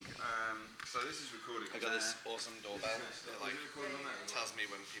So this is recording. I got this awesome doorbell that like tells me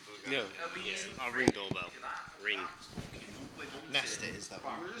when people are going. Yeah. I'll ring doorbell. Ring. Nest it is that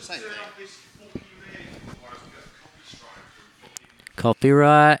one. Same thing.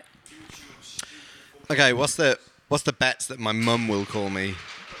 Copyright. Okay, what's the bets that my mum will call me?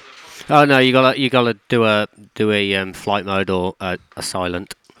 Oh no, you gotta do a flight mode or a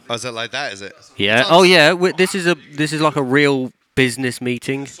silent. Oh, is it like that? Is it? Yeah. Oh yeah. This is like a real business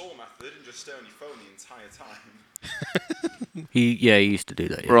meeting. Saw method and just stay on your phone the entire time. He used to do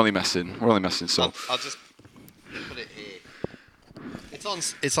that. Yeah. We're only messing. So I'll just put it here.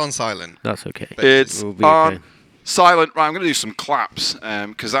 It's on silent. That's okay. it's We'll be on okay. silent. Right, I'm going to do some claps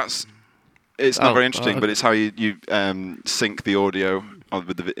because it's not very interesting, okay. but it's how you sync the audio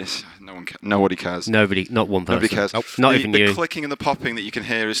with the nobody cares. Nobody, not one person. Nobody cares. Nope, not even the you. clicking and the popping that you can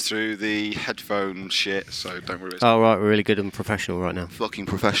hear is through the headphone shit, so don't worry. It's Oh right, we're really good and professional right now. fucking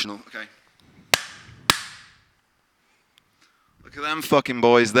professional. Okay. Look at them fucking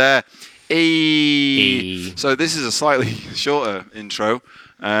boys there. So this is a slightly shorter intro.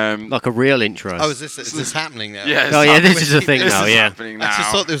 Like a real intro. Oh, is this happening now? Yeah, it's Oh yeah, happening. this is the thing This now. is Yeah. happening now. I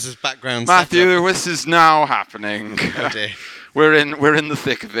just thought this was background. Matthew, setup. this is now happening. Oh dear. We're in the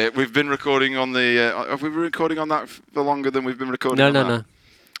thick of it. We've been recording on the. Have we been recording on that for longer than we've been recording? No, on no, that? no.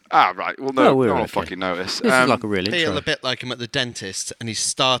 Ah, right. Well, No, no we're one will okay. fucking notice. This is like a real Feel intro. a bit like I'm at the dentist and he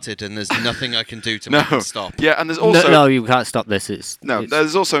started and there's nothing I can do to no. make him stop. Yeah, and there's also No, you can't stop this. It's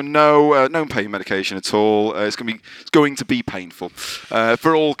There's also no pain medication at all. It's going to be painful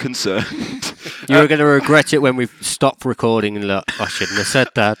for all concerned. You're going to regret it when we've stopped recording and look, I shouldn't have said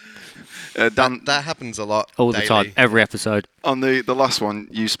that. Dan, That happens a lot. All the daily. time, every episode. on the last one,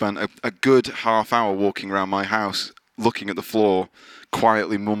 you spent a good half hour walking around my house, looking at the floor,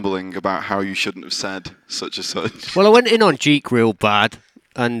 quietly mumbling about how you shouldn't have said such and such. Well, I went in on Jeek real bad,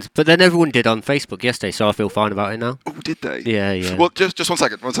 but then everyone did on Facebook yesterday, so I feel fine about it now. Oh, did they? Yeah. Well, just 1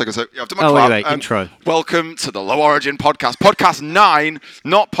 second. 1 second. So, yeah, I've done my Oh, clap. anyway, intro. Welcome to the Low Origin Podcast. Podcast 9,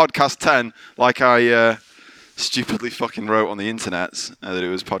 not Podcast 10, like I stupidly fucking wrote on the internet that it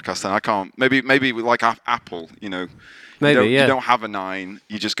was Podcast 10. I can't. Maybe like Apple, you know. Maybe, You yeah. don't have a 9.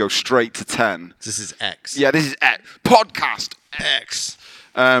 You just go straight to 10. This is X. Yeah, this is Podcast X.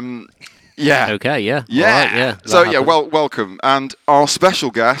 Yeah. Okay, yeah. Yeah. All right, yeah. So that yeah, happened. welcome, and our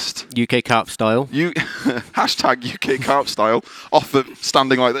special guest, UK carp style. you hashtag UK Carp Style, off of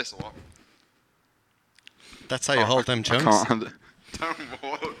standing like this. A lot. That's how you hold them I chunks. can't.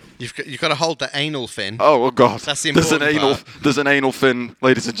 You've got to hold the anal fin. Oh god. That's the There's an important anal. part. There's an anal fin,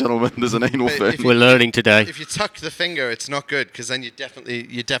 ladies and gentlemen. There's an anal But fin. if you- We're learning today. If you tuck the finger, it's not good because then you're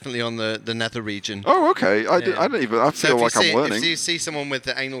definitely on the nether region. Oh, okay. I Yeah. don't even. I feel like I'm learning. If you see someone with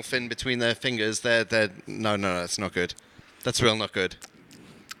the anal fin between their fingers, they're no, it's not good. That's real not good.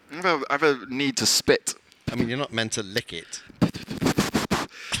 I have a need to spit. I mean, you're not meant to lick it.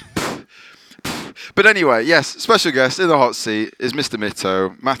 But anyway, yes, special guest in the hot seat is Mr.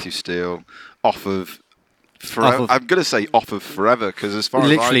 Mitto, Matthew Steele, off of forever. I'm going to say off of forever because as far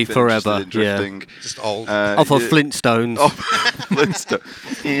Literally as I've been forever, interested in yeah. drifting, Just old. Off of Flintstones. Flintstone.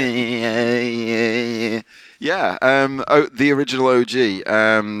 Yeah, the original OG.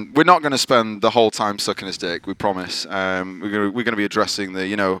 We're not going to spend the whole time sucking his dick. We promise. We're going to be addressing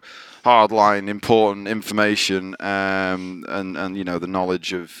the hardline, important information, and the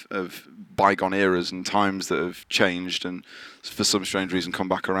knowledge of bygone eras and times that have changed and for some strange reason come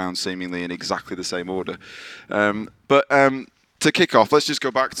back around seemingly in exactly the same order. But to kick off, let's just go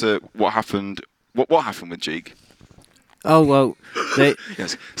back to what happened. What happened with Jeek? Oh well,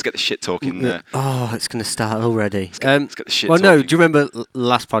 Yes, let's get the shit talking there. Oh, it's going to start already. Let's get the shit well, no, talking. do you remember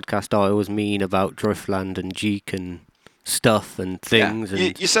last podcast I was mean about Driftland and Jeek and stuff and things? Yeah.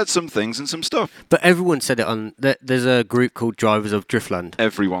 And You said some things and some stuff. but everyone said it on. There's a group called Drivers of Driftland,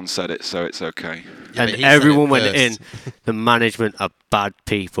 Everyone said it, so it's okay. Yeah, and but he said everyone it went in. first. The management are bad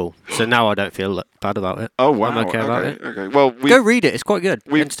people, so now I don't feel bad about it. Oh wow. I'm okay about it. Okay. Well, Go read it; it's quite good,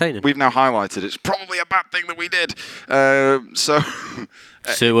 we've entertaining. We've now highlighted it's probably a bad thing that we did. So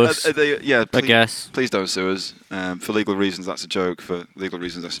Sue us, yeah. I guess. Please don't sue us. For legal reasons, that's a joke. For legal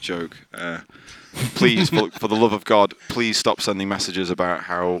reasons, that's a joke. Please, for the love of God, please stop sending messages about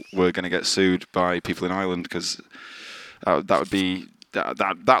how we're going to get sued by people in Ireland because that would be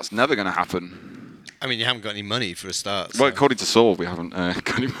that's never going to happen. I mean, you haven't got any money for a start. So. Well, according to Saul, we haven't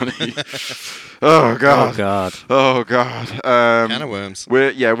got any money. Oh God! Oh God! Oh God! Can of worms.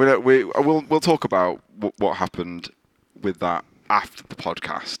 We'll talk about what happened with that after the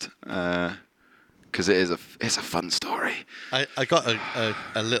podcast because it's a fun story. I got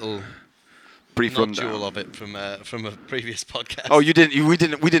a little brief rundown. Nodule of it from a previous podcast. Oh, you didn't. We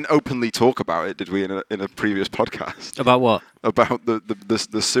didn't openly talk about it, did we? In a previous podcast About what? about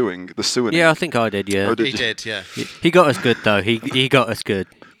the suing. Yeah, I think I did. Yeah, Oh, did He you? did, yeah. he got us good though. He got us good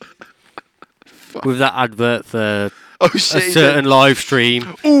with that advert for Oh a shit! certain live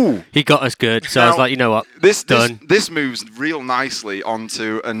stream. Ooh. He got us good. So I was Now, like, you know what? This Done. moves real nicely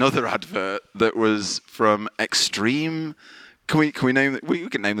onto another advert that was from Extreme. Can we name it? We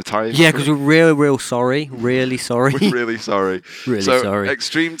can name the tires. Yeah, because we're real sorry. Really sorry. we're really sorry. Really so, sorry.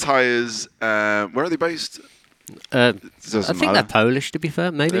 Extreme Tires. Where are they based? I Doesn't think matter. they're Polish, to be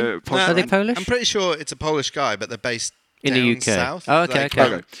fair. Maybe. Are they Polish? I'm pretty sure it's a Polish guy, but they're based In the down UK. south. Oh, okay, like,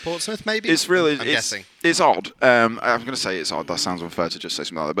 okay. Okay. Portsmouth, maybe. It's really I'm guessing. it's odd. I'm going to say it's odd. That sounds unfair to just say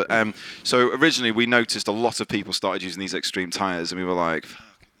something like that. But so originally we noticed a lot of people started using these Extreme tires, and we were like,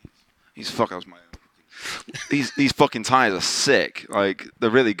 these fucking tires are sick. Like they're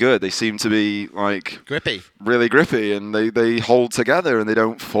really good. They seem to be like Grippy. really grippy, and they hold together and they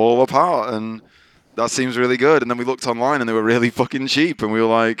don't fall apart, and that seems really good. And then we looked online and they were really fucking cheap, and we were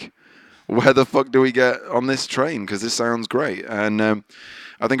like, where the fuck do we get on this train? Because this sounds great. And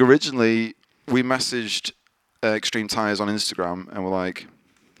I think originally we messaged Extreme Tires on Instagram and we're like,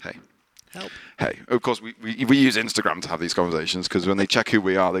 hey. Help. Hey, of course, we use Instagram to have these conversations because when they check who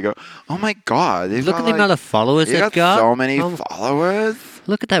we are, they go, oh my God. They've Look got, at the amount of followers they they've got got. so many Oh, followers.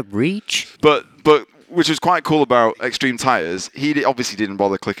 Look at that reach. But which was quite cool about Extreme Tires, he obviously didn't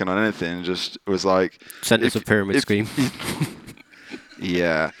bother clicking on anything, just was like... Sent us a pyramid if- scheme.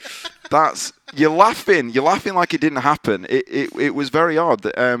 Yeah. That's... You're laughing like it didn't happen. It was very odd.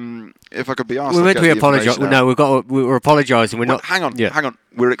 That, if I could be asked... We're I'll meant get to be the apologising. information out. No, we're apologising. We're Well, not. hang on, Yeah. hang on.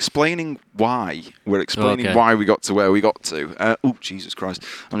 We're explaining why. We're explaining Okay. why we got to where we got to. Oh, Jesus Christ.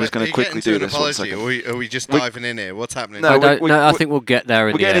 I'm just going to quickly do this one apology, second. or are we just We- diving in here? What's happening? No, I, we- don't, we- no, I we- think we'll get there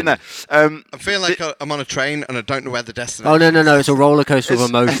in We're the getting end. in there. I'm feeling like I'm on a train and I don't know where the destination Oh no, it's a roller coaster of It's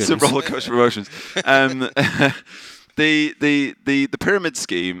emotions. a roller coaster of emotions. The pyramid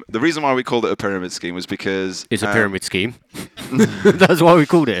scheme. The reason why we called it a pyramid scheme was because It's a pyramid scheme. That's why we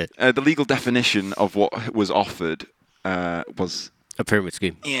called it the legal definition of what was offered was. a pyramid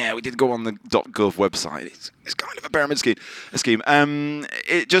scheme. Yeah, we did go on the .gov website. It's kind of a pyramid scheme.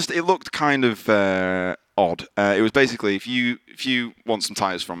 It looked kind of odd. It was basically if you want some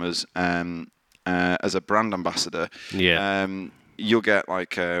tires from us as a brand ambassador, Yeah. you'll get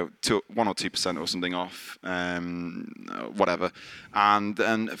like 1 or 2% or something off, whatever. And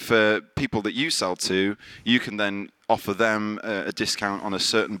then for people that you sell to, you can then offer them a discount on a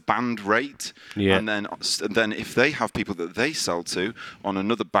certain band rate. Yeah. And then if they have people that they sell to on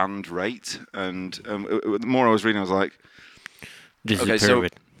another band rate. And the more I was reading, I was like, This okay, is a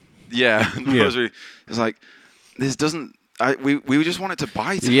pyramid. yeah. Yeah. It's like, this doesn't... we just wanted to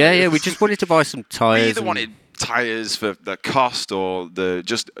buy tires. Yeah. We just wanted to buy some We tires. either wanted tires for the cost or the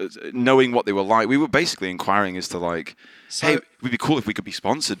just knowing what they were like. We were basically inquiring as to like, So- hey, it'd be cool if we could be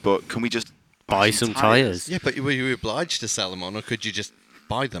sponsored, but can we just buy some tires. Yeah, but were you obliged to sell them on, or could you just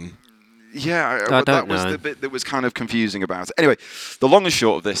buy them? Yeah, I that don't was know. the bit that was kind of confusing about it. Anyway, the long and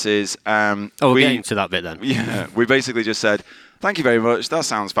short of this is, We'll get into that bit then. yeah, we basically just said, thank you very much. That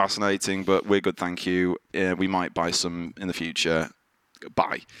sounds fascinating, but we're good, thank you. We might buy some in the future.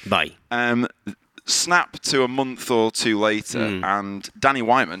 Bye. Bye. Snap to a month or two later, and Danny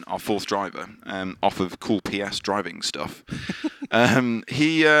Wyman, our fourth driver, off of Cool PS driving stuff,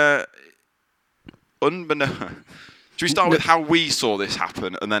 he, unbeknown. Should we start with how we saw this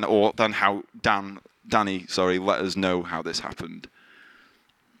happen, and then how Danny, let us know how this happened?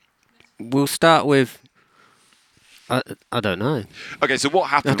 We'll start with. I don't know. Okay, so what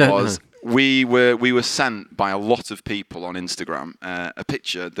happened don't was we were sent by a lot of people on Instagram a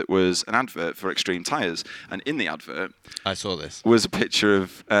picture that was an advert for Extreme Tires, and in the advert I saw this. was a picture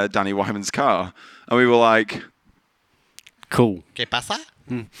of Danny Wyman's car, and we were like, Cool. ¿Qué pasa?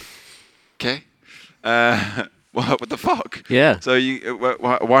 okay, what the fuck? Yeah. So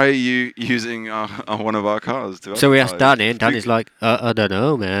why are you using one of our cars to? So we asked advertise? Danny, and Danny's like, I don't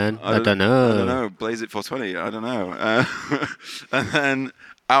know, man. I don't know. I don't know. Blaze it 420. I don't know. And then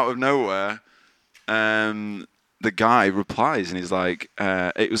out of nowhere, the guy replies and he's like,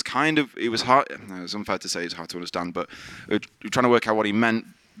 it was hard. No, it's unfair to say it's hard to understand, but we're trying to work out what he meant,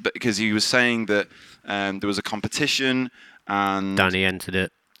 because he was saying that there was a competition and Danny entered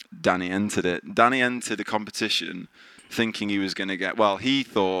it. Danny entered it. Danny entered the competition thinking he was going to get... Well, he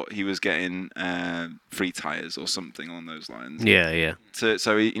thought he was getting free tyres or something along those lines. Yeah.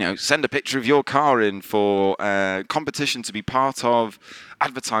 So he, send a picture of your car in for competition to be part of,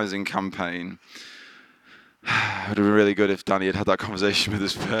 advertising campaign. It would have been really good if Danny had that conversation with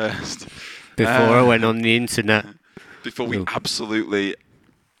us first. Before I went on the internet. Before we Ooh. absolutely,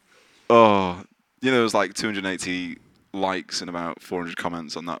 there was like 280 likes and about 400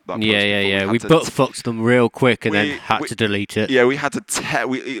 comments on that post. Yeah. We had to butt fucked them real quick and then we- had we- to delete it. Yeah, we had to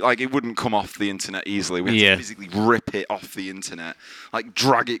it wouldn't come off the internet easily. We had Yeah. to physically rip it off the internet, like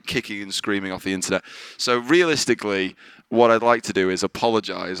drag it kicking and screaming off the internet. So realistically, what I'd like to do is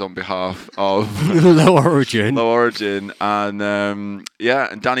apologise on behalf of Low Origin. Low Origin and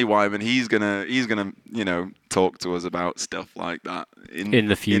and Danny Wyman. He's gonna talk to us about stuff like that In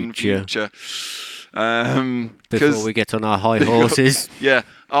the future. Before Because we get on our high horses. yeah,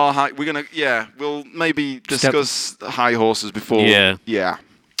 we'll maybe discuss high horses before. Yeah.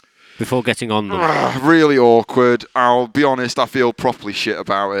 Before getting on them. Really awkward. I'll be honest, I feel properly shit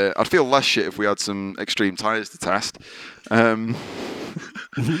about it. I'd feel less shit if we had some extreme tyres to test. I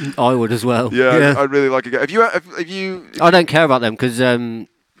would as well. Yeah. I'd really like to get. Have you? I don't care about them because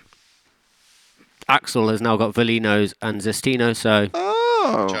Axel has now got Valinos and Zestino, so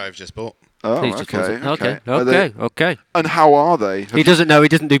Oh. I've just bought. Oh, he's just okay. wasn't- Are they- okay. And how are they? He doesn't know. He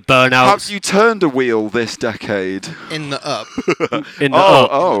doesn't do Have burnouts you turned a wheel this decade? In the up. in the up.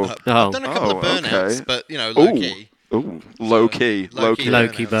 Oh. I've Oh. done a couple of Oh, burnouts, okay. but low key. Ooh, low key. Low-key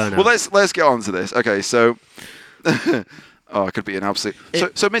Low-key burnouts. burnout. Well, let's get on to this. Okay, so I could be an absolute.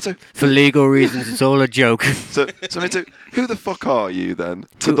 So Mito, For legal reasons, it's all a joke. so Mito, who the fuck are you then?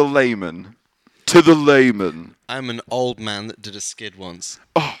 To the layman. To the layman. I'm an old man that did a skid once.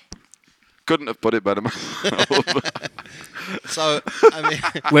 Couldn't have put it better. So, I mean,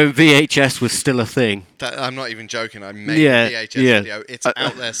 When VHS was still a thing. I'm not even joking. I made Yeah, a VHS yeah. video. It's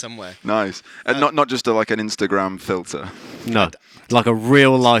out there somewhere. Nice, and not just like an Instagram filter. No, like a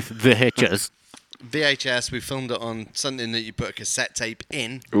real life VHS. VHS, we filmed it on something that you put a cassette tape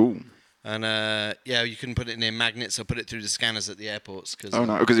in. Ooh. And, you couldn't put it near magnets or put it through the scanners at the airports because Oh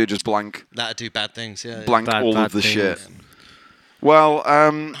no, because you just blank that'd do bad things, yeah. all Bad of the things. shit. Well,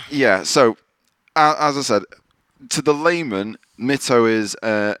 so as I said, to the layman, Mito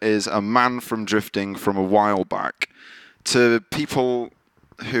is a man from drifting from a while back. To people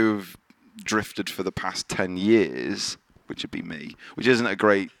who've drifted for the past 10 years, which would be me, which isn't a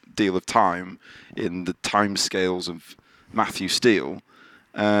great deal of time in the time scales of Matthew Steele.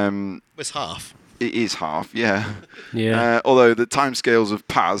 It's half. It is half, yeah. Yeah. Although the time scales of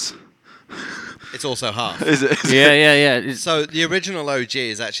Paz, It's also half. is it? Yeah. It's, So the original OG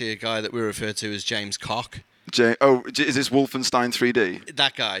is actually a guy that we refer to as James Cock. Is this Wolfenstein 3D?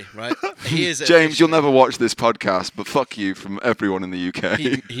 That guy, right? He is James, you'll officially- never watch this podcast, but fuck you from everyone in the UK.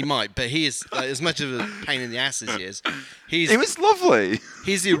 He might, but he is as much of a pain in the ass as he is. It was lovely.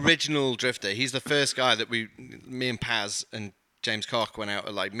 He's the original drifter. He's the first guy that me and Paz and James Cock went out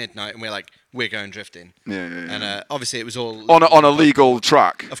at like midnight, and we're like, we're going drifting. Yeah. And obviously it was all On a legal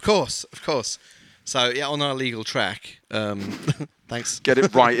track. Of course. So yeah, on our legal track. Thanks. Get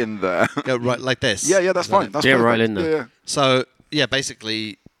it right in there. Go right like this. Yeah, that's Is that fine. it? That's Yeah, perfect. right in there. Yeah. So yeah,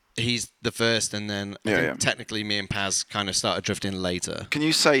 basically he's the first, and then I think Yeah. technically me and Paz kind of started drifting later. Can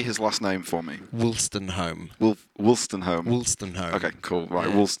you say his last name for me? Wolstenholme. Wolstenholme. Wolstenholme. Okay, cool. Right,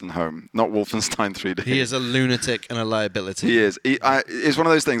 Yeah. Wolstenholme, not Wolfenstein 3D. He is a lunatic and a liability. He is. It's one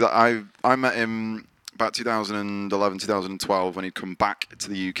of those things that I met him about 2011, 2012 when he'd come back to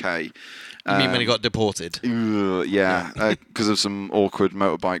the UK. You mean when he got deported? Yeah, because of some awkward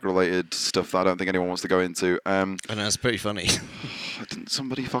motorbike-related stuff that I don't think anyone wants to go into. I know, it's pretty funny. Didn't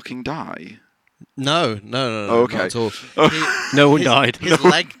somebody fucking die? No, Okay. not at all. No one his, died. His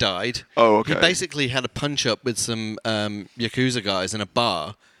leg died. Oh, okay. He basically had a punch-up with some Yakuza guys in a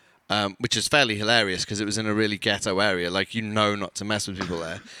bar, which is fairly hilarious because it was in a really ghetto area. Like, not to mess with people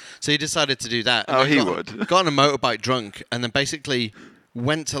there. So he decided to do that. and Oh, then he got, would. Got on a motorbike drunk and then basically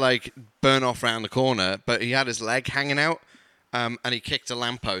went to, like, burn off round the corner, but he had his leg hanging out, and he kicked a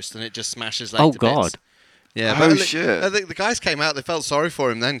lamppost and it just smashed his leg Oh, to bits. God. Yeah, Oh, but shit. I think the guys came out. They felt sorry for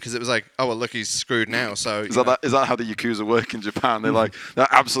him then because it was like, oh well, look, he's screwed now. So Is that how the Yakuza work in Japan? They're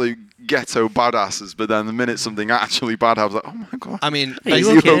absolute ghetto badasses, but then the minute something actually bad happens, like, oh my god. I mean, Are you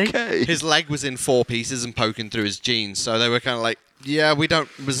basically, okay? his leg was in 4 pieces and poking through his jeans. So they were kind of like, yeah,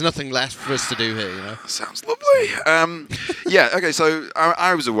 there's nothing left for us to do here, Sounds lovely. Yeah, okay, so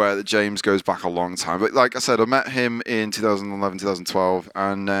I was aware that James goes back a long time. But like I said, I met him in 2011, 2012,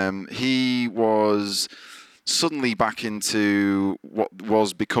 and he was suddenly back into what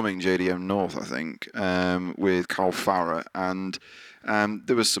was becoming JDM North, I think, with Carl Farrer. And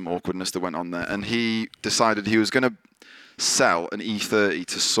there was some awkwardness that went on there. And he decided he was going to sell an E30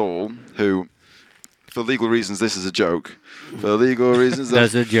 to Saul, who for legal reasons, this is a joke. For legal reasons,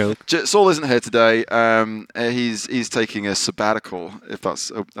 There's a joke. Saul isn't here today. He's taking a sabbatical, if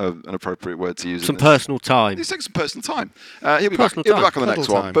that's an appropriate word to use. Some personal time. He's taking some personal time. He'll be Personal back. He'll be time. back on the next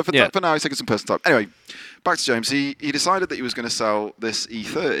Cuddle one. time. But Yeah. for now, he's taking some personal time. Anyway, back to James. He decided that he was going to sell this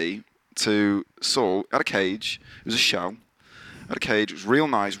E30 to Saul at a cage. It was a shell. At a cage. It was real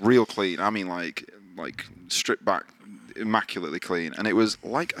nice, real clean. I mean, like stripped back, immaculately clean. And it was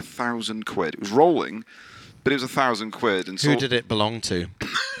like £1,000. It was rolling, but it was £1,000. And Who Saul, did it belong to?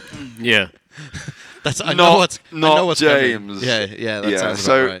 Yeah. I know what's not James. James. Yeah, that sounds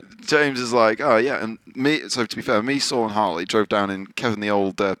so about right. James is like, oh yeah, and me. So to be fair, me, Saul, and Harley drove down in Kevin the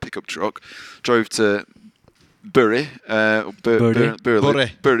old pickup truck, drove to Bury, Bury,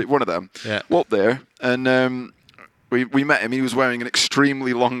 one of them. Yeah. Up there, and we met him. He was wearing an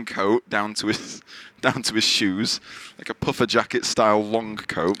extremely long coat down to his shoes, like a puffer jacket style long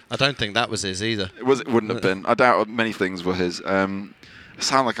coat. I don't think that was his either. It wouldn't have been. I doubt many things were his. I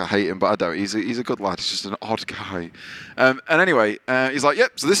sound like I hate him, but I don't. He's a good lad. He's just an odd guy. And anyway, he's like,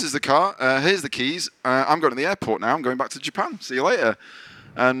 yep, so this is the car. Here's the keys. I'm going to the airport now. I'm going back to Japan. See you later.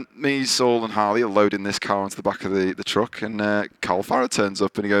 And me, Saul, and Harley are loading this car onto the back of the truck. And Carl Farrer turns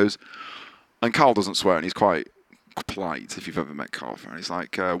up and he goes, and Carl doesn't swear, and he's quite polite if you've ever met Carl Farrer. He's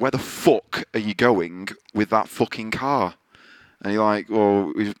like, where the fuck are you going with that fucking car? And you're like,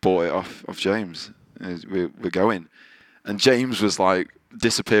 well, we've bought it off James. We're going. And James was like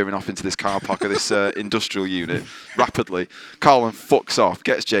disappearing off into this car park of this industrial unit rapidly. Carlin fucks off,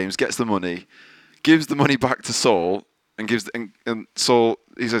 gets James, gets the money, gives the money back to Saul, and Saul,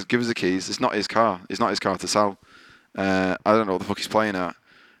 he says, give us the keys. It's not his car. It's not his car to sell. I don't know what the fuck he's playing at.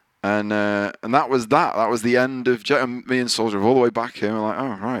 And that was that. That was the end of me and Saul drove all the way back here. We're like,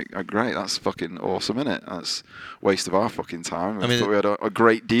 oh, right, great. That's fucking awesome, innit? That's a waste of our fucking time. I thought we had a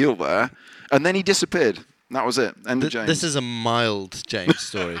great deal there. And then he disappeared. That was it. End of James. This is a mild James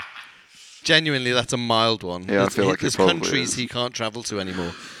story. Genuinely, that's a mild one. Yeah, I feel like it there's probably countries is. he can't travel to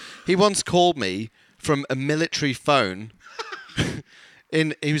anymore. He once called me from a military phone.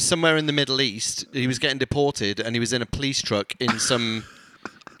 He was somewhere in the Middle East. He was getting deported, and he was in a police truck in some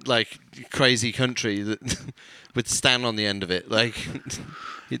like crazy country with Stan on the end of it. Like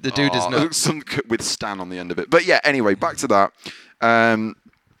the dude is nuts. With Stan on the end of it. But yeah, anyway, back to that.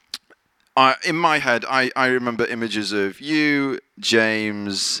 In my head, I remember images of you,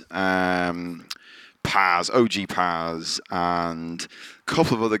 James, Paz, OG Paz, and a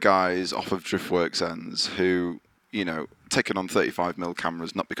couple of other guys off of Driftworks ends who, taken on 35mm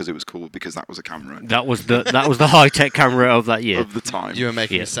cameras, not because it was cool, because that was a camera. That was the high tech camera of that year. Of the time. You were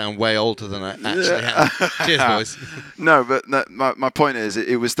making me sound way older than I actually am. Cheers, boys. No, but my point is,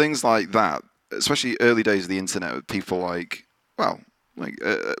 it was things like that, especially early days of the internet, with people like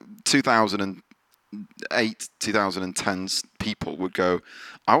 2008, 2010 people would go,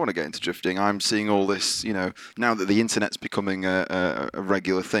 I want to get into drifting. I'm seeing all this, now that the internet's becoming a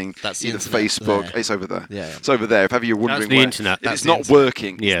regular thing. That's the either internet Facebook. there. It's over there. Yeah. It's over there. If ever you're wondering That's the where, internet. if That's it's the not internet.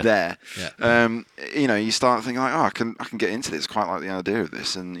 working, Yeah. it's there. Yeah. You start thinking like, I can get into this. Quite like the idea of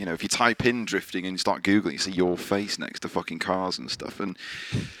this. And if you type in drifting and you start googling, you see your face next to fucking cars and stuff. And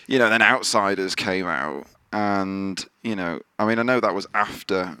then Outsiders came out. And, I know that was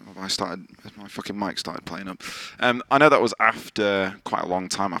after my fucking mic started playing up. I know that was after quite a long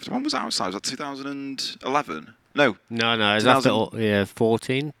time after. When was Outsiders? Was that 2011? No. No, it was after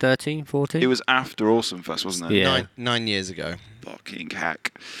 14, 13, 14. It was after Awesome Fest, wasn't it? Yeah. 9 years ago. Fucking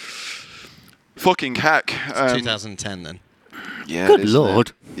heck. Fucking heck. 2010 then. Yeah. Good it is, isn't it?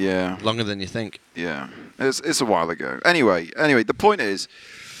 Lord. Yeah. Longer than you think. Yeah. It's a while ago. Anyway, the point is,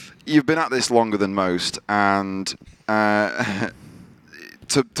 you've been at this longer than most, and to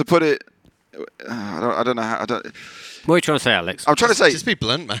put it, I don't know how. What are you trying to say, Alex? I'm trying to say, Just be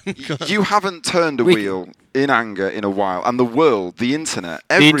blunt, man. you haven't turned a wheel in anger in a while, and the world, the internet,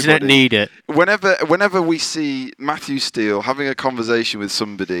 The everybody. internet need it. Whenever we see Matthew Steele having a conversation with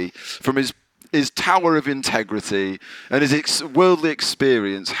somebody from his tower of integrity and his worldly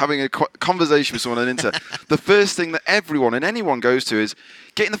experience, having a conversation with someone on the internet, the first thing that everyone and anyone goes to is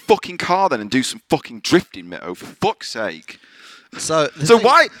get in the fucking car then and do some fucking drifting, Mitto, for fuck's sake. So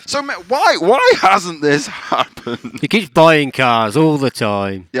why hasn't this happened? He keeps buying cars all the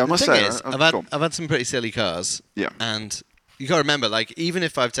time. Yeah, I The must thing say, is, go on. I've had some pretty silly cars. Yeah. And you got to remember, even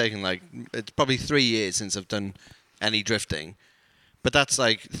if I've taken, it's probably 3 years since I've done any drifting, but that's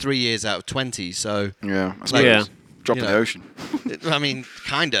 3 years out of 20, so... Yeah, I suppose. Yeah. Drop in the ocean. I mean,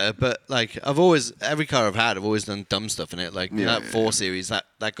 kinda, but every car I've had, I've always done dumb stuff in it. That 4 Series, that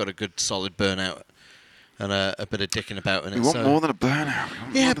got a good solid burnout. and a bit of dicking about in it. We want so. more than a burnout.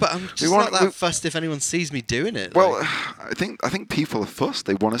 Yeah, but I'm just not that fussed if anyone sees me doing it. Well, like, I think people are fussed.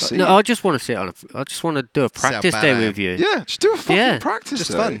 They want to see. No, I just want to sit on I just want to do a See how practice bad day I am. with you. Yeah, just do a fucking Yeah. practice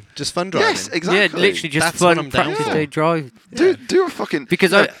just day. fun. Just fun driving. Yes, exactly. Yeah, literally just That's what fun I'm down practice for. day drive. Do a fucking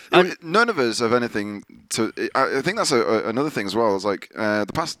Because none of us have anything to. I think that's another thing as well. Is like the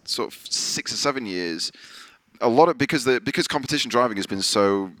past sort of 6 or 7 years, a lot of because competition driving has been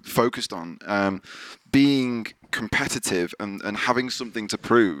so focused on being competitive and having something to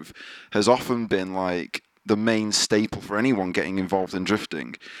prove has often been like the main staple for anyone getting involved in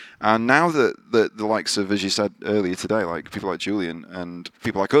drifting. And now that the likes of, as you said earlier today, like people like Julian and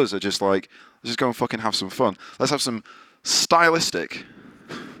people like us are just like, let's just go and fucking have some fun. Let's have some stylistic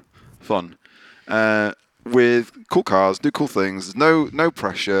fun with cool cars, do cool things. There's no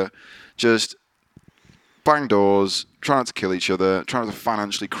pressure, just bang doors, try not to kill each other, try not to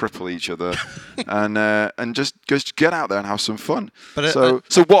financially cripple each other, and just get out there and have some fun. But so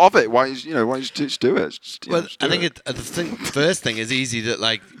what of it? Why you just do it? Well, I think first thing is easy that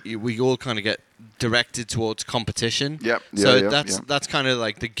like we all kind of get directed towards competition. Yep. So that's kind of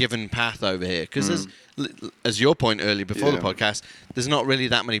like the given path over here because as your point earlier before the podcast, there's not really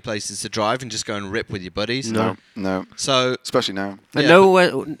that many places to drive and just go and rip with your buddies. No. So Especially now.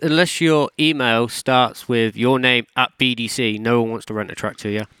 And unless your email starts with your name at BDC, no one wants to rent a track to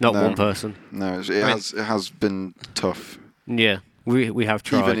you. Not No. one person. No, it has been tough. Yeah, we have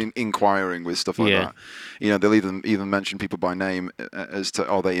tried. Even in inquiring with stuff like that, they'll even mention people by name as to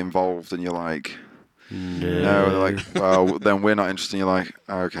are they involved, and you're like, no. They're like, well, then we're not interested. And you're like,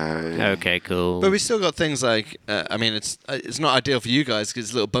 okay. Okay, cool. But we still got things like, I mean, it's not ideal for you guys because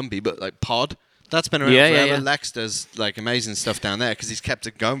it's a little bumpy, but like Pod, that's been around forever. Yeah. Lex does like amazing stuff down there because he's kept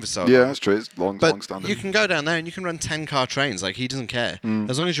it going for so long. Yeah, that's true. It's long But standing. you can go down there and you can run 10-car trains. Like, he doesn't care.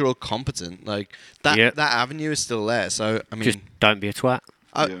 As long as you're all competent. Like, that avenue is still there. So, I mean... Just don't be a twat.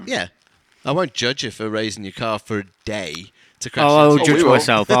 Yeah. I won't judge you for raising your car for a day to crash I'll into. judge we will.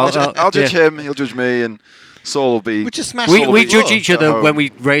 myself. I'll judge him. He'll judge me, and Saul will be. We just smash We all we the judge floor. each other home. when we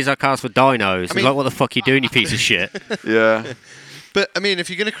raise our cars for dynos. It's mean- like, what the fuck you doing, you piece of shit? Yeah. But, I mean, if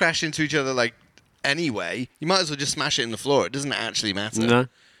you're going to crash into each other, like, anyway, you might as well just smash it in the floor. It doesn't actually matter. No.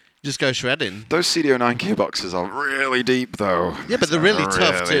 Just go shredding. Those CDO9 gearboxes are really deep, though. Yeah, but they're really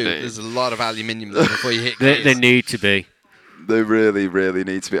tough, too. deep. There's a lot of aluminium there before you hit They gears. need to be. They really, really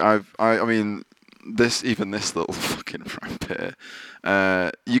need to be. I mean, this little fucking ramp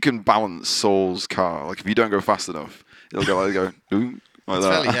here, you can balance Saul's car. Like if you don't go fast enough, it'll go like ooh, like It's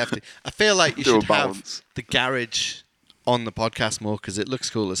that. fairly hefty. I feel like you Do a should have balance. the garage on the podcast more because it looks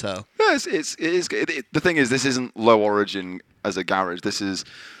cool as hell. Yeah, it is. The thing is, this isn't Low Origin as a garage. This is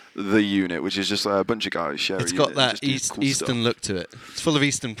the unit, which is just a bunch of guys sharing. It's got that Eastern look to it. It's full of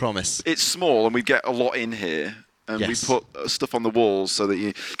Eastern promise. It's small, and we get a lot in here. And Yes. we put stuff on the walls so that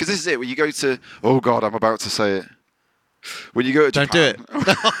because this is it. When you go to, oh God, I'm about to say it. When you go to Don't do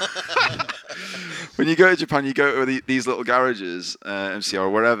Japan, when you go to Japan, you go to these little garages, MCR or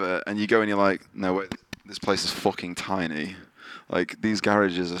wherever, and you go and you're like, no, wait, this place is fucking tiny. Like these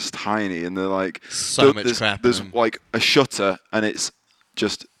garages are tiny, and they're like So much there's, crap in There's them. like a shutter, and it's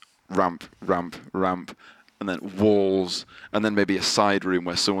just ramp, and then walls, and then maybe a side room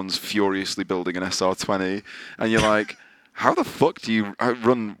where someone's furiously building an SR20, and you're like, how the fuck do you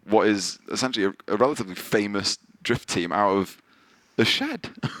run what is essentially a relatively famous drift team out of a shed?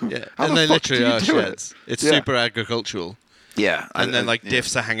 Yeah, How and the they fuck do literally you are do it? sheds. It's Yeah. super agricultural, Yeah, and then like yeah.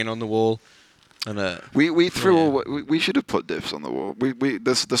 diffs are hanging on the wall, and We threw Yeah. all. We should have put diffs on the wall.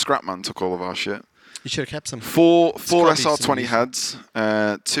 The scrap man took all of our shit. you should have kept some. Four gotta be SR20 some- heads,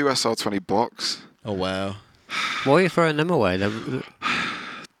 2 SR20 blocks. Oh wow, Why are you throwing them away?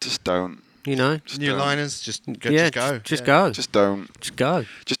 Just don't. You know? new don't. liners, just go. Just go. Just don't. Just go.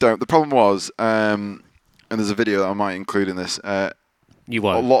 Just don't. The problem was, and there's a video that I might include in this. You A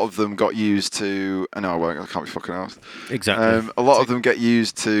won't. lot of them got used to. No, I won't. I can't be fucking asked. Exactly. A lot of them get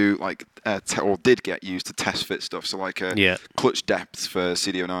used to like, or did get used to test fit stuff. So like, Yeah. clutch depth for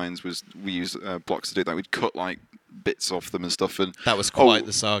CDO9s was we used blocks to do that. We'd cut like bits off them and stuff. And That was quite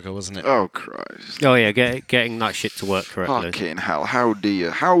the saga, wasn't it? oh Christ! Oh yeah, getting that shit to work correctly. Fucking hell! How do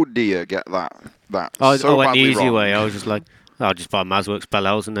you get that? I so went the badly easy wrong? way. I was just like, I'll just buy Mazworks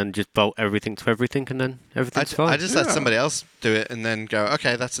Bellows and then just bolt everything to everything, and then everything's fine. I just let Yeah. somebody else do it and then go,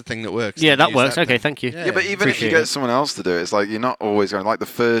 okay, that's the thing that works. Yeah, that Use works. thing. Okay, thank you. Yeah, but even if you Appreciate get it. someone else to do it, it's like you're not always going. Like the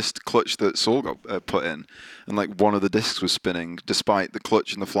first clutch that Saul got put in, and like one of the discs was spinning, despite the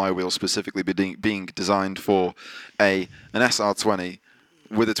clutch and the flywheel specifically being designed for an SR20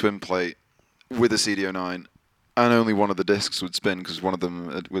 with a twin plate, with a CDO9, and only one of the discs would spin because one of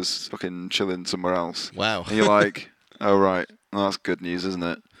them was fucking chilling somewhere else. Wow. And you're like, oh right, well, that's good news, isn't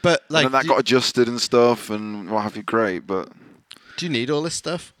it? But And like, then that got adjusted and stuff, and what have you? Great, but do you need all this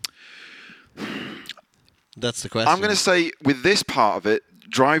stuff? That's the question. I'm going to say with this part of it,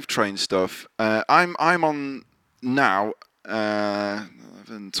 drivetrain stuff. I'm on now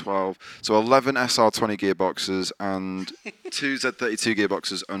 11, 12, so 11 SR20 gearboxes and 2 Z32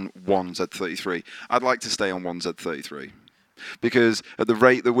 gearboxes and 1 Z33. I'd like to stay on 1 Z33. Because at the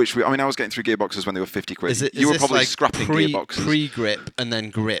rate at which I was getting 3 gearboxes when they were 50 quid. You were probably like scrapping gearboxes. Pre-grip and then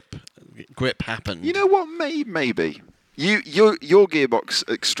grip. Grip happened. You know what? Maybe. Your gearbox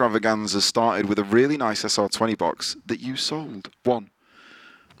extravaganza started with a really nice SR20 box that you sold. One.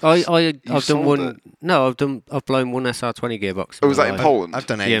 I've done sold one. it? No, I've blown one SR20 gearbox. Oh, was that in Poland? I've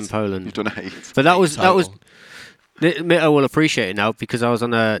done 8. Yeah, in Poland. You've done 8. But that was total. Mito will appreciate it now because I was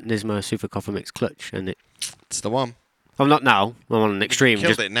on a Nismo Super Copper Mix clutch and It's the one. I'm not now. I'm on an extreme.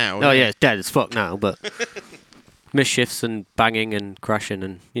 Killed it now. Oh yeah, it's dead as fuck now. But misshifts and banging and crashing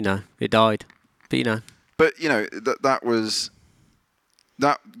and it died. But But that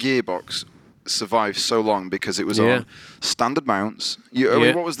gearbox survived so long because it was on standard mounts. I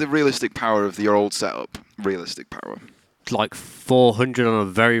mean, what was the realistic power of your old setup? Realistic power. Like 400 on a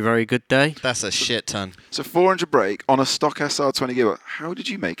very, very good day. That's a shit ton. So 400 brake on a stock SR20 gearbox. How did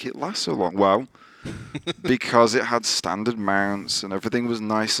you make it last so long? Well, because it had standard mounts and everything was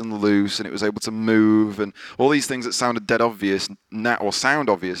nice and loose and it was able to move and all these things that sounded dead obvious now or sound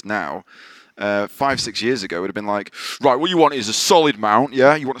obvious now. 5-6 years ago, it would have been like, right, what you want is a solid mount,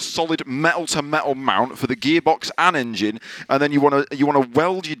 yeah? You want a solid metal-to-metal mount for the gearbox and engine, and then you want to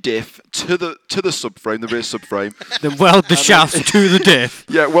weld your diff to the subframe, the rear subframe. Then weld the shafts to the diff.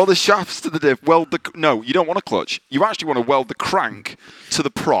 Yeah, weld the shafts to the diff. No, you don't want a clutch. You actually want to weld the crank to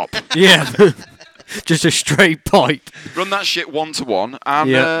the prop. Yeah. Just a straight pipe. Run that shit 1-to-1,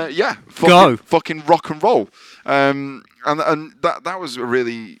 and fucking rock and roll. And that was a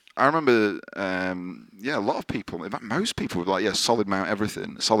really. I remember, a lot of people, in fact, most people were like, solid mount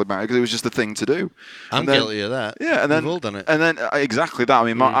everything, solid mount, because it was just the thing to do. I'm guilty of that. Yeah, and then we've all done it. And then exactly that. I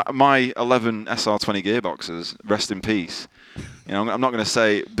mean, my 11 SR20 gearboxes, rest in peace. I'm not going to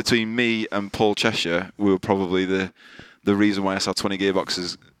say between me and Paul Cheshire, we were probably the reason why SR20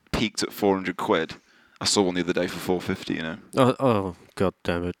 gearboxes peaked at 400 quid. I saw one the other day for 450. Oh, god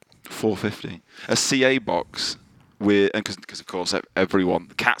damn it. 450. A CA box. Because of course everyone,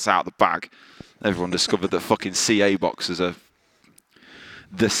 the cat's out of the bag. Everyone discovered that fucking CA boxes are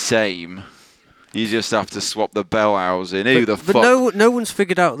the same. You just have to swap the bell housing. But no one's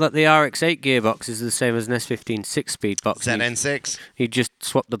figured out that the RX-8 gearbox is the same as an S15 6-speed box. ZN6. You just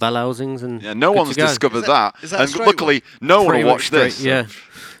swap the bell housings and no one's discovered that. Is that and luckily, no one will watch this. Yeah.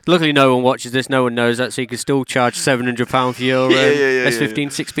 Luckily, no one watches this. No one knows that, so you can still charge £700 for your S15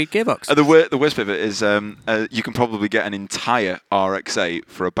 6-speed gearbox. The worst bit of it is you can probably get an entire RX-8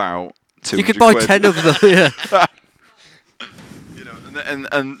 for about 200 You could buy quid. 10 of them. Yeah. And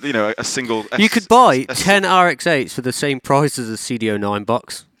a single. You could buy 10 RX-8s for the same price as a CDO9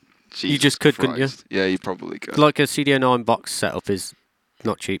 box. Jesus you just could, Christ. couldn't you? Yeah, you probably could. Like a CDO9 box setup is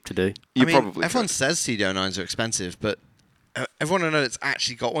not cheap to do. Probably everyone could. says CDO9s are expensive, but everyone I know that's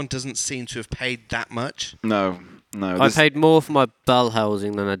actually got one doesn't seem to have paid that much. No. I paid more for my bell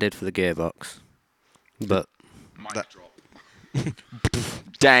housing than I did for the gearbox. But drop.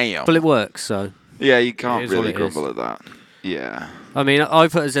 Damn. But it works, so. Yeah, you can't is what really it grumble at that. Yeah. I mean, I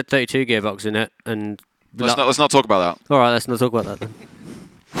put a Z32 gearbox in it, and Let's not talk about that. all right, let's not talk about that then.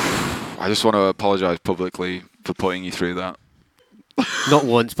 I just want to apologise publicly for putting you through that. Not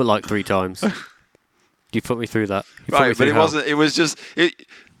once, but like 3 times. You put me through that. You put me Right, but through it hell. wasn't. It was just.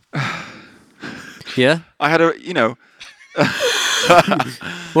 Yeah. I had a.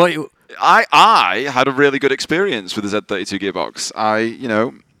 Well, I had a really good experience with the Z32 gearbox.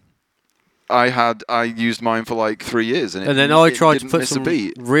 I used mine for like 3 years, and then I it tried to didn't put miss a some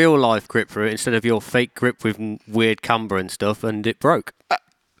beat. real life grip through it instead of your fake grip with weird camber and stuff, and it broke.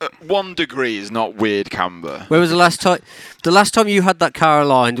 1 degree is not weird camber. Where was the last time? The last time you had that car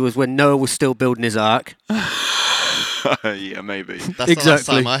aligned was when Noah was still building his ark. Yeah, maybe. That's the last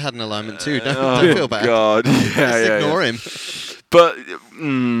Exactly. time I had an alignment too. Don't feel bad. God, Just yeah. ignore him. But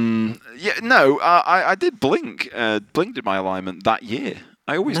I did blink. Blink did my alignment that year.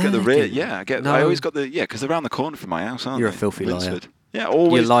 I always get the No, rear. didn't. Yeah, I No. always got the because they're around the corner from my house, aren't You're a they? filthy liar. Linsford. Yeah,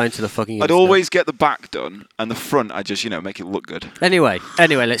 always. You're lying to the fucking I'd internet. always get the back done, and the front I just make it look good. Anyway,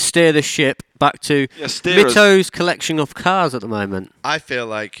 let's steer the ship back to Yeah, steer us. Mito's collection of cars at the moment. I feel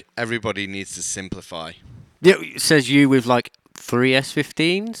like everybody needs to simplify. Yeah, it says you with like 3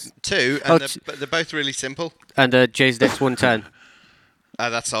 S15s 2, Oh, and but they're both really simple. and a JZX 110.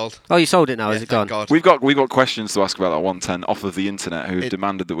 That's sold. Oh, you sold it now? Yeah, Is it thank gone? God. We've got questions to ask about that 110 off of the internet who've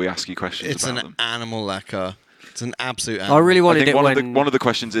demanded that we ask you questions It's about an them. animal, that car. It's an absolute I animal. really I wanted think it when one of the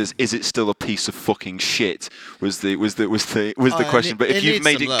questions is it still a piece of fucking shit? Was the question. But if you've needs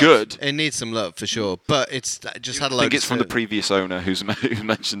made some it love. good, It needs some love for sure. But it's just had a I load think of it's from the service. previous owner who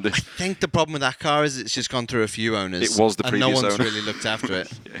mentioned I this. think the problem with that car is it's just gone through a few owners. It was the and no previous one's owner. really looked after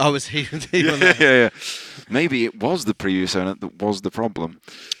it. Yeah. Oh, was he? Yeah. Maybe it was the previous owner that was the problem.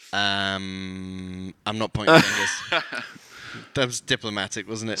 I'm not pointing fingers. That was diplomatic,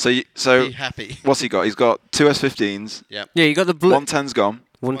 wasn't it? So Be happy. what's he got? He's got 2 S15s. Yep. yeah, you got the blue 110's gone.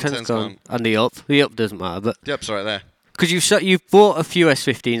 110's 110's gone, gone. and the up. The up doesn't matter, but Yep's right there. because you've bought a few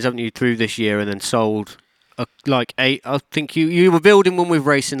S15s, haven't you, through this year, and then sold like 8. I think you were building one with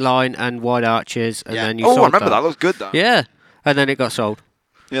racing line and wide arches, and Yeah. then you Oh, sold I remember that. That was good. That. Yeah, and then it got sold.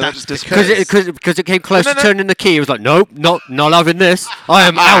 Yeah, that That's just Because it came close No, to no. turning the key. It was like, nope, not having this. I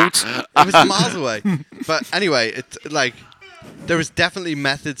am out. It was miles away. But anyway, there is definitely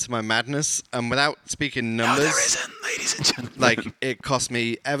method to my madness, and without speaking No, numbers, there isn't, ladies and gentlemen. like it cost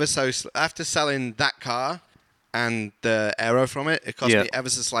me ever so after selling that car and the Aero from it, it cost Yeah. me ever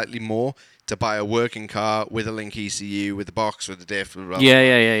so slightly more to buy a working car with a Link ECU, with the box, with the diff. Blah, blah, blah.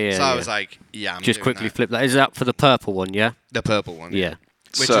 Yeah. So I was like, yeah, I'm just doing quickly that. flip that. Is that for the purple one? Yeah. The purple one. Yeah.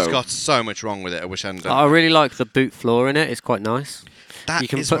 Which So- has got so much wrong with it. I wish I hadn't done I really like the boot floor in it. It's quite nice. that. You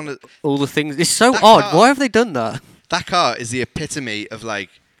can Is put one of, all the things. It's so That odd. car- Why have they done that? that car is the epitome of like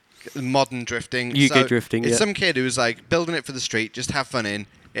modern drifting. UK drifting, It's yeah. some kid who was like building it for the street, just have fun in.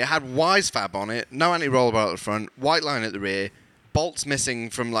 It had Wise Fab on it, no anti-roll bar at the front, white line at the rear, bolts missing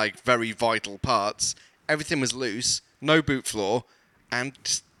from like very vital parts. Everything was loose, no boot floor, and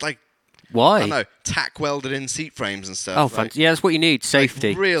just like Why? I don't know, tack welded in seat frames and stuff. Oh, like, fancy. Yeah, that's what you need.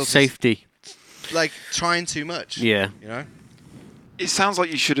 Safety. real Safety. like trying too much. Yeah. You know. It sounds like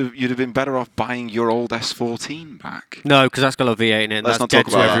you'd have been better off buying your old S14 back. No, because that's got a V8 in it. And Let's that's not dead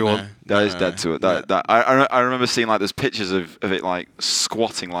talk to about that. everyone. No. That is No, dead no, to it. no. That I remember seeing like there's pictures of it like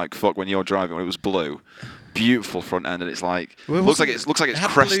squatting like fuck when you're driving when it was blue. Beautiful front end, and it's like Well, looks like wasn't- it's it had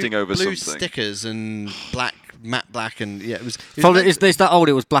cresting over blue something. stickers and black, matte black, and yeah, it was. Follow, meant- it's that old.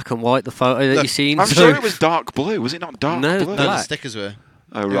 It was black and white. The photo that Look, you've seen. I'm so- sure it was dark blue. Was it not dark No, blue? No, the black. stickers were.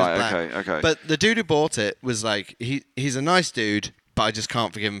 Oh It was right, black. okay. But the dude who bought it was like, he's a nice dude, but I just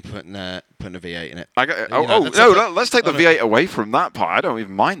can't forgive him putting a V8 in it. I got, You oh, know, oh that's no, like- let's take the oh, no. V8 away from that part. I don't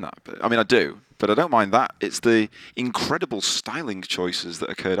even mind that. But, I mean, I do, but I don't mind that. It's the incredible styling choices that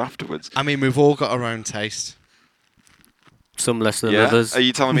occurred afterwards. I mean, we've all got our own taste. Some less than Yeah? others. Are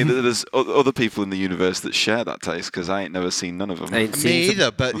you telling me that there's other people in the universe that share that taste? Because I ain't never seen none of them. Ain't Me seen some-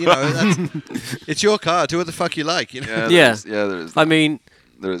 either, but you know, it's your car. Do what the fuck you like. You know. Yeah, Yeah. there is. I mean,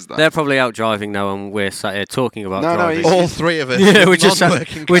 There is that. they're probably out driving now, and we're sat here talking about No, no, driving. he's- All three of us. Yeah, we're just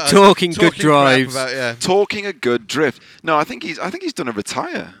non-working we're cars, talking good crap drives. About, yeah. Talking a good drift. No, I think he's done a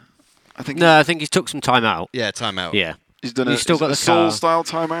retire. I think No, I think he's took some time out. Yeah, time out. Yeah, he's done he's still got a the soul car. style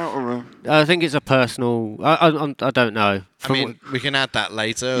timeout or a, I think it's a personal. I don't know. I mean, we can add that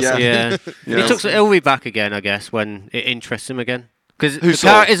later. or Yeah. something. yeah, Yeah. he took. He'll be back again, I guess, when it interests him again. Because Who the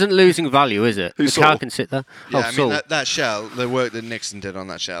car saw? isn't losing value, is it? Who the car saw? can sit there. Yeah, oh, I mean Saul. that shell, the work that Nixon did on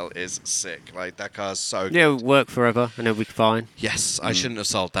that shell is sick. Like that car's so good. Yeah, it'll work forever, and it'll be fine. Yes, I shouldn't have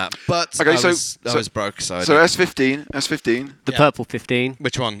sold that, but Okay, I so- was broke. So, I so did. S15. The Yeah. purple 15.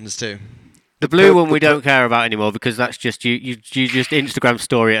 Which one? There's two. The blue pur- one we the don't care about anymore because that's just you just Instagram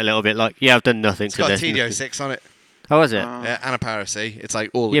story it a little bit like I've done nothing It's to got this. TD06 on it. Oh, is it? Yeah, and a Power C. It's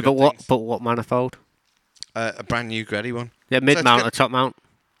like all. The Yeah, good but things. what manifold? A brand new Greddy one. Yeah, mid it's mount got- or top mount?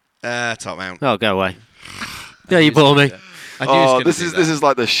 Top mount. Oh, go away. Yeah, you bore me. I knew he was Oh, gonna this do is that. this is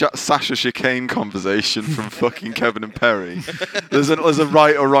like the Sasha Chicane conversation from fucking Kevin and Perry. There's a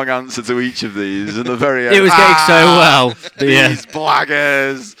right or wrong answer to each of these, and the very end. It was getting so well. But yeah, These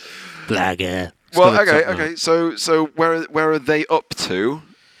blaggers. blagger. It's Well, got a okay, top mount. okay. So where are they up to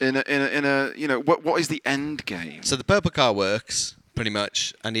in a you know what is the end game? So the purple car works pretty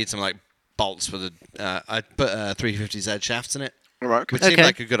much. I need some like bolts for the. I put 350Z shafts in it, All right, okay. which seemed Okay.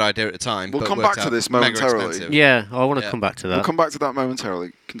 like a good idea at the time. We'll but come worked back to out this mega momentarily. expensive. Yeah, I want to Yeah. come back to We'll that. come back to that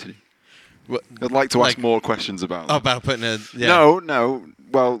momentarily. Continue. What- I'd like to ask like- more questions about Oh, that. about putting a. Yeah. No,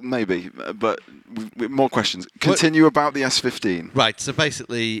 well, maybe, but more questions. Continue about the S15. Right. So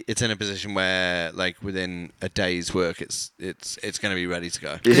basically, it's in a position where, like, within a day's work, it's going to be ready to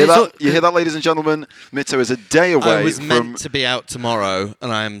go. You hear that? You hear that, ladies and gentlemen? Mito is a day away I was from. meant to be out tomorrow,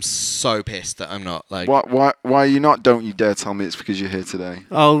 and I am so pissed that I'm not. Like, Why are you not? Don't you dare tell me it's because you're here today.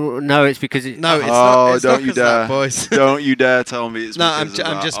 Oh no, it's because it. no, it's Oh, not. It's don't not you 'cause of that, dare. boys. Don't you dare tell me it's No, because of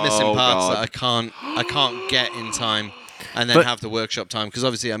I'm that. just missing Oh, parts God. that I can't get in time, and then But- have the workshop time because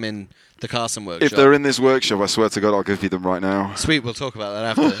obviously I'm in the Carson workshop. If they're in this workshop, I swear to God, I'll give you them right now. Sweet, we'll talk about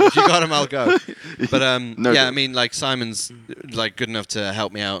that after. If you got him, I'll go. But No yeah, good. I mean, like Simon's like good enough to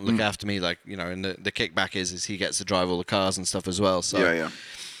help me out and look after me. Like, you know, and the kickback is he gets to drive all the cars and stuff as well. So Yeah.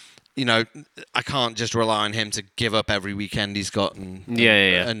 you know, I can't just rely on him to give up every weekend he's got and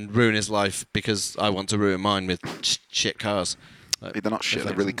Yeah. and ruin his life because I want to ruin mine with shit cars. Like, Hey, they're not shit.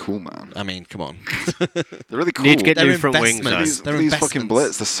 They're really cool, man. I mean, come on. They're really cool. Need to get They're new front wings. investments. though. They're These fucking investments.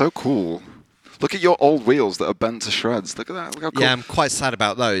 Blitz, they're so cool. Look at your old wheels that are bent to shreds. Look at that. Look how cool. Yeah, I'm quite sad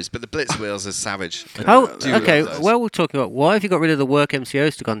about those, but the Blitz wheels are savage. I Oh, do okay. love those. Well, we're talking about why have you got rid of the work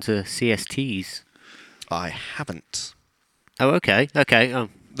MCOs to gone to CSTs? I haven't. Oh, okay.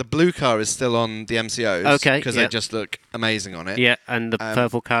 The blue car is still on the MCOs. Okay, Because yeah. they just look amazing on it. Yeah, and the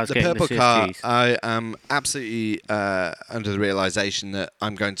purple car's The getting purple the car, CSTs. I am absolutely under the realization that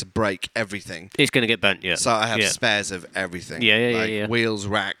I'm going to break everything. It's going to get bent. Yeah. So I have yeah. spares of everything. Yeah, like yeah. Wheels,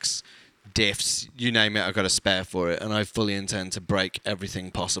 racks, diffs, you name it, I've got a spare for it. And I fully intend to break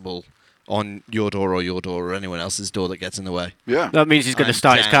everything possible on your door or anyone else's door that gets in the way. Yeah. That means he's going to I'm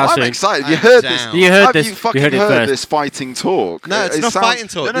start his down. car I'm soon. excited. You I'm heard this. down. You heard Have this. you fucking you heard it heard first. this fighting talk? No, it's It not sounds- fighting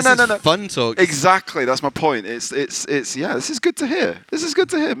talk. No, This no, is no, no. fun talk. Exactly. That's my point. It's yeah. This is good to hear. This is good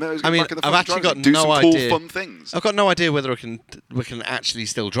to hear. I mean, I've actually got do no some idea. cool, fun things. I've got no idea whether we can actually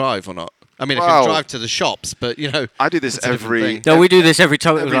still drive or not. I mean, I Well- can drive to the shops, but you know, I do this it's a different every thing. No, we do this every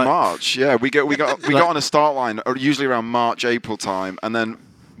time. every like, March. Yeah, we got on a start line usually around March, April time, and then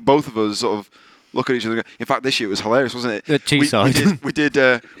both of us sort of look at each other. In fact, this year it was hilarious, wasn't it? At Teesside.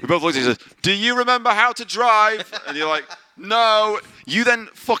 We both looked at each other. Do you remember how to drive? And you're like, no. You then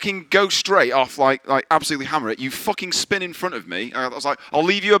fucking go straight off, like absolutely hammer it. You fucking spin in front of me. I was like, I'll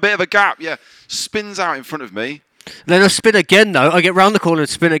leave you a bit of a gap. Yeah, spins out in front of me. Then I spin again, though. I get round the corner and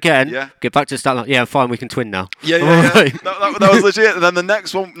spin again. Yeah. Get back to the start line. Yeah, fine, we can twin now. Yeah. Alright. That was legit. And then the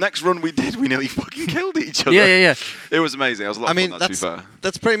next run we did, we nearly fucking killed each other. Yeah. It was amazing. It was a lot I of mean, fun, that, to be fair.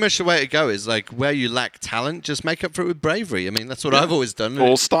 that's pretty much the way to go. Is like where you lack talent, just make up for it with bravery. I mean, that's what I've always done.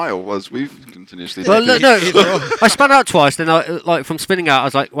 Or style, as we've continuously Well, done. no. Either or. I spun out twice. Then, like from spinning out, I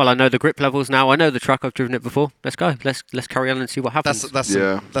was like, "Well, I know the grip levels now. I know the track. I've driven it before. Let's go. Let's carry on and see what happens."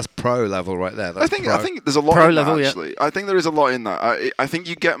 That's pro level right there. That's I think there's a lot Pro in level, that, yeah. actually. I think there is a lot in that. I think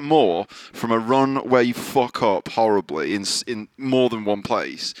you get more from a run where you fuck up horribly in more than one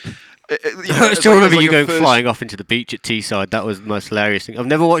place. I still remember you going flying off into the beach at Teesside. That was the most hilarious thing. I've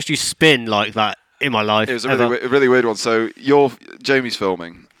never watched you spin like that in my life. It was a ever. really weird one. So Jamie's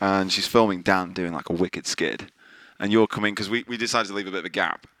filming, and she's filming Dan doing like a wicked skid, and you're coming because we decided to leave a bit of a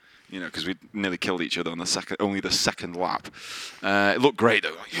gap. You know, because we nearly killed each other on only the second lap. It looked great though.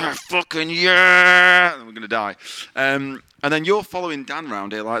 Like, yeah, fucking yeah! And we're gonna die. And then you're following Dan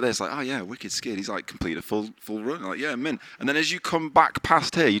round here like this, like, oh yeah, wicked skid. He's like complete a full run. Like, yeah, min. And then as you come back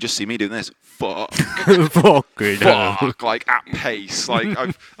past here, you just see me doing this. Fuck. Fucking hell. Fuck, like at pace. Like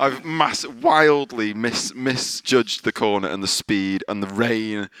I've wildly misjudged the corner and the speed and the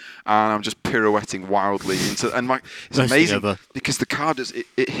rain, and I'm just pirouetting wildly into. And it's Best thing amazing ever. because the car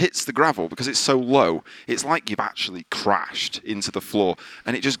it hits the gravel because it's so low. It's like you've actually crashed into the floor,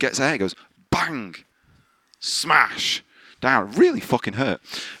 and it just gets air. It goes bang, smash down. It really fucking hurt.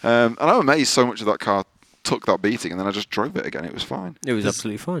 And I'm amazed so much of that car took that beating, and then I just drove it again. It was fine. It was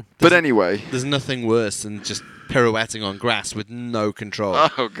absolutely fine. But anyway. There's nothing worse than just pirouetting on grass with no control.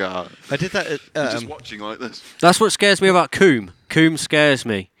 Oh god. I did that at Just watching like this. That's what scares me about Coombe. Coombe scares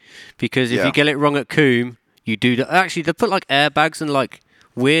me because if Yeah. you get it wrong at Coombe, you do that. Actually, they put like airbags and like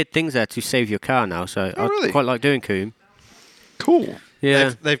weird things there to save your car now. So Oh, I really? quite like doing Coombe. Cool.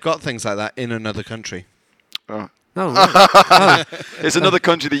 Yeah. they've got things like that in another country. Oh. Oh, right. It's another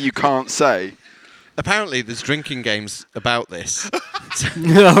country that you can't say. Apparently, there's drinking games about this.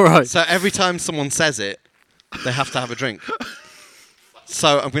 All right. So every time someone says it, they have to have a drink.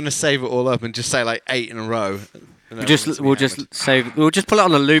 So I'm going to save it all up and just say like 8 in a row. and We'll just we'll just pull it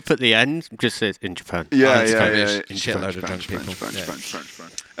on a loop at the end. Just say it's in Japan. Yeah, it's yeah, gonna be yeah. a yeah. shitload of drunk people.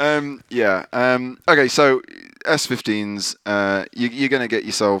 Yeah. Okay, so S15s. You're gonna get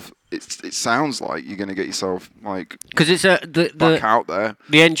yourself. It sounds like you're gonna get yourself like Because it's back out there.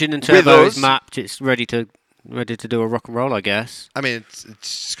 the engine and With turbo us. is mapped. It's ready to ready to do a rock and roll, I guess. I mean, it's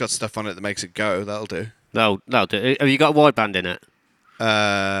just got stuff on it that makes it go. That'll do. That'll do. Have you got a wideband in it?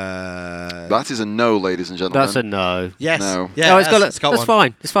 That is a no, ladies and gentlemen. That's a no. Yes. No. Yeah, No, it's got that's one.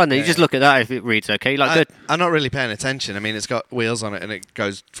 fine. It's fine. Then Yeah, you just yeah. look at that if it reads okay. Like good. I'm not really paying attention. I mean, it's got wheels on it and it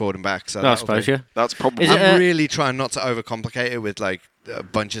goes forward and back. So I that'll suppose, do. yeah. That's probably. Is it, I'm really trying not to overcomplicate it with like a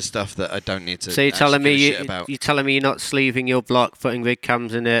bunch of stuff that I don't need to. So you're telling me actually give a shit about. you're telling me you're not sleeving your block, putting big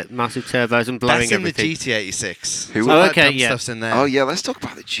cams in it, massive turbos, and blowing That's in everything. the GT86. Who- So Oh, that okay, dumb yeah. Stuff's in there. Oh yeah, let's talk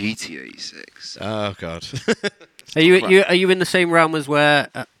about the GTA6. Oh god. Are you in the same realm as where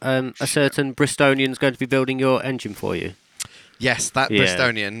a certain Bristolian's going to be building your engine for you? Yes, that Yeah.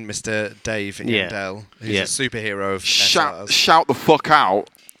 Bristolian, Mr. Dave Yeah. Yandel, who's Yeah. a superhero of Shout SRs. shout the fuck out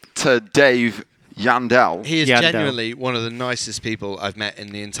to Dave Yandel. He is Yandel. genuinely one of the nicest people I've met in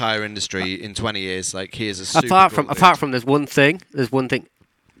the entire industry in 20 years. Like he is a super Apart cool from there's one thing.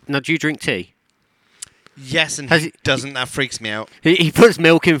 Now, do you drink tea? dude. Yes, and Has he he- doesn't. That freaks me out. He puts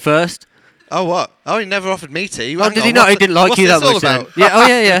milk in first. Oh what? Oh, he never offered me tea. Oh, Hang did on, he not? what's He didn't like what's you that this all much then. about? Yeah. Oh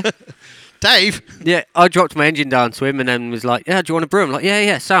yeah, yeah. Dave. Yeah, I dropped my engine down to him and then was like, "Yeah, do you want a brew?" I'm like, "Yeah,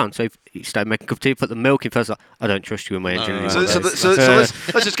 yeah, sound." So he started making a cup of tea, put the milk in first. Like, I don't trust you in my engine. no, anymore, So, so, guys." so, so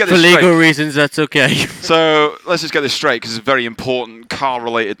let's just get for this legal straight. reasons, that's okay. So let's just get this straight because it's a very important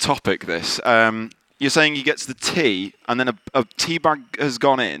car-related topic. This. You're saying he gets the tea and then a tea bag has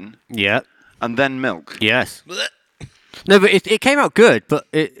gone in Yeah. and then milk. Yes. No, but it came out good, but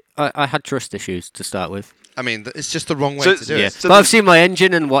I had trust issues to start with. I mean, it's just the wrong way So- to do Yeah, it. So but the- I've seen my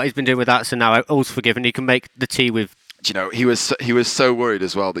engine and what he's been doing with that, so now all's forgiven. He can make the tea with. Do you know he was so worried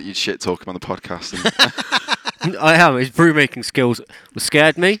as well that you'd shit talk him on the podcast. And I am. His brew making skills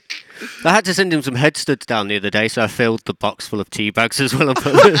scared me. I had to send him some head studs down the other day, so I filled the box full of tea bags as well. And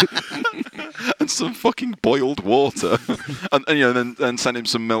put and some fucking boiled water, and you know, then send him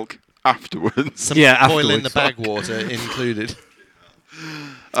some milk afterwards. Some Yeah, boiling the afterwards. bag water included.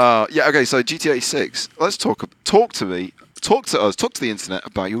 Yeah, okay. So GTA 6. Let's talk to me. Talk to us. Talk to the internet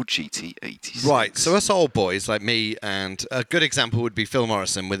about your GT86. Right, so us old boys like me, and a good example would be Phil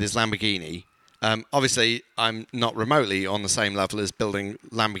Morrison with his Lamborghini. Obviously, I'm not remotely on the same level as building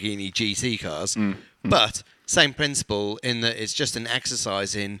Lamborghini GT cars, but same principle in that it's just an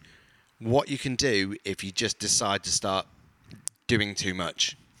exercise in what you can do if you just decide to start doing too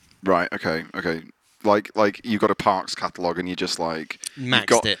much. Right. Okay. Like you've got a Parks catalog, and you just like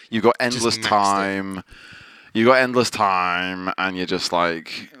Maxed it. You've got Just endless maxed it. time. You got endless time, and you're just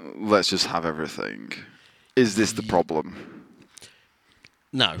like, let's just have everything. Is this the problem?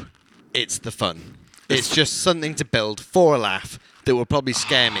 No, it's the fun. It's just something to build for a laugh that will probably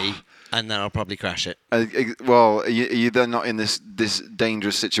scare me, and then I'll probably crash it. Well, are you then not in this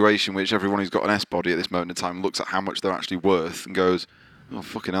dangerous situation which everyone who's got an S body at this moment in time looks at how much they're actually worth and goes, oh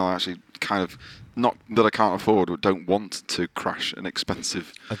fucking hell, I actually kind of not that I can't afford or don't want to crash an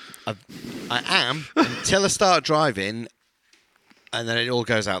expensive. I am until I start driving, and then it all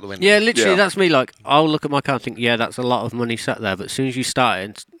goes out the window. yeah, literally, Yeah. that's me. Like, I'll look at my car and think, yeah, that's a lot of money sat there. But as soon as you start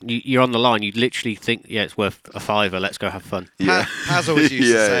it, and you're on the line, you literally think, yeah, it's worth a fiver. Let's go have fun. Yeah. Paz always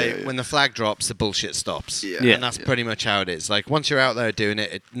used to Yeah, say, yeah, yeah. when the flag drops, the bullshit stops. Yeah. Yeah. And that's pretty much how it is. Like, once you're out there doing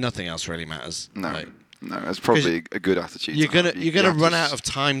it, nothing else really matters. No, Like, no, that's probably a good attitude. you're to gonna have. you're You gonna have to run s- out of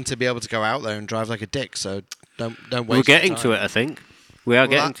time to be able to go out there and drive like a dick. So don't waste. We're your getting time. to it, I think. We are Well,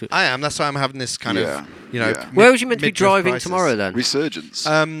 getting to it. I am. That's why I'm having this kind Yeah. of, you know. Yeah. Where was you meant to be mid-drift driving crisis. tomorrow then? resurgence.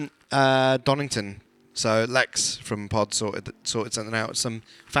 Donington. So Lex from Pod sorted something out, some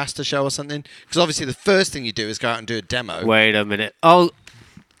faster show or something. Because obviously the first thing you do is go out and do a demo. Wait a minute. Oh,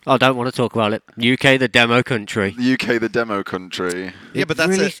 I don't want to talk about it. UK, the demo country. the UK, the demo country. Yeah, but that's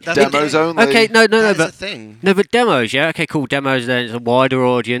Really- it. That's Demos the thing. only. Okay, no, That is but a thing. no, but demos, yeah. Okay, cool. Demos. Then it's a wider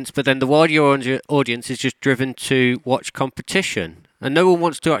audience, but then the wider audience is just driven to watch competition, and no one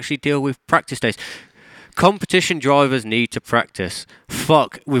wants to actually deal with practice days. Competition drivers need to practice.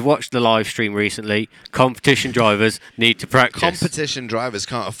 Fuck, we've watched the live stream recently. Competition drivers need to practice. Competition drivers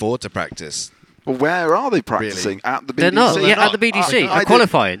can't afford to practice. Well, where are they practicing? At the BDC? They're not. they're Yeah, not. at the BDC. I At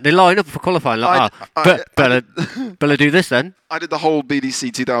qualifying. They line up for qualifying. Like, Bella do this then. I did the whole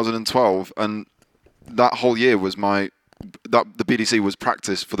BDC 2012, and that whole year was the BDC was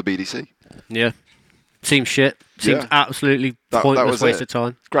practice for the BDC. Yeah. Seems shit. Seems Yeah. absolutely That pointless was waste it. of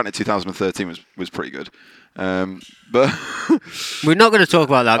time. Granted, 2013 was pretty good, but We're not going to talk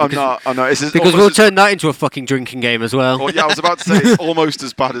about that I'm because, not. It's because almost we'll as- turn that into a fucking drinking game as well. Well, yeah, I was about to say it's almost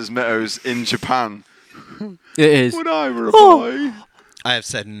as bad as Meto's in Japan. It is. When I were a Oh. boy. I have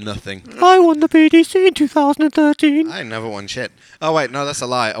said nothing. I won the BDC in 2013. I never won shit. Oh wait, no, that's a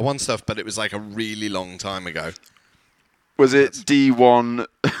lie. I won stuff, but it was like a really long time ago. Was it D1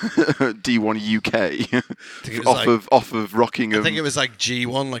 D1 UK think it was off of Rockingham? I think it was like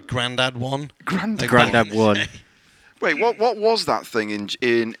G1, like Grandad 1. Grandad. Like Grandad back in the 1. day. Wait, what was that thing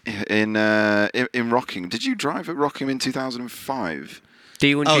in Rockingham? Did you drive at Rockingham in 2005?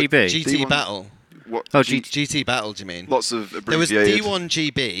 D1 Oh, GB. GT D1 Battle. What? Oh, GT Battle, do you mean? Lots of There was abbreviated. D1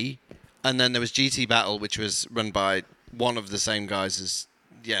 GB, and then there was GT Battle, which was run by one of the same guys as...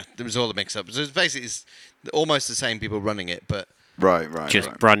 Yeah, there was all the mix-up. So it's basically almost the same people running it, but... Right. Just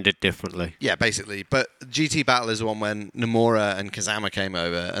right. branded differently. Yeah, basically. But GT Battle is the one when Nomura and Kazama came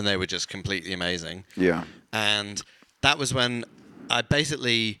over, and they were just completely amazing. Yeah. And that was when I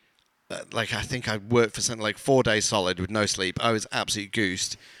basically... I think I worked for something like 4 days solid with no sleep. I was absolutely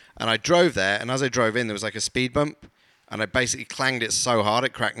goosed. And I drove there, and as I drove in, there was like a speed bump, and I basically clanged it so hard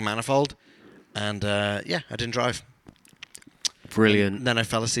it cracked the manifold. And I didn't drive. Brilliant. And then I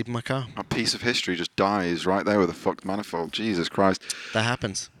fell asleep in my car. A piece of history just dies right there with a fucked manifold. Jesus Christ. That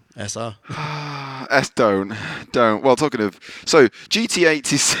happens. SR. Don't. Well, talking of... So,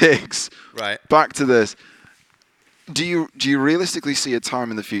 GT86. Right. Back to this. Do you realistically see a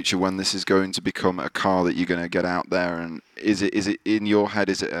time in the future when this is going to become a car that you're going to get out there, and is it in your head,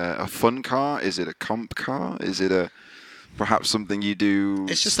 is it a fun car? Is it a comp car? Is it perhaps something you do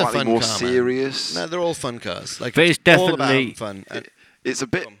It's just a slightly fun more car, man. serious? No, they're all fun cars. Like, But it's all about definitely- having fun. It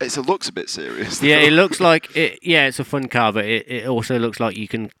looks a bit serious. Yeah, it looks like it. Yeah, it's a fun car, but it also looks like you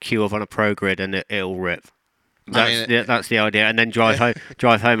can queue up on a pro grid and it'll rip. That's the idea, and then drive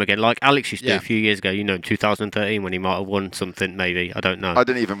home again, like Alex used to do Yeah. a few years ago. You know, in 2013 when he might have won something, maybe I don't know. I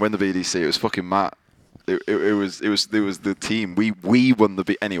didn't even win the BDC. It was fucking Matt. It was the team. We won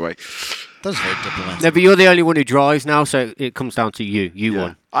the anyway. That's very diplomatic. No, but you're the only one who drives now, so it comes down to you. You Yeah.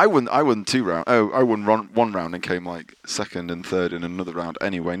 won. I won 2 rounds. Oh, I won one round and came like second and third in another round.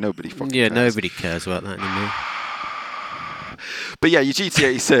 Anyway, nobody fucking Yeah, cares. nobody cares about that anymore. But yeah, your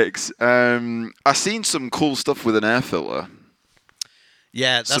GT86. I seen some cool stuff with an air filter.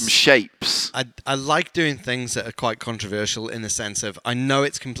 Yeah, Some shapes. I like doing things that are quite controversial in the sense of I know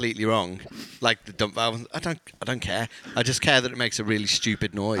it's completely wrong, like the dump valve. I don't care. I just care that it makes a really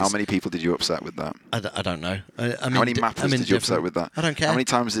stupid noise. How many people did you upset with that? I don't know. How many mappers did you upset with that? I don't care. How many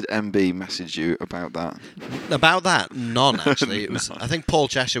times did MB message you about that? About that? None, actually. It was. I think Paul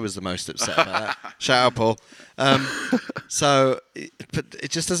Cheshire was the most upset about that. Shout out, Paul. But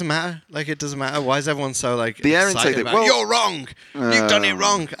it just doesn't matter. Like, it doesn't matter. Why is everyone so, like, The air excited intake, about, well, you're wrong! You've done it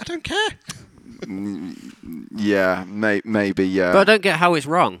wrong! I don't care. Yeah, maybe, yeah. But I don't get how it's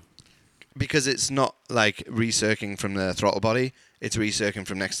wrong. Because it's not, like, recircling from the throttle body. It's recircling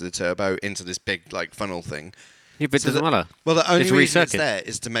from next to the turbo into this big, like, funnel thing. Yeah, but it doesn't matter. Well, the only It's reason it's recircling. there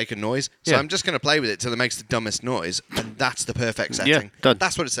is to make a noise. So Yeah. I'm just going to play with it till it makes the dumbest noise, and that's the perfect setting. Yeah, done.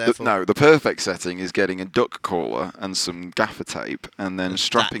 That's what it's there for. No, the perfect setting is getting a duck caller and some gaffer tape and then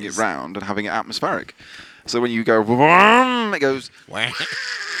strapping is- it round and having it atmospheric. So when you go, vroom, it goes.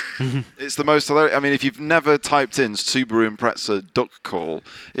 It's the most hilarious. I mean, if you've never typed in Subaru Impreza duck call,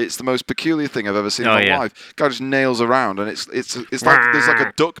 it's the most peculiar thing I've ever seen in Oh, my yeah. life. Guy just nails around, and it's like there's like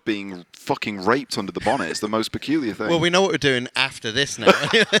a duck being fucking raped under the bonnet. It's the most peculiar thing. Well, we know what we're doing after this now.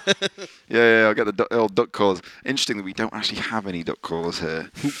 Yeah, I'll get the old duck callers. Interestingly, we don't actually have any duck callers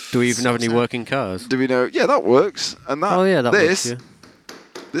here. Do we even have any working cars? Do we know? Yeah, that works. And that. Oh yeah, that this. works, yeah.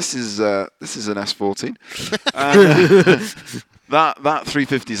 This is an S14. And, that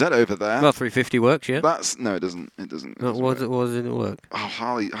 350Z over there. Well, 350 works, yeah. That's no, it doesn't. It doesn't. It No, doesn't what work. didn't it work? Oh,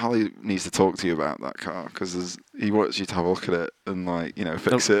 Harley needs to talk to you about that car because he wants you to have a look at it and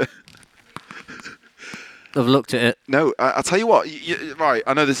fix it. I've looked at it. No, I'll tell you what. Right,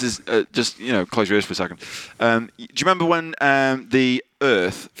 I know this is just close your ears for a second. Do you remember when the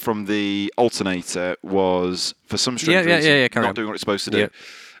earth from the alternator was for some strange Yeah, reason carry not on. doing what it's supposed to do? Yeah.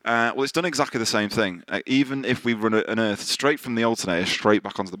 Well, it's done exactly the same thing. Even if we run an earth straight from the alternator straight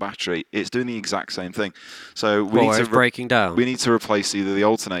back onto the battery, it's doing the exact same thing. So we Well, need where to it's breaking down. We need to replace either the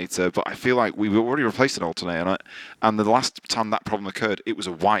alternator, but I feel like we've already replaced an alternator, and the last time that problem occurred, it was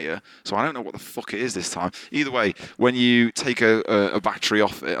a wire. So I don't know what the fuck it is this time. Either way, when you take a battery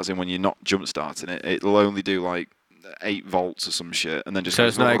off it, as in when you're not jump starting it, it'll only do like 8 volts or some shit, and then just So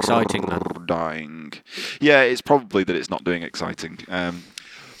goes it's not exciting then? dying. Yeah, it's probably that it's not doing exciting.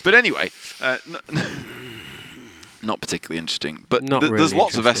 But anyway, not particularly interesting. But Not there's really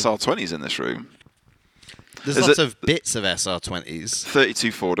lots of interesting. SR20s in this room. There's Is lots it- of bits of SR20s. 32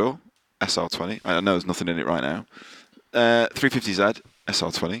 4-door SR20. I know there's nothing in it right now. 350Z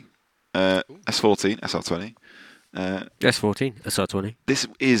SR20. S14 SR20. S14, SR20. This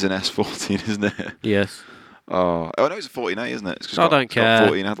is an S14, isn't it? Yes. Oh no, it's a 14A, isn't it? It's 'cause I it's got don't care.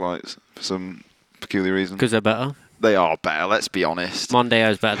 14 headlights for some peculiar reason. Because they're better. They are better. Let's be honest.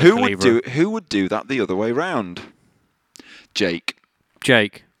 Mondeo's better than Calibra. Who would do that the other way round? Jake.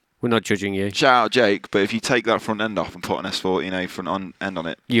 Jake, we're not judging you. Shout out Jake, but if you take that front end off and put an S14A end on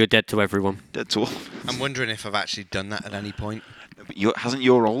it, You're dead to everyone. dead to all. I'm wondering if I've actually done that at any point. But hasn't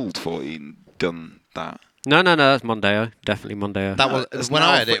your old 14 done that? No, that's Mondeo. Definitely Mondeo. That No, was it's when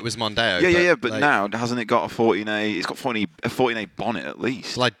now I had for- it. It was Mondeo. Yeah. But like, now hasn't it got a 14A? It's got a 14A bonnet at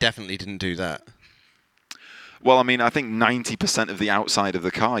least. well, I definitely didn't do that. Well, I mean, I think 90% of the outside of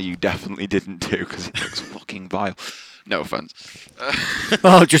the car you definitely didn't do because it looks fucking vile. No offense.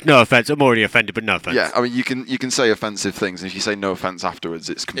 Oh, just no offense. I'm already offended, but no offense. Yeah, I mean, you can say offensive things, and if you say no offense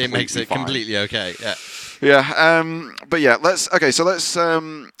afterwards, it's It completely makes it fine. completely okay. Yeah. Yeah. But yeah, let's do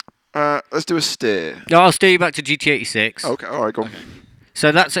a steer. No, I'll steer you back to GT86. Okay. All right. Go on.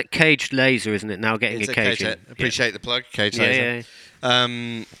 So that's at Caged Laser, isn't it? Now getting It's a a cage. cage. in. Appreciate the plug, cage Yeah,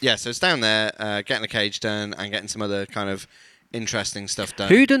 laser. yeah. So it's down there, getting a cage done and getting some other kind of interesting stuff done.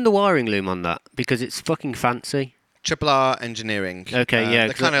 Who done the wiring loom on that? Because it's fucking fancy. Triple R Engineering. Okay, yeah, They're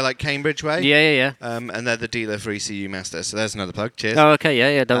 'cause kind of like Cambridge way. Yeah. And they're the dealer for ECU Master. So there's another plug. Cheers. Oh, okay,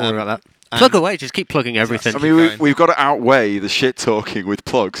 yeah. Don't worry about that. Plug away. Just keep plugging everything. I mean, going. we've got to outweigh the shit talking with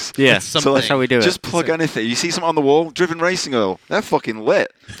plugs. Yeah, Something. that's how we do it. Just plug anything. You see something on the wall, Driven Racing Oil. They're fucking lit.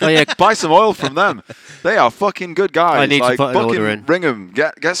 Oh yeah, Buy some oil from them. They are fucking good guys. I need to like, put an fucking order in. Ring them.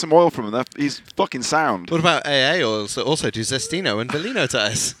 Get some oil from them. He's fucking sound. What about AA oils that also do Zestino and Bellino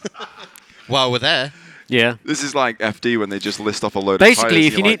tires? While we're there. yeah. This is like FD when they just list off a load Basically, of tires.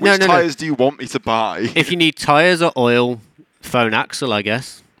 if you Like, need- which no. tires do you want me to buy? If you need tyres or oil, phone Axel, I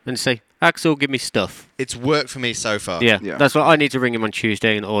guess, and say, Axel, give me stuff. It's worked for me so far. Yeah, Yeah. that's what I need to ring him on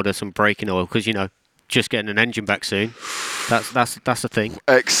Tuesday and order some braking oil because just getting an engine back soon. That's the thing.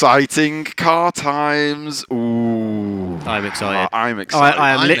 Exciting car times. Ooh. I'm excited. I'm excited.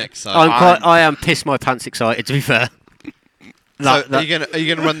 I'm lit- excited. I am piss my pants excited. To be fair. So are you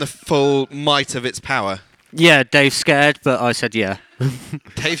gonna run the full might of its power? Yeah, Dave's scared, but I said yeah.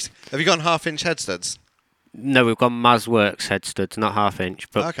 Dave, have you gone half-inch head studs? No, we've got Mazworks head studs, not half inch,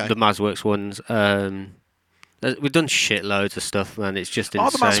 but Okay. the Mazworks ones. We've done shitloads of stuff, man. It's just Are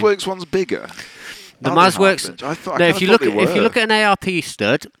insane. the Massworks ones bigger? The Are they Mazworks. half-inch? I thought, I No, kinda if you thought look they at were. an ARP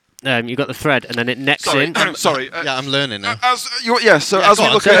stud, you've got the thread, and then it necks Sorry, in. sorry. Yeah, I'm learning now. As as go we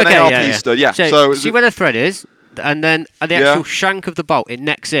on. look at an Okay, ARP stud, yeah. So see where the thread is, and then at the Yeah. actual shank of the bolt, it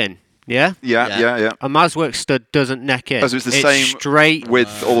necks in. Yeah. yeah. A Mazworks stud doesn't neck in. Oh, so it's the same straight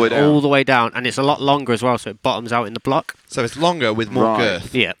Width all the way down. all the way down, and it's a lot longer as well, so it bottoms out in the block. So it's longer with more Right.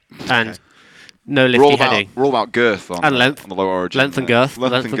 girth. Yeah, and no We're all lifty about, heading. we're all about girth on And the, length. on the low origin. Length and girth.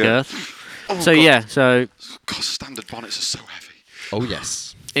 Length and girth. Oh, So God. yeah, so God, standard bonnets are so heavy. Oh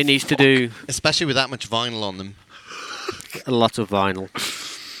yes. it needs to do Especially with that much vinyl on them. a lot of vinyl.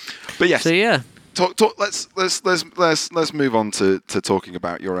 But yes, So yeah, let's move on to talking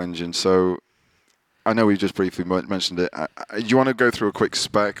about your engine. So I know we just briefly mentioned it. Do you want to go through a quick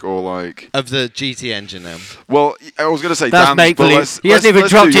spec or like? Of the GT engine now. Well, I was going to say that's Dan's, make but believe. He hasn't even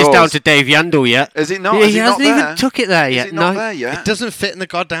let's dropped do his down yours. to Dave Yandel yet. Is it not? Yeah, Is he it hasn't not even there? took it there Is yet. it not No, there yet? It doesn't fit in the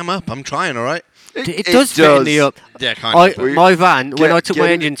goddamn up. I'm trying, all right? it does fit in the up. Yeah, kind of. My van, when Get- I took my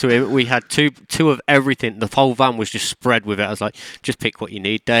get- engine to him, we had two of everything. The whole van was just spread with it. I was like, just pick what you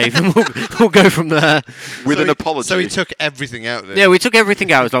need, Dave, and we'll go from there. With So an he- apology. So he took everything out of it. Yeah, we took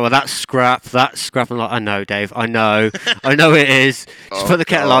everything out. I was like, well, that's scrap. I'm like, I know, Dave. I know it is. Just Oh, put the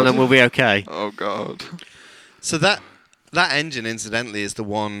kettle on God. and we'll be okay. Oh God. So that engine, incidentally, is the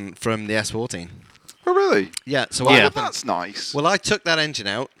one from the S14. Oh really? Yeah. So Well, what Yeah. happened? that's nice. Well, I took that engine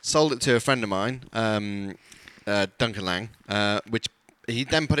out, sold it to a friend of mine, Duncan Lang, which he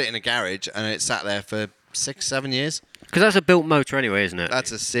then put it in a garage, and it sat there for 6-7 years. Because that's a built motor anyway, isn't it?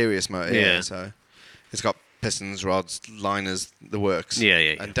 That's a serious motor. Yeah. Yeah. So it's got pistons, rods, liners, the works. Yeah.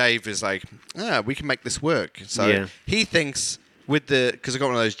 And Dave is like, we can make this work. So Yeah. he thinks because I got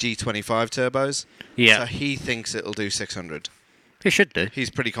one of those G25 turbos. Yeah. So he thinks it'll do 600. It should do.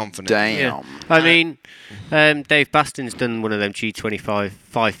 He's pretty confident. Damn. Yeah. I mean, Dave Baston's done one of them G25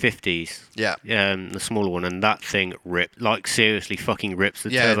 550s. Yeah. The smaller one, and that thing ripped. Like, seriously fucking rips.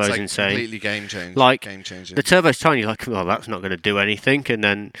 The Yeah, turbo's it's like insane. completely game changing. Like, game changing. The turbo's tiny, like, oh, that's not going to do anything. And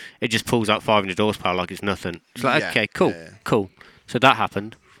then it just pulls out 500 horsepower like it's nothing. It's like, Yeah, okay, cool, yeah. cool. So that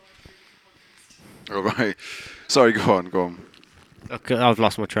happened. All right. Sorry. Go on. Okay, I've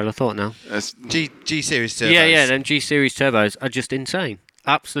lost my trail of thought now. It's, G series turbos. Yeah, them G Series turbos are just insane.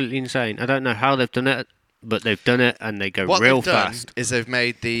 Absolutely insane. I don't know how they've done it, but they've done it and they go What real they've done fast. is they've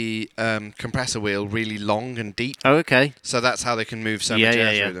made the compressor wheel really long and deep, Oh, okay. so that's how they can move so Yeah, much yeah,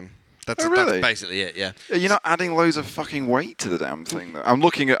 air yeah. through them. That's, Oh, really? that's basically it. Yeah. You're not adding loads of fucking weight to the damn thing. Though. I'm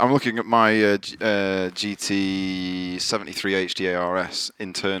looking at my GT 73 HDARS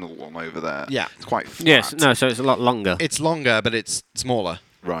internal one over there. Yeah. It's quite flat. Yes, no, so it's a lot longer. It's longer, but it's smaller.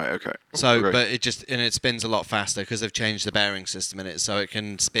 Right. Okay. So, Great. but it spins a lot faster because they've changed the bearing system in it, so it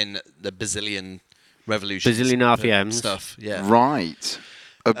can spin the bazillion revolutions. Bazillion RPMs. Stuff. Yeah. Right.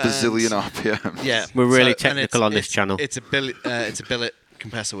 A bazillion RPM. Yeah. We're really and technical on this channel. It's a billet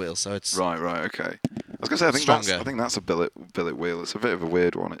compressor wheel, so it's. Right. Okay. I was gonna say I think that's a billet wheel. It's a bit of a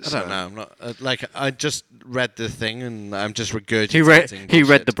weird one. It's, I don't know. I'm not I just read the thing and I'm just regurgitating. He read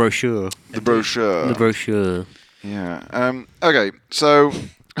bullshit. the brochure. The brochure. The brochure. Yeah. Okay. So,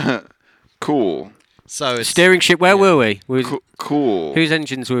 cool. So it's Steering ship. Where were we? Cool. Whose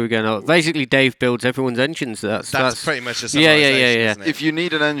engines were we going on? Basically, Dave builds everyone's engines. That's pretty much a Yeah, summarization, yeah. isn't it? If you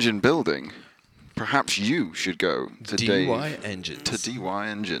need an engine building, perhaps you should go to DY Dave, engines. to DY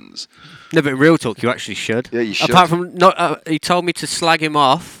Engines. No, but real talk, you actually should. Yeah, you should. Apart from not, he told me to slag him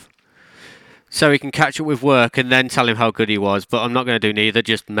off so he can catch up with work and then tell him how good he was. But I'm not going to do neither.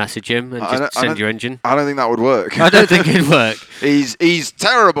 Just message him and just send your engine. I don't think that would work. I don't think it'd work. He's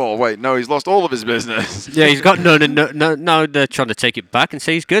terrible. Wait, no, he's lost all of his business. Yeah, he's got none, and no, they're trying to take it back and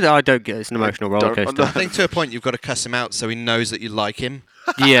say he's good. I don't get it. It's an emotional roller coaster. I think to a point you've got to cuss him out so he knows that you like him.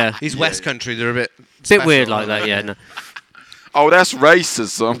 Yeah, He's West Country. They're a bit weird special, like that. aren't Yeah, they? no. Oh, that's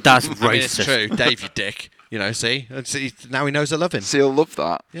racism. That's I mean, it's racist. true. Dave, you dick. You know, see? Now he knows I love him. See, he'll love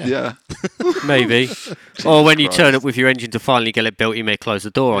that. Yeah. Yeah. Maybe. Or when you Christ. turn up with your engine to finally get it built, he may close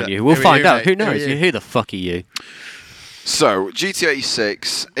the door on Yeah. you. We'll Who are find you, out. mate? Who Who are knows? you? Who the fuck are you? So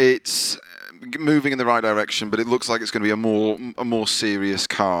GT86, it's moving in the right direction, but it looks like it's going to be a more serious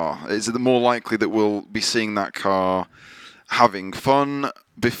car. Is it more likely that we'll be seeing that car having fun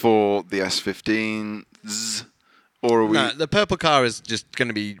before the S15s, or are we? No, the purple car is just going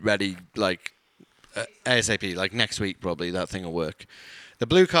to be ready like ASAP, like next week probably. That thing will work. The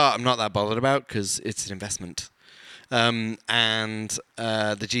blue car, I'm not that bothered about because it's an investment. And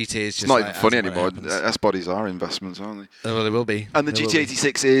the GT is just It's not like, even funny as and when it anymore. happens. S bodies are investments, aren't they? Well, they will be. And the They will be.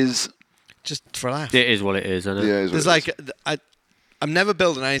 GT86 is. Just for a laugh. It is what it is, isn't it? Yeah, is what There's it is. like I'm never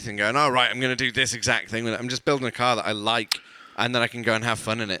building anything going, all right, I'm going to do this exact thing with it. I'm just building a car that I like and that I can go and have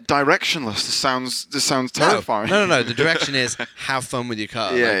fun in it. Directionless. This sounds terrifying. No. The direction is have fun with your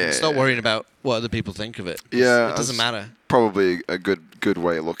car. Yeah, Like, yeah, stop yeah. worrying about what other people think of it. Yeah, It doesn't that's matter. Probably a good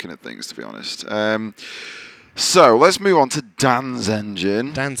way of looking at things, to be honest. So let's move on to Dan's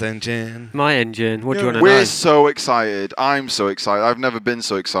engine. Dan's engine. My engine. What do you want to We're know? so excited. I'm so excited. I've never been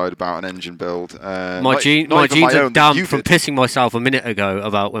so excited about an engine build. My not genes even are own, damp you from did. pissing myself a minute ago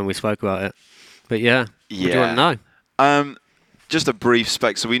about when we spoke about it. But yeah. What do you want to know? Just a brief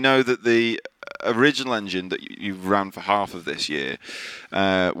spec. So we know that the original engine that you ran for half of this year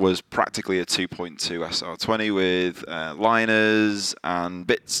was practically a 2.2 SR20 with liners and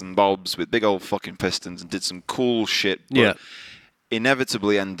bits and bobs with big old fucking pistons and did some cool shit. But Yeah.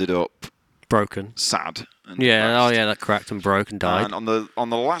 inevitably ended up Broken. sad. And Yeah. depressed. Oh yeah, that cracked and broke and died. And on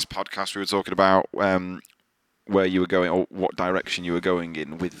the last podcast, we were talking about where you were going or what direction you were going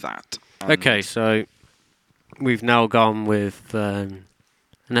in with that. And Okay, so we've now gone with an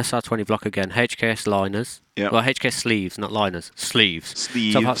SR20 block again. HKS liners. Yep. Well, HKS sleeves, not liners. Sleeves.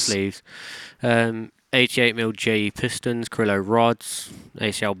 Top hat sleeves. 88mm JE pistons, Crillo rods,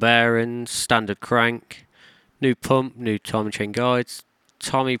 ACL bearings, standard crank, new pump, new time and chain guides,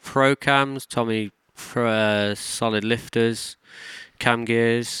 Tommy Pro cams, Tommy solid lifters, cam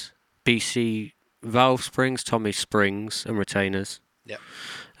gears, BC valve springs, Tommy springs and retainers. Yep.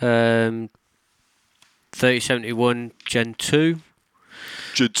 3071 Gen 2.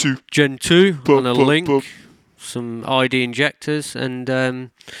 G2. Gen 2 on a Pump, link. pump. Some ID injectors and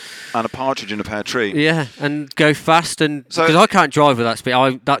And a partridge in a pear tree. yeah, and go fast and So- because I can't drive with that speed.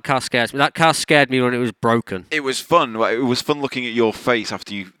 That car scares me. That car scared me when it was broken. It was fun. It was fun looking at your face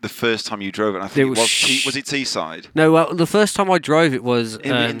after the first time you drove it. And I think It it was was it Teesside No, well, the first time I drove it was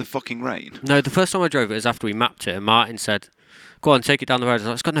in the fucking rain. no, the first time I drove it was after we mapped it, and Martin said, "Go on, take it down the road." I was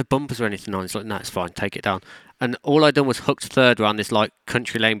like, "It's got no bumpers or anything on." He's like, "No, it's fine, take it down." And all I done was hooked third around this like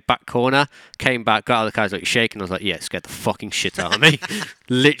country lane back corner. Came back, got out of the car, was like shaking. I was like, "Yeah, it scared the fucking shit out of me."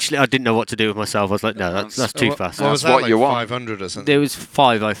 Literally, I didn't know what to do with myself. I was like, "No, that's too fast." What was That's that, what like you want. 500 or something? There was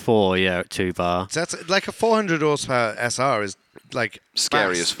 504, yeah, at 2 bar. So that's like a 400 horsepower SR is like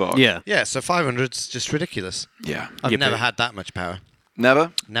Scary fast. as fuck. Yeah. Yeah, so 500's just ridiculous. Yeah. I've Yeah, never but- had that much power.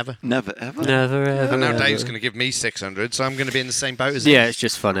 Never. Never. Never ever. Never ever. And now ever. Dave's going to give me 600, so I'm going to be in the same boat as him. Yeah, it's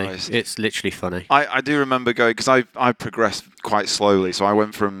just funny. Christ. It's literally funny. I do remember going because I progressed quite slowly. So I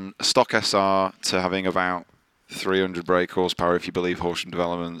went from a stock SR to having about 300 brake horsepower if you believe Horsham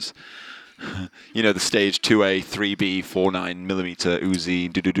Developments. You know, the stage 2A, 3B, 49mm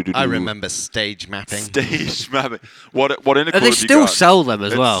Uzi. I remember stage mapping. Stage mapping. What in a And they still sell them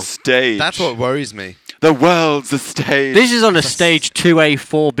as well. Stage. That's what worries me. The world's a stage. This is on a stage 2A,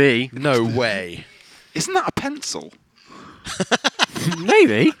 4B. No way. Isn't that a pencil?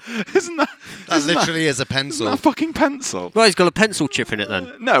 Maybe. Isn't that? That isn't literally is a Isn't pencil. that a fucking pencil? Well, he's got a pencil chip in it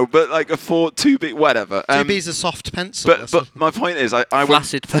then. No, but like a 2B, whatever. 2B's a soft pencil. But my point is, I went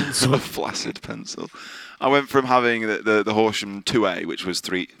Flaccid pencil. a flaccid pencil. I went from having the Horsham 2A, which was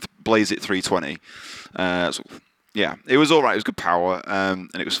Blaze It 320. So, yeah, it was all right. It was good power, and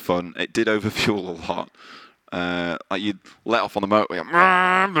it was fun. It did overfuel a lot. Like you'd let off on the motorway,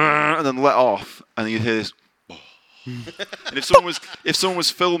 and then let off, and you'd hear this. And if someone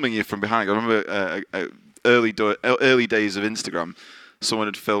was filming you from behind, I remember early days of Instagram, someone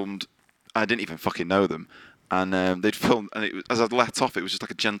had filmed. I didn't even fucking know them, and they'd filmed. And as I'd let off, it was just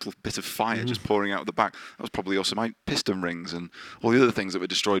like a gentle bit of fire just pouring out of the back. That was probably also my piston rings and all the other things that were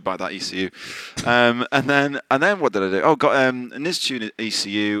destroyed by that ECU. And then what did I do? Oh, got a Nistune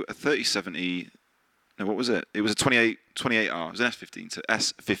ECU, a 3070. No, what was it? It was a 28R. It was an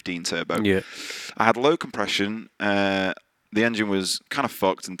S15 turbo. Yeah. I had low compression. The engine was kind of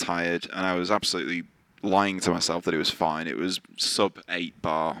fucked and tired, and I was absolutely lying to myself that it was fine. It was sub 8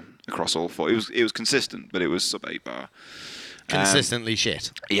 bar across all four. It was consistent, but it was sub 8 bar. Consistently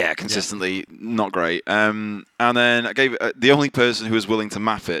shit. Yeah, consistently not great. And then I gave the only person who was willing to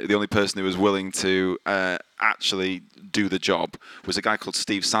map it, the only person who was willing to actually do the job was a guy called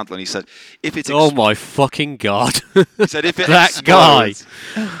Steve Sadler. And he said, if it Oh my fucking god. he said, if it That guy.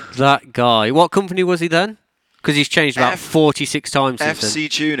 explodes- That guy. What company was he then? Because he's changed about 46 times since FC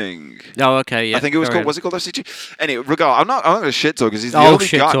Tuning. then. Oh, okay, yeah. I think it was carry called. on. Was it called FC Tuning? Anyway, I'm not going to shit talk because he's the Oh, only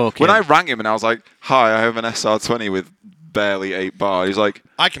shit guy. talk, When yeah. I rang him and I was like, "Hi, I have an SR20 with barely 8 bar." He's like,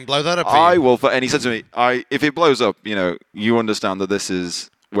 I can blow that up for I you. will. And he said to me, if it blows up, you understand that this is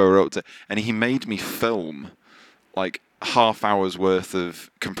where we're up to. And he made me film like half hour's worth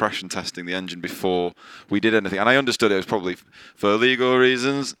of compression testing the engine before we did anything. And I understood it was probably for legal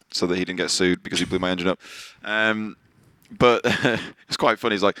reasons, so that he didn't get sued because he blew my engine up. But it's quite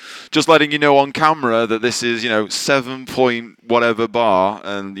funny. He's like, just letting you know on camera that this is, 7 point whatever bar,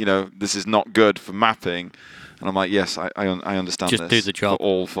 and this is not good for mapping. And I'm like, yes, I understand Just this. do the job. For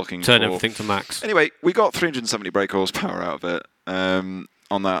all fucking Turn four. everything to max. Anyway, we got 370 brake horsepower out of it on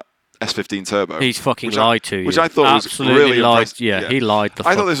that S15 turbo. He's fucking which lied to you. Which I thought Absolutely was really lied. impressive. Yeah, he lied.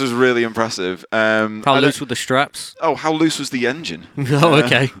 I thought this was really impressive. How I loose don't- were the straps? Oh, how loose was the engine? Oh,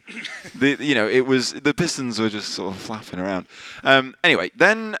 okay. It was the pistons were just sort of flapping around. Anyway,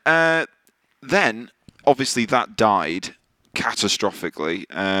 then obviously that died catastrophically.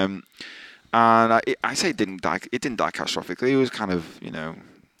 And I say it didn't die. It didn't die catastrophically. It was kind of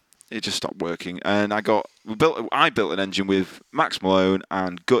it just stopped working. And I built an engine with Max Malone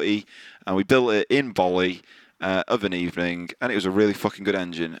and Gutty, and we built it in Bolly of an evening, and it was a really fucking good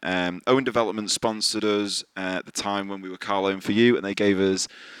engine. Owen Development sponsored us at the time when we were car loan for you, and they gave us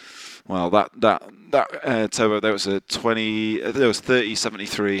that turbo. There was a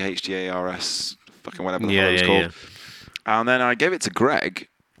 3073 HDA RS, fucking whatever the hell it was called. And then I gave it to Greg,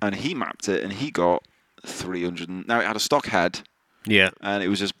 and he mapped it, and he got 300. Now it had a stock head, Yeah. and it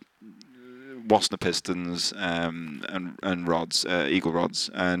was just Wasner pistons and rods, Eagle rods,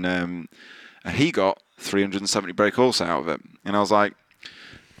 and he got 370 brake horse out of it. And I was like,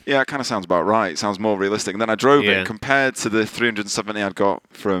 yeah, it kind of sounds about right. It sounds more realistic. And then I drove it, compared to the 370 I'd got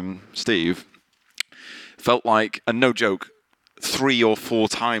from Steve, felt like, and no joke, 3 or 4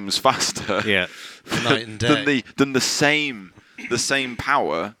 times faster. Yeah. Night and day. than the same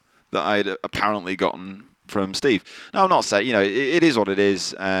power that I'd apparently gotten from Steve. Now, I'm not saying, it is what it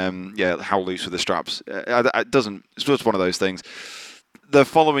is. How loose were the straps? It doesn't. It's just one of those things. The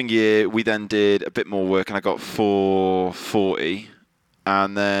following year, we then did a bit more work, and I got 440,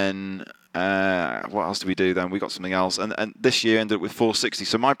 and then what else did we do then? We got something else, and this year ended up with 460.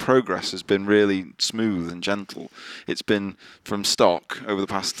 So my progress has been really smooth and gentle. It's been from stock over the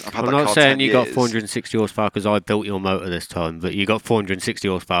past. I've had I'm that not car saying 10 you got years. 460 horsepower because I built your motor this time, but you got 460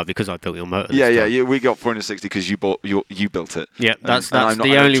 horsepower because I built your motor this time. Yeah. We got 460 because you built it. Yeah, that's and I'm not,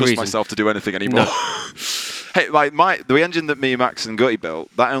 the I don't only trust reason. myself to do anything anymore. Hey, the engine that me, Max, and Gutty built,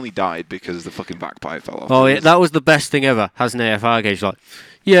 that only died because the fucking back pipe fell off. Oh, yeah, that was the best thing ever. Has an AFR gauge like,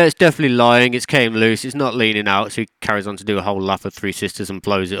 yeah, it's definitely lying. It's came loose. It's not leaning out, so he carries on to do a whole lap of 3 sisters and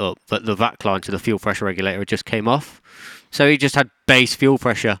blows it up. But the vac line to the fuel pressure regulator just came off, so he just had base fuel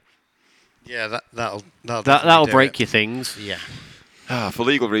pressure. Yeah, that'll That'll do break it. your things. Yeah. For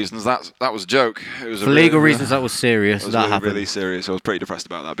legal reasons, that was a joke. It was For legal reasons, that was serious. It was that really, happened. really serious. I was pretty depressed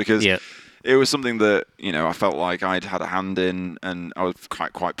about that because Yeah. it was something that I felt like I'd had a hand in, and I was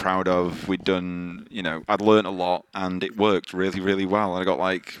quite proud of. We'd done, I'd learnt a lot, and it worked really, really well. And I got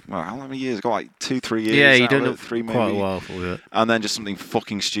how many years? I got 2-3 years. Yeah, you out done of it 3 maybe. quite a while for it. And then just something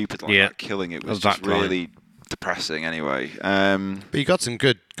fucking stupid like Yeah. that, killing it was A just backline. really depressing. Anyway, But you got some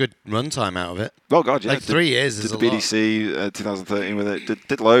good runtime out of it. oh god, yeah, Like 3 years did is the a lot. BDC 2013 with it.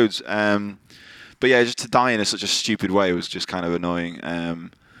 Did loads. But yeah, just to die in such a stupid way was just kind of annoying.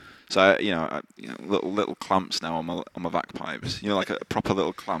 So little clamps now on my vac pipes. Like a proper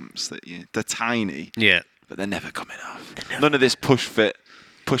little clamps they're tiny, Yeah. but they're never coming off. None of this push fit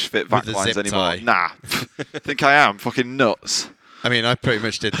vac the lines zip anymore. tie. Nah, think I am fucking nuts. I mean, I pretty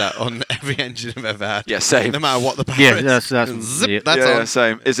much did that on every engine I've ever had. Yeah, same. No matter what the power Yeah, is. that's Zip, yeah. that's yeah, on.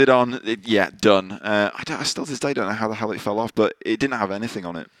 same. Is it on? Yeah, done. I still to this day don't know how the hell it fell off, but it didn't have anything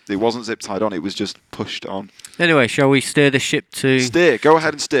on it. It wasn't zip tied on. It was just pushed on. Anyway, shall we steer the ship to? Steer. Go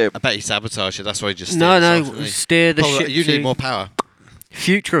ahead and steer. I bet you sabotage it. That's why you just No, steered no. yourself, didn't you? Steer the Probably- ship You to need more power.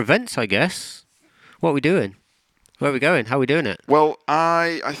 future events, I guess. What are we doing? Where are we going? How are we doing it? Well,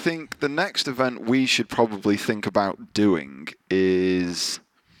 I think the next event we should probably think about doing is.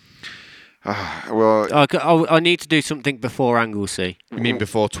 I need to do something before Anglesey. You mean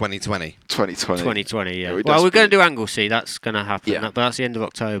before 2020? 2020. 2020, yeah. Yeah, we Well, we're going to desperately- do Anglesey. That's going to happen. Yeah. But that's the end of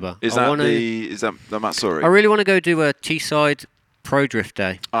October. Is I that wanna- is that the Matsuri? I really want to go do a Teesside Pro Drift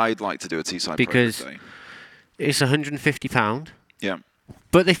Day. I'd like to do a Teesside Because- Pro Day. It's £150, Yeah.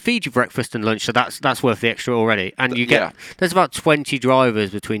 but they feed you breakfast and lunch, so that's worth the extra already. And you get yeah. there's about 20 drivers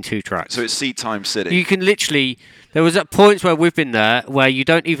between two tracks. So it's Seed Time City. You can literally. There was at points where we've been there where you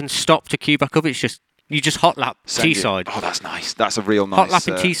don't even stop to queue back up. It's just you just hot lap Send it. Teesside. Oh, that's nice. That's a real nice. Hot lap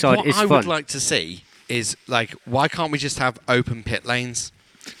in Teesside What is I fun. would like to see is, why can't we just have open pit lanes?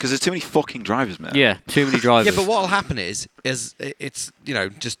 Because there's too many fucking drivers, man. Yeah, too many drivers. Yeah, but what'll happen is it's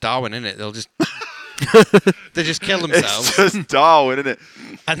just Darwin, innit? They'll just they just kill themselves, It's just Darwin, isn't it?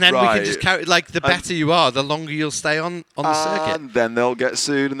 and then we right. can just carry. The better you are, the longer you'll stay on the circuit. And then they'll get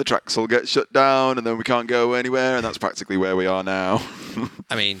sued and the tracks will get shut down and then we can't go anywhere and that's practically where we are now.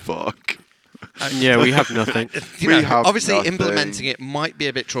 I mean, Fuck. yeah, we have nothing. We have obviously nothing. implementing it might be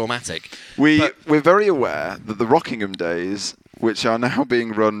a bit traumatic. We're But- very aware that the Rockingham days, which are now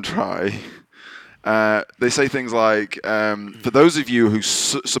being run dry, they say things like, for those of you who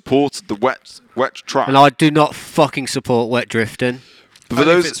supported the wet track, And I do not fucking support wet drifting. for Only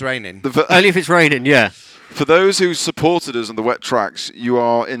those if it's raining. Only if it's raining, yeah. For those who supported us on the wet tracks, you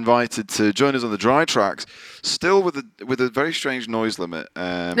are invited to join us on the dry tracks, still with a very strange noise limit.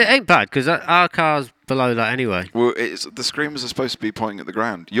 It ain't bad because our car's below that anyway. Well, the screamers are supposed to be pointing at the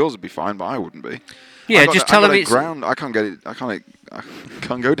ground. Yours would be fine, but I wouldn't be. Yeah, just tell them it's it's. ground. I can't get it. I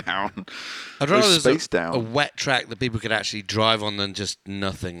can't go down. I'd rather There's there's space down. a wet track that people could actually drive on than just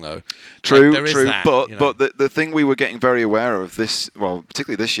nothing, though. True, there is true. that, but you know. but the thing we were getting very aware of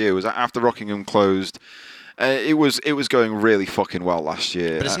particularly this year, was that after Rockingham closed, it was going really fucking well last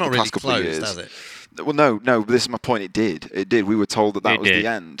year. But it's the not really past couple of closed, years. has it? Well, no. This is my point. It did. We were told that It was did. the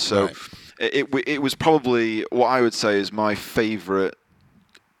end. So Right. it was probably what I would say is my favourite.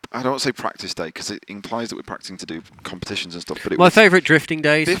 I don't want to say practice day because it implies that we're practicing to do competitions and stuff. But it My was favourite drifting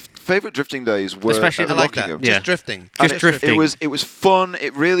days. favourite drifting days were Especially at I like that. Rockingham. Yeah. Just drifting. Just And drifting. It was fun.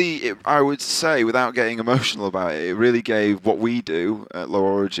 It really, I would say, without getting emotional about it, it really gave what we do at Low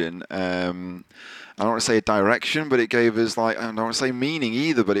Origin. I don't want to say a direction, but it gave us I don't want to say meaning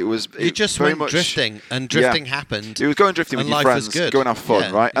either. But it was. You just very went much, drifting, and drifting happened. It was going drifting and with your life was friends, good. go and have fun,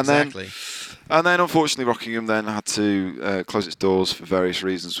 Yeah, right? Exactly. And then, unfortunately, Rockingham then had to close its doors for various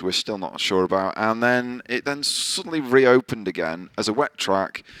reasons we're still not sure about. And then it then suddenly reopened again as a wet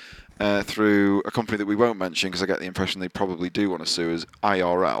track through a company that we won't mention because I get the impression they probably do want to sue us,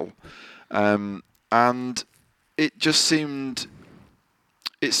 IRL. And it just seemed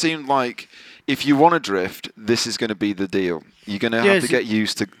like if you want to drift, this is going to be the deal. You're going to have to get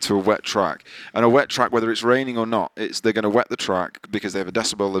used to a wet track. And a wet track, whether it's raining or not, they're going to wet the track because they have a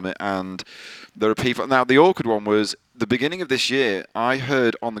decibel limit and there are people. Now, the awkward one was the beginning of this year, I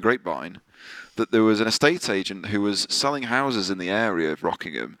heard on the grapevine that there was an estate agent who was selling houses in the area of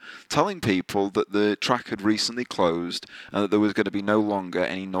Rockingham, telling people that the track had recently closed and that there was going to be no longer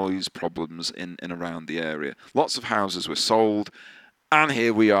any noise problems in and around the area. Lots of houses were sold, and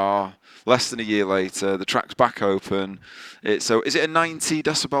here we are, less than a year later, the track's back open. So is it a 90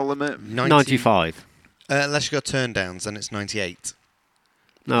 decibel limit? 95. Unless you got turn downs, then it's 98.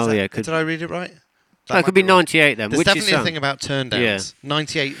 Oh, yeah. Did I read it right? That could be might wrong. 98 then. There's which is definitely a sound. thing about turn downs.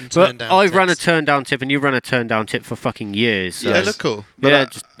 98 and But turn down. I ran a tips. turn down tip and you ran a turn down tip for fucking years. So. They look cool. But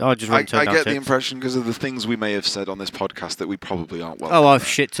I just run I turn down get the tips. impression because of the things we may have said on this podcast that we probably aren't well. Oh, I've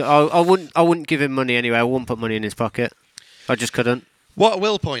shit. I wouldn't give him money anyway. I wouldn't put money in his pocket. I just couldn't. What I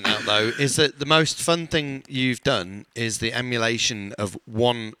will point out, though, is that the most fun thing you've done is the emulation of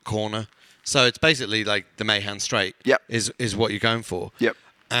one corner. So it's basically like the Mayhan Straight. Yep. Is what you're going for. Yep.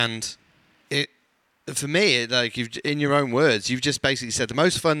 And for me, like you've, in your own words, you've just basically said the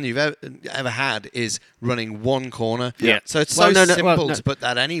most fun you've ever had is running one corner. Yeah. So it's Well, so no, simple no. to put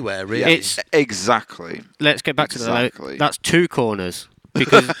that anywhere, really. Yeah, It's- exactly. Let's get back to Exactly. that. That's 2 corners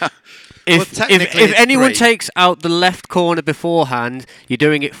because if technically if it's anyone 3. takes out the left corner beforehand, you're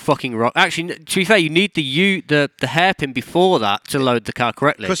doing it fucking wrong. Actually, to be fair, you need the hairpin before that to load the car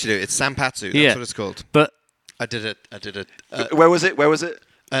correctly. Of course you do. It's Sanpatsu. That's Yeah. what it's called. But I did it Where was it?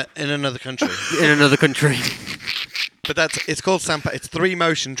 in another country. in another country, But it's called Sanpatsu. It's 3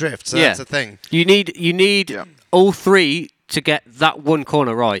 motion drift, so Yeah. that's a thing. you need Yeah. all 3 to get that one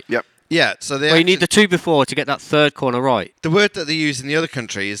corner right. Yep. Yeah, so Well, you need the 2 before to get that 3rd corner right. the word that they use in the other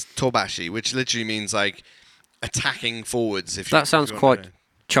country is tobashi, which literally means like attacking forwards. If you, That sounds if you quite want to-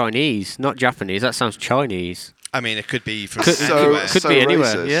 Chinese, not Japanese. That sounds Chinese. I mean, it could be from Could- anywhere. could be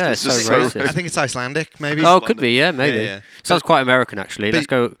anywhere. racist. Yeah, It's so just racist. I think it's Icelandic, maybe. Oh, could be. Yeah, maybe. Yeah. Sounds quite American actually. But- Let's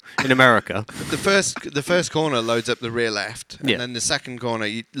go in America. The first corner loads up the rear left, and Yeah. then the second corner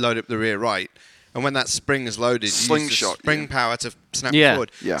you load up the rear right. And when that spring is loaded, you use the Slingshot, spring yeah. power to snap Yeah. it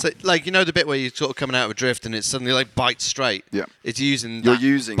forward. Yeah. So, like, you know the bit where you're sort of coming out of a drift and it suddenly like bites straight. Yeah. It's using You're that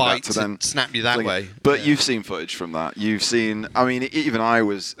using that bite to then snap you that fling it. way. But Yeah. you've seen footage from that. You've seen. I mean, even I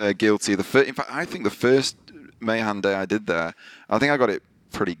was guilty. In fact, I think the first Mayhem day I did there, I think I got it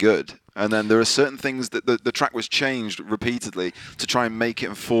pretty good. And then there are certain things that the track was changed repeatedly to try and make it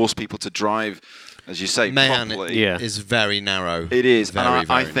and force people to drive, as you say, Mayhem properly. Yeah. is very narrow. It is, Very,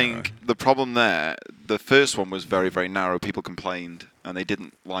 and I very think narrow. the problem there, the first one was very, very narrow. People complained, and they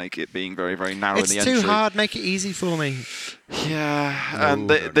didn't like it being very, very narrow It's in the too entry. hard. Make it easy for me. Yeah, and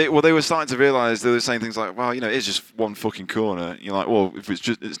No, they were starting to realise, they were saying things like, well, it's just one fucking corner. You're like, well, if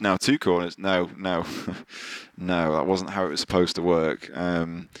it's now 2 corners. No, no, that wasn't how it was supposed to work.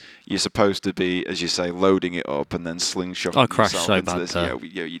 You're supposed to be, as you say, loading it up and then slingshotting I crashed yourself so into bad this. there.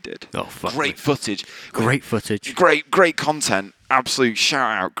 Yeah, you did. Oh fuck. Great footage. Great footage. Great content. Absolute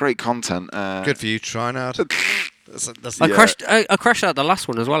shout out. Great content. Good for you, trying hard. That's I Yeah. crashed. I crashed out the last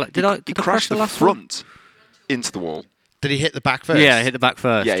one as well. Did I? Did You I crash crashed the the last one? front into the wall. Did he hit the back first? Yeah, I hit the back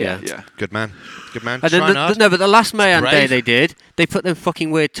first. Yeah. Good man. Good man. And then Trying hard. no, but the last Mayhem day Brave. they did, they put them fucking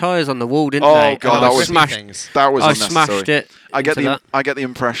weird tyres on the wall, didn't Oh, they? God, And that I was- smashed. things. That was I unnecessary. smashed it. I get into that. I get the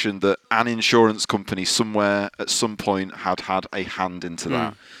impression that an insurance company somewhere at some point had a hand into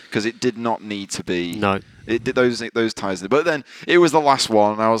that because it did not need to be. No. It did those ties. But then it was the last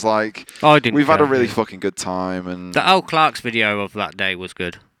one, and I was like, I didn't. we've had a care. really fucking good time, and The Al Clark's video of that day was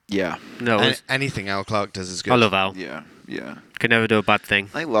good. yeah, No, it was, Anything Al Clark does is good. I love Al. yeah. Can never do a bad thing.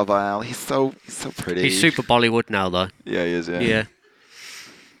 I love Al. He's so pretty. He's super Bollywood now, though. Yeah, he is. Yeah. Yeah.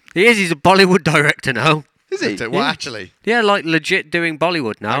 He is. He's a Bollywood director now. Is he? Well, Yeah. actually, Yeah, like legit doing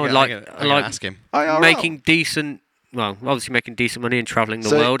Bollywood now, and like I'm gonna ask him. IRL. making decent. Well, obviously making decent money and travelling the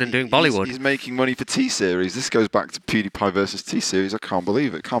So world and doing Bollywood. He's making money for T-Series. This goes back to PewDiePie versus T-Series. I can't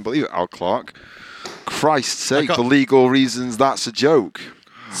believe it. Can't believe it, Al Clark. Christ's sake, got- for legal reasons, that's a joke.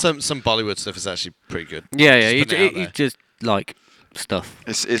 Some Bollywood stuff is actually pretty good. Yeah, Just he, putting it out he there. just like stuff.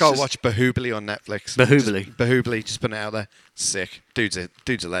 It's Go just, watch Bahubali on Netflix. Bahubali. Just Bahubali, just putting it out there. Sick. Dude's a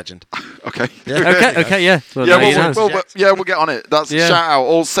legend. okay. Okay, yeah. Well, Yeah, now you know. we'll get on it. That's Yeah. shout out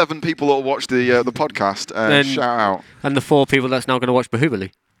all 7 people that watch the podcast. Then- Shout out. And the 4 people that's now going to watch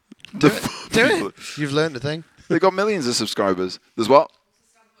Bahubali. The Do people- it. You've learned a thing. They've got millions of subscribers. There's what?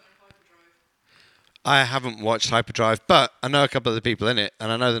 I haven't watched Hyperdrive, but I know a couple of the people in it,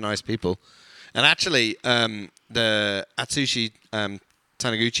 and I know they're nice people. And actually, the Atsushi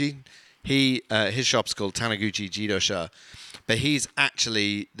Taniguchi, his shop's called Taniguchi Jidosha, but he's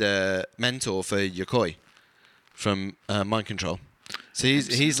actually the mentor for Yokoi from Mind Control. So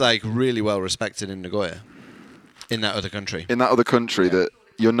he's like really well respected in Nagoya, in that other country. In that other country that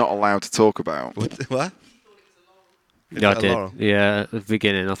you're not allowed to talk about. What? Yeah, I A did. laurel. Yeah, at the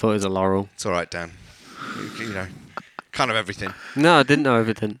beginning, I thought it was a laurel. It's all right, Dan. You know, kind of everything. No, I didn't know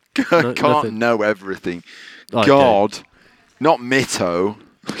everything. No, Can't nothing. know everything. I God. Not Mito.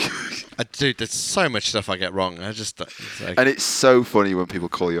 Dude, there's so much stuff I get wrong. I just it's like, And it's so funny when people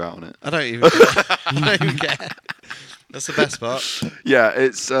call you out on it. I don't even. I don't even get it. That's the best part. Yeah,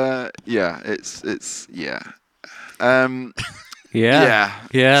 it's yeah.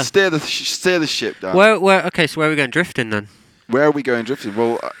 Yeah. Steer the ship down. Okay, so where are we going drifting then? Where are we going drifting?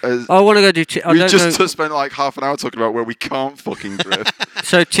 Well, I want to go do. I we don't just know. spent like half an hour talking about where we can't fucking drift.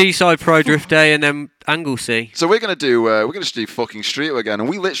 So Teesside Pro Drift Day and then Anglesey. So we're gonna just do fucking Streeto again, and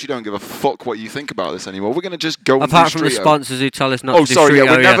we literally don't give a fuck what you think about this anymore. We're gonna just go. Apart and from do the Streeto. sponsors who tell us not Oh, to do sorry,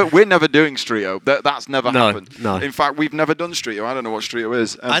 Streeto. we're never doing Streeto. That's never No, happened. no. In fact, we've never done Streeto. I don't know what Streeto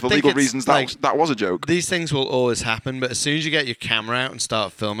is, and I for think legal it's reasons, like- that was a joke. These things will always happen, but as soon as you get your camera out and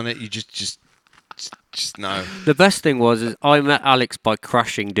start filming it, you just no. The best thing was I met Alex by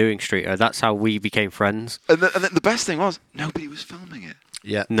crashing doing Streeto. That's how we became friends. And the best thing was nobody was filming it.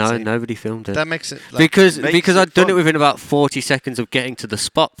 Yeah. No, see, nobody filmed it. that makes it because makes I'd it done fun. it within about 40 seconds of getting to the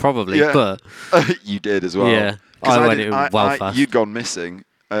spot, probably. Yeah. But You did as well. Yeah, 'Cause I went in well fast. You'd gone missing.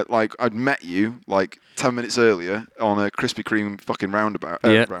 Like I'd met you like 10 minutes earlier on a Krispy Kreme fucking roundabout.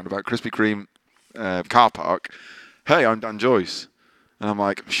 Yeah. Krispy Kreme car park. Hey, I'm Dan Joyce. And I'm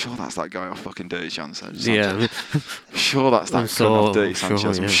like, I'm sure that's that guy off fucking Dirty Sanchez. yeah, I'm sure that's that I'm cunt off sure- Dirty I'm sure,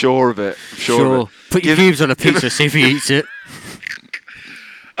 Sanchez. I'm yeah. sure of it. I'm sure of it. Put your Give- pubes on a pizza, see if he eats it.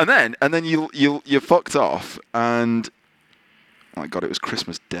 And then you fucked off, and oh my god, it was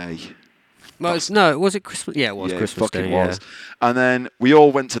Christmas Day. Well, no, was it Christmas? Yeah, it was Yeah, Christmas it fucking Day. was. And then we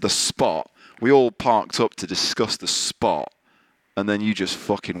all went to the spot. We all parked up to discuss the spot. And then you just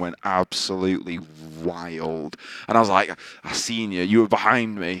fucking went absolutely wild. And I was like, I seen you. You were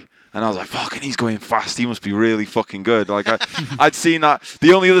behind me. And I was like, fucking, he's going fast. He must be really fucking good. Like, I'd seen that.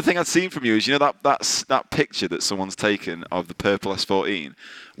 The only other thing I'd seen from you is, you know, that picture that someone's taken of the purple S14,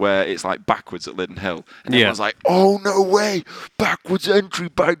 where it's like backwards at Linden Hill. And Yeah. everyone's like, oh, no way. Backwards entry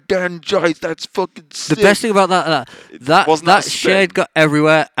by Dan Joyce. That's fucking sick. The best thing about that Wasn't that a shade spin? got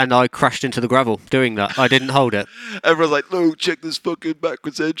everywhere, and I crashed into the gravel doing that. I didn't hold it. Everyone's like, no, check this fucking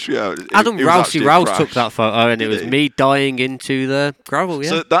backwards entry out. Adam It was actually a Rouse crash. took that photo, and it Did was he? me dying into the gravel. Yeah.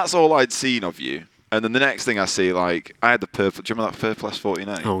 So that's all I'd seen of you. And then the next thing I see, like, I had the purple. Do you remember that purple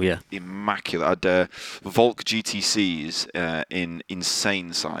S49? Oh, yeah. Immaculate. I had Volk GTCs in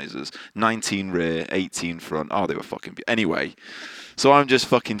insane sizes. 19 rear, 18 front. Oh, they were fucking... Anyway, so I'm just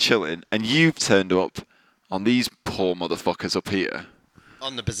fucking chilling. And you've turned up on these poor motherfuckers up here.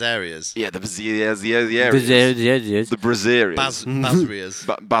 on the Bazarias. Yeah, the Areas. The Brazierias. Bazarias.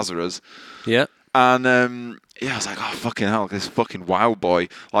 Bazaras. Yeah. And yeah, I was like, oh fucking hell, this fucking wild boy.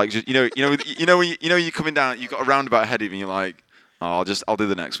 Like, just, when you're coming down, you've got a roundabout ahead of you, and you're like, oh, I'll do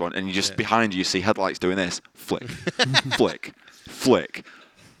the next one, and you just behind you see headlights doing this, flick, flick, flick,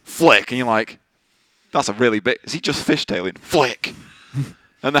 flick, and you're like, that's a really big. Is he just fishtailing? Flick,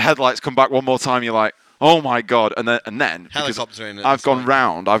 and the headlights come back one more time. You're like, oh my god, and then because Helicopter in it. I've gone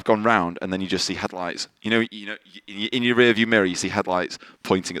round, and then you just see headlights. You know, in your rear view mirror, you see headlights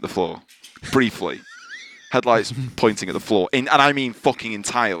pointing at the floor, briefly. Headlights pointing at the floor, and I mean fucking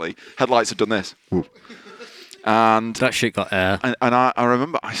entirely. Headlights have done this, and That shit got air. and I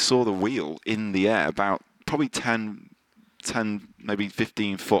remember I saw the wheel in the air about probably 10, maybe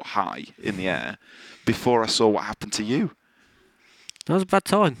 15 foot high in the air before I saw what happened to you. That was a bad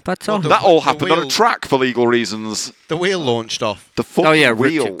time. Bad time. the- That all the happened on a wheel- track for legal reasons. The wheel launched off. The fucking yeah, ripped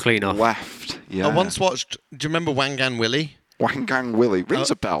wheel it clean off. left. Yeah. I once watched. Do you remember Wangan Willie? Wangang Willie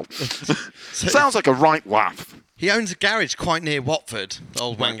rings a bell. So- Sounds like a right waff. He owns a garage quite near Watford,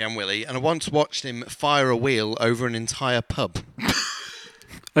 old Wangan Willie, and I once watched him fire a wheel over an entire pub.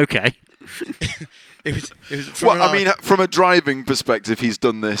 Okay. It was from Well, I mean, from a driving perspective, he's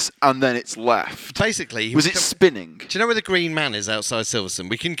done this, and then it's left. basically, he Was it spinning? Do you know where the Green Man is outside Silverstone?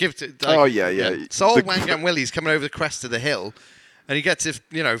 We can give to. Oh, yeah. So old The- Wangan Willie's coming over the crest of the hill, and he gets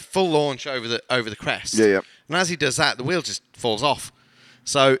full launch over the crest. Yeah. And as he does that, the wheel just falls off.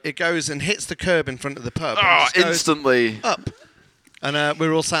 So it goes and hits the curb in front of the pub. and Oh, it just goes instantly. up. And we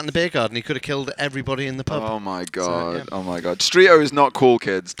were all sat in the beer garden. He could have killed everybody in the pub. Oh my god! yeah. Oh my god! Streeto is not cool,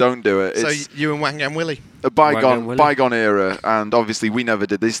 kids. Don't do it. So It's you and Wangan Willie. a Wagon Willie. bygone era, and obviously we never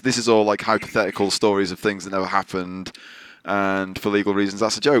did this. This is all like hypothetical stories of things that never happened, and for legal reasons,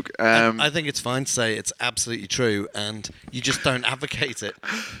 that's a joke. I think it's fine to say it's absolutely true, and you just don't advocate it.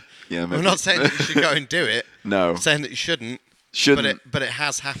 Yeah, I'm maybe. not saying that you should go and do it. No. I'm saying that you shouldn't. Shouldn't. But it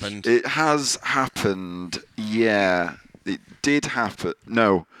has happened. It has happened. Yeah, it did happen.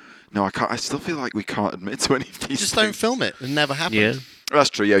 No, I can't. I still feel like we can't admit to any of these. Just don't things. film it. It never happened. Yeah. That's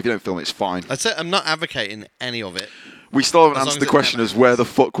true. Yeah, if you don't film it, it's fine. That's it. I'm not advocating any of it. We still haven't As long answered as the it question never as where the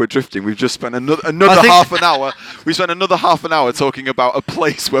fuck we're drifting. We've just spent another think- half an hour. We spent another half an hour talking about a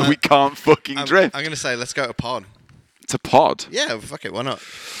place where we can't fucking I'm drift. going to say let's go to Pod. It's a pod. Yeah, fuck it. Why not?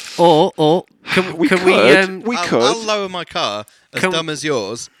 Or can We can could. we I'll lower my car as Can- dumb as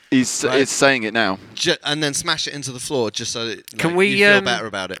yours, He's Right. it's saying it now. and then smash it into the floor just so that can we you feel better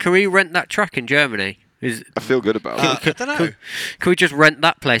about it. Can we rent that track in Germany? I feel good about it. I don't know. Can we just rent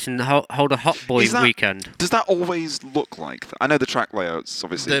that place and hold a hot boy Is that- weekend? Does that always look like that? I know the track layouts,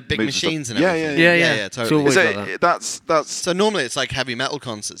 obviously. The big moves stuff. machines and yeah, everything. yeah, Yeah, yeah, It's totally. always Is like it, that. that's So normally it's like heavy metal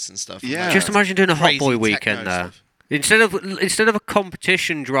concerts and stuff. Yeah. like Just imagine doing a hot crazy boy techno weekend there. stuff. Instead of a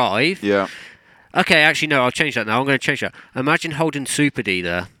competition drive. yeah. Okay, actually no, I'll change that now. I'm going to change that. Imagine holding Super D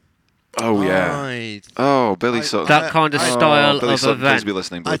there. Oh yeah. Right. Oh, Billy I- Sutton. That kind of Oh, style Billy of Sutton, please event. be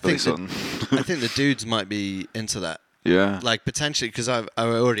listening, I Billy think Sutton. I think the dudes might be into that. Yeah. Like potentially because I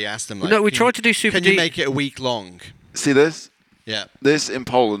already asked them. Like, No, we can tried you- to do Super Can D. you make it a week long? See this? Yeah. This in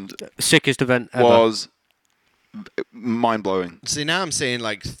Poland Sickest event ever. was mind blowing. See, now I'm seeing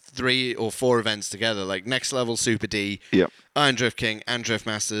like 3 or 4 events together, like Next Level Super D, Yep. Iron Drift King, and Drift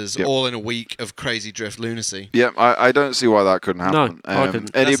Masters, Yep. all in a week of crazy drift lunacy. Yeah, I don't see why that couldn't No, happen. I didn't. And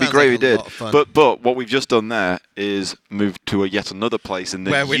That it'd be sounds great like if it a did. lot of fun. But what we've just done there is move to yet another place in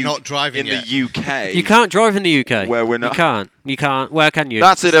the Where we're not driving in yet. the UK. You can't drive in the UK. Where we're not- You can't. You can't. Where can you?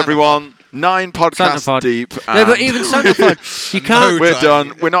 That's it, everyone. 9 podcasts Santapod. deep. No, but and even Santapod, you can't. No we're driving.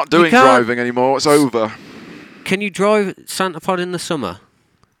 done. We're not doing can't- driving anymore. It's over. Can you drive Santapod in the summer?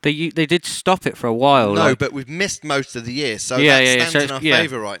 They did stop it for a while. No, like- but we've missed most of the year, so Yeah, that yeah, yeah, stands so in it's- our yeah.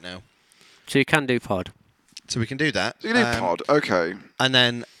 favour right now. so you can do pod. So we can do that. You need pod. Okay. And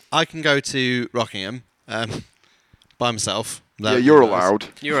then I can go to Rockingham by myself. Yeah, you're allowed.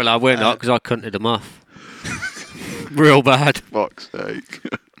 You're allowed. We're not because I cunted them off. Real bad. Fuck's sake.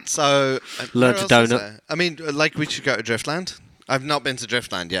 So Learn where to else is donut. there? I mean, like we should go to Driftland. I've not been to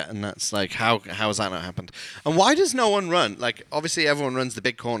Driftland yet, and that's like how has that not happened? And why does no one run? Like obviously everyone runs the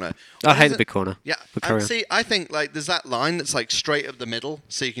big corner. I Why hate does the it- big corner. Yeah, But carry and on. see, I think like there's that line that's like straight up the middle,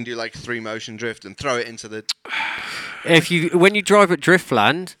 so you can do like 3 motion drift and throw it into the. When you drive at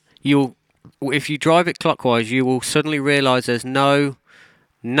Driftland, if you drive it clockwise, you will suddenly realise there's no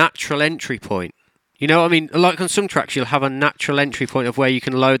natural entry point. You know what I mean? Like on some tracks, you'll have a natural entry point of where you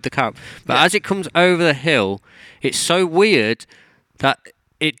can load the car. But as it comes over the hill, it's so weird that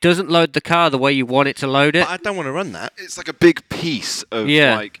it doesn't load the car the way you want it to load it. But I don't want to run that. It's like a big piece of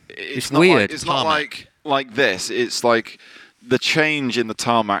Yeah. like. It's not weird. Like, it's not Tarmac. like this. It's like the change in the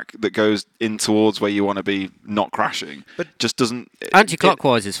tarmac that goes in towards where you want to be, not crashing. But- just doesn't.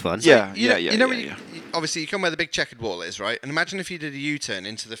 Anti-clockwise is fun. Yeah, You yeah, know, yeah. you know yeah, when yeah. obviously you come where the big checkered wall is, right? And imagine if you did a U-turn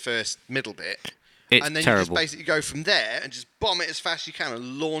into the first middle bit. It's and then terrible. you just basically go from there and just bomb it as fast as you can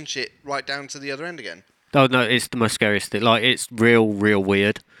and launch it right down to the other end again. Oh no, it's the most scariest thing. Like it's real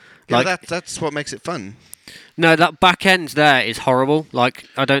weird. Yeah, Like that's what makes it fun. no, that back end there is horrible. Like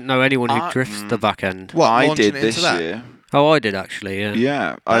I don't know anyone who I- drifts the back end. What, I launching did it this into that? year. Oh, I did actually. Yeah.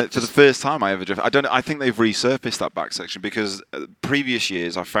 Yeah, for the first time I ever drifted. I think they've resurfaced that back section because previous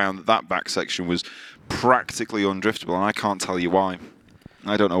years I found that back section was practically undriftable, and I can't tell you why.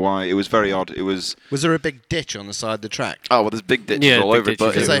 I don't know why. It was very odd. It was Was there a big ditch on the side of the track? well, there's big ditches Yeah, all big over it, but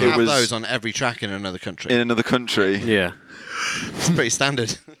ditches Because they it have was those on every track in another country. in another country. Yeah. It's pretty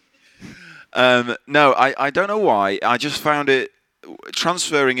standard. No, I don't know why. I just found it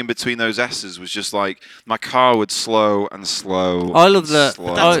transferring in between those S's was just like my car would slow and slow. I love the-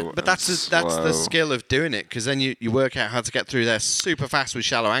 slow But that's and that's the slow. skill of doing it, because then you work out how to get through there super fast with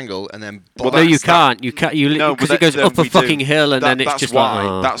shallow angle, and then Well, No, that's- you that- can't. You can't. You No, because but it goes then up a we do. fucking hill and then it's that's just why. like.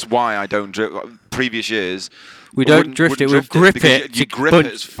 Oh. That's why I don't drift. Previous years, We don't wouldn't- drift it, wouldn't we'll grip because it You to grip punch-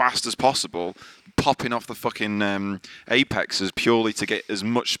 it as fast as possible, popping off the fucking apexes purely to get as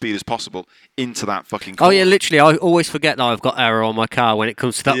much speed as possible into that fucking. Oh yeah, corner. literally. I always forget that I've got error on my car when it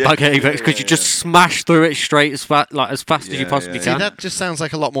comes to that Yeah, back apex because you yeah, just smash through it straight as fast as you Yeah, possibly yeah, See, can. that just sounds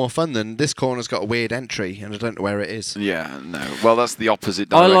like a lot more fun than this corner's got a weird entry, and I don't know where it is. Yeah, no. Well, that's the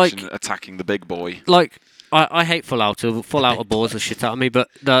opposite I direction, like- attacking the big boy. Like I hate full outer bores the shit out of me, but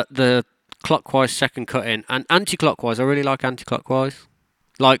the clockwise second cut in and anti-clockwise, I really like anti-clockwise.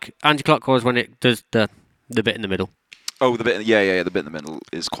 Like anti-clockwise when it does the bit in the middle. Oh, the bit, yeah, the bit in the middle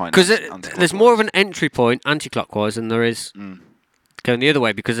is quite Because nice. there's more of an entry point anti-clockwise than there is going the other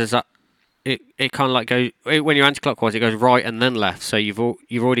way, because there's that it kind of like when you're anti-clockwise it goes right and then left, so you've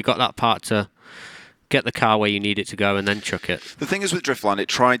already got that part to get the car where you need it to go and then chuck it. The thing is with Driftland, it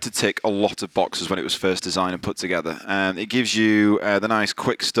tried to tick a lot of boxes when it was first designed and put together. It gives you the nice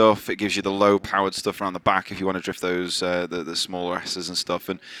quick stuff. It gives you the low-powered stuff around the back if you want to drift those the smaller S's and stuff.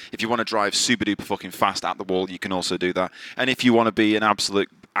 And if you want to drive super duper fucking fast at the wall, you can also do that. And if you want to be an absolute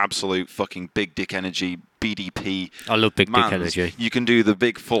absolute fucking big dick energy BDP. I love big dick mans, energy. you can do the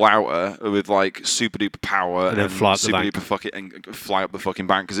big full outer with like super duper power And then fly up the super bank. duper fucking and fly up the fucking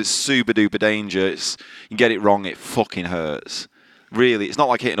bank because it's super duper dangerous. You get it wrong, it fucking hurts. Really, it's not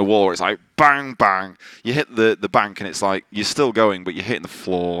like hitting a wall where it's like bang bang. You hit the bank and it's like you're still going, but you're hitting the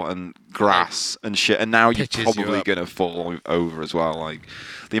floor and grass and shit. And now you're Pitches you probably up. gonna fall over as well. Like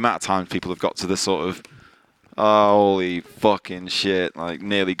the amount of times people have got to this sort of holy fucking shit, like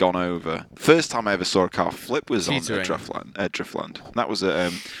nearly gone over. First time I ever saw a car flip was on Teetering. Driftland. That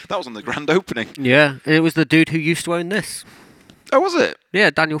was on the grand opening. Yeah, and it was the dude who used to own this. Oh, was it? Yeah,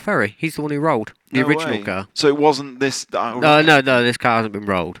 Daniel Ferry. He's the one who rolled the No original way. car. So it wasn't this. No, this car hasn't been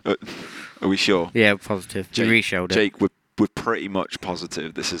rolled. Are we sure? Yeah, positive. They reshowed it. Jake, we're pretty much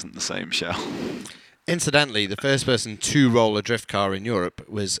positive this isn't the same shell. Incidentally, the first person to roll a drift car in Europe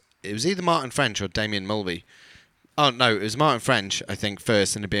was either Martin French or Damien Mulvey. Oh no, it was Martin French, I think,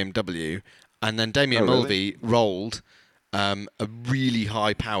 first in a BMW, and then Damien Oh, really? Mulvey rolled a really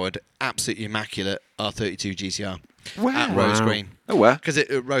high-powered, absolutely immaculate R32 GTR at Rose Wow. Green. Oh, where? Because it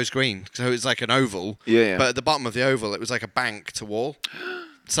Rose Green, so it was like an oval. Yeah. But at the bottom of the oval, it was like a bank to wall.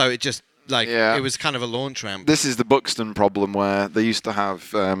 So it just Yeah. it was kind of a launch ramp. This is the Buxton problem where they used to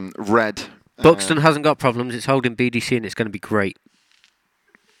have red. Buxton hasn't got problems. It's holding BDC and it's going to be great.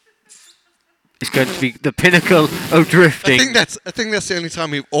 It's going to be the pinnacle of drifting. I think that's the only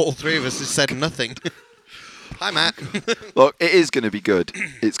time all three of us have said nothing. Hi, Matt. Look, it is going to be good.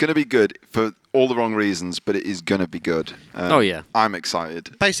 It's going to be good for all the wrong reasons, but it is going to be good. Oh, yeah. I'm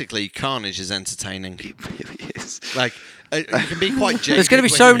excited. Basically, Carnage is entertaining. It really is. Like, you can be quite jaded. There's going to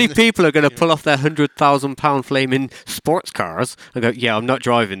be when so you're many in the- people who are going to pull off their £100,000 flaming sports cars and go, yeah, I'm not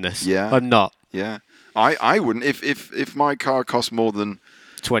driving this. Yeah. I'm not. Yeah. I wouldn't. If my car cost more than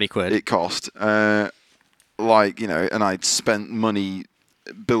 20 quid. it cost, and I'd spent money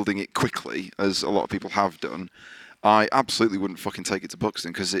building it quickly, as a lot of people have done, I absolutely wouldn't fucking take it to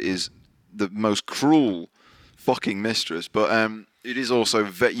Buxton because it is the most cruel fucking mistress. But it is also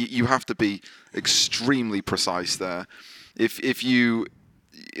you have to be extremely precise there. If you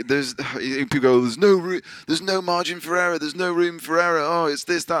people go, there's no margin for error, there's no room for error. Oh, it's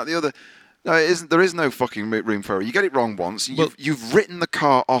this, that, the other. No, it isn't. There is no fucking room for error. You get it wrong once, you've written the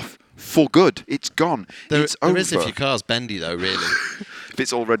car off for good. It's gone. It's There over. is if your car's bendy, though, really. If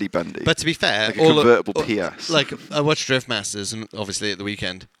it's already bendy. But to be fair, Like a convertible PS. Like, I watched Drift Masters, and obviously at the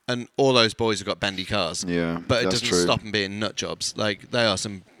weekend, and all those boys have got bendy cars. Yeah, But it that's doesn't true. stop them being nut jobs. Like, they are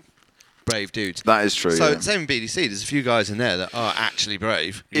some brave dudes. That is true. So yeah. same in BDC. There's a few guys in there that are actually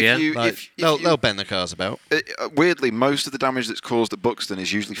brave. If Yeah. you, Like, if they'll you- bend the cars about. weirdly, most of the damage that's caused at Buxton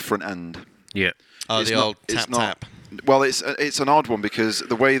is usually front end. Yeah. Oh, It's the not- old it's tap not- tap. Well, it's an odd one because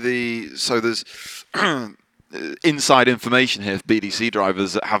the way there's inside information here for BDC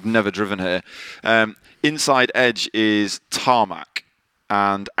drivers that have never driven here. Inside edge is tarmac,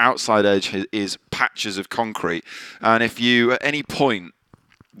 and outside edge is patches of concrete. And if you at any point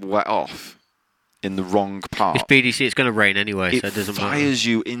let off in the wrong part, It's BDC. It's going to rain anyway, so it it doesn't matter. fires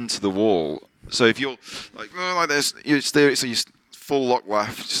you into the wall. So if you're like this, you steer. So you full lock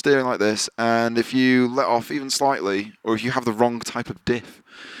left, steering like this, and if you let off even slightly, or if you have the wrong type of diff,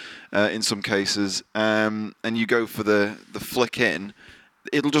 in some cases, and you go for the flick in,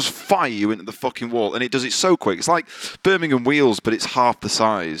 it'll just fire you into the fucking wall, and it does it so quick. It's like Birmingham wheels, but it's half the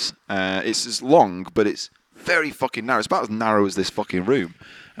size. It's as long, but it's very fucking narrow. It's about as narrow as this fucking room,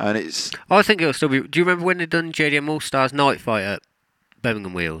 and it's. I think it'll still be. Do you remember when they done JDM All Stars Night Fight at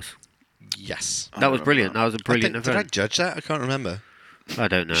Birmingham Wheels? Yes. I That was remember brilliant. That was a brilliant Did I event. judge that? I can't remember. I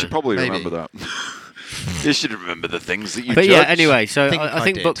don't know. You should probably Maybe. remember that. You should remember the things that you. But yeah, judge. anyway, so think I I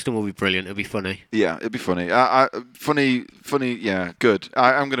think did. Buxton will be brilliant. It'll be funny. Yeah, it'd be funny. Funny. Yeah, good.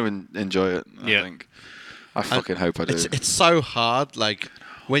 I'm going to enjoy it. I think. I fucking hope I do. It's so hard. Like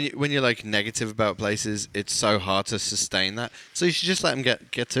when you're like negative about places, it's so hard to sustain that. So you should just let them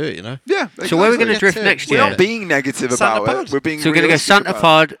get to it. You know. Yeah. So where are we going to Get drift to it. next We're year? not being negative Santa about Pod. it. We're being. So we're going to go realistic Santa about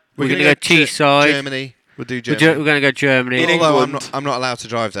it. Pod. We're going to go Teesside. Germany. We'll do We're Germany. going to go Germany. In Although England. I'm not allowed to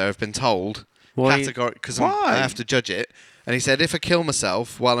drive there. I've been told Why? categorically because Why? I have to judge it. And he said if I kill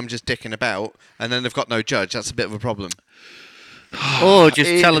myself while I'm just dicking about, and then they've got no judge, that's a bit of a problem. Or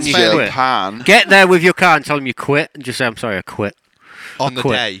just tell them In you quit. Japan. Get there with your car and tell them you quit, and just say, "I'm sorry, I quit." On the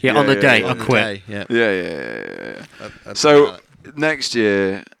Quit. day. Yeah, on the day, I On the quit. day, yeah. Yeah. I'd So do that. next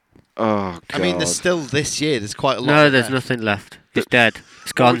year. Oh God. I mean, there's still this year. There's quite a lot. No, of there's that. nothing left. It's dead.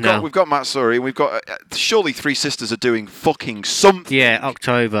 It's gone now. We've got Matt Surrey. We've got surely Three Sisters are doing fucking something. Yeah,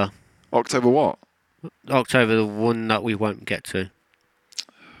 October. October what? October, the one that we won't get to.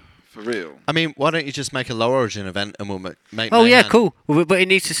 For real. I mean, why don't you just make a Low Origin event and we'll make Oh, yeah, Mayhem? cool. But it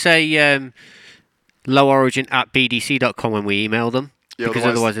needs to say loworigin@bdc.com when we email them. Yeah, because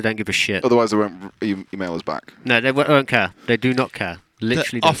otherwise they don't give a shit. Otherwise, they won't email us back. No, they won't care. They do not care.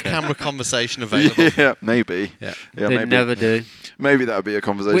 Literally don't care. Off-camera conversation available. Yeah, maybe. Yeah. Yeah, They maybe. never do. Maybe that would be a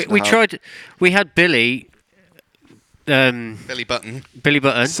conversation. We to have. tried. We had Billy. Billy Button. Billy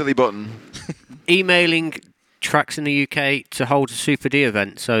Button Silly button. emailing tracks in the UK to hold a Super D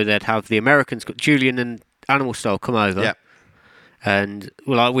event, so they'd have the Americans, Julian and Animal Style, come over. Yeah. And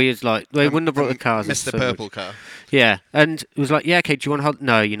we was like, they wouldn't have brought the cars. Mr. so Purple much. car. Yeah, and it was like, yeah, okay, do you want to hold?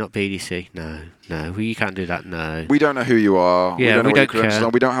 No, you're not BDC. No, well, you can't do that. No. We don't know who you are. Yeah, we don't know we what your don't credentials care.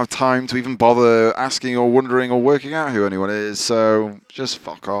 are. We don't have time to even bother asking or wondering or working out who anyone is. So just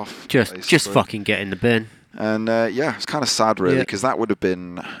fuck off. Just basically. fucking get in the bin. And yeah, it's kind of sad, really, Yeah. because that would have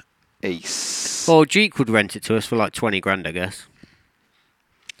been ace. Or Jeek would rent it to us for like 20 grand, I guess.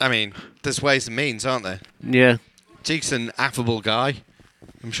 I mean, there's ways and means, aren't there? Yeah. Jeek's an affable guy.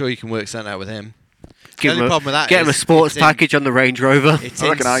 I'm sure you can work something out with him. The Give only him problem with that get him a is sports it's in- package on the Range Rover. It's I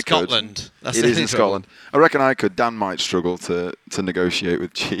in reckon I could. Scotland. That's It the is in only trouble. Scotland. I reckon I could. Dan might struggle to negotiate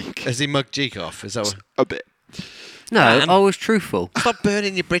with Cheek. Has he mugged Jeek off? Is that what? A bit. No, Man. I was truthful. Stop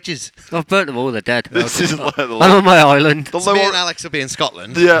burning your bridges. I've burnt them all, they're dead. This is like the I'm on my island. The So me low, and Alex will be in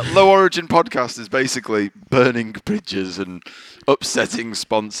Scotland. Low Origin podcast is basically burning bridges and upsetting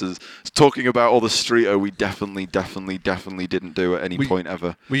sponsors. It's talking about all the street we definitely didn't do at any point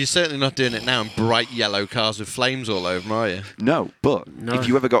ever. Well, you're certainly not doing it now in bright yellow cars with flames all over them, are you? No, but No. if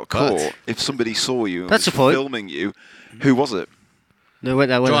you ever got But- caught, if somebody saw you and That's was the point. filming you, who was it? No, wait,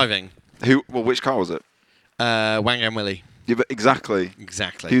 that way. Driving. Who? Well, which car was it? Wang and Willie. Yeah, but exactly.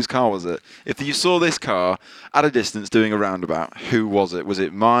 Exactly. Whose car was it? If you saw this car at a distance doing a roundabout, who was it? Was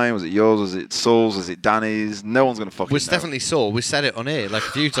it mine? Was it yours? Was it Saul's? Was it Danny's? No one's going to fucking was know. definitely Saul. We said it on here like a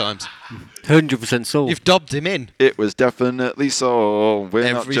few times. 100% Saul. You've dobbed him in. It was definitely Saul. We're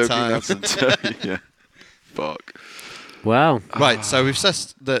Every not joking. time. That's until yeah. Fuck. Wow. Right, so we've said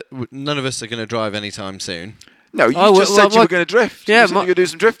that none of us are going to drive anytime soon. No, you Oh, just well, said you were going to drift. yeah, you said you were going to do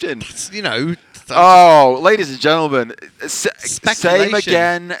some drifting. You know, Oh, ladies and gentlemen, same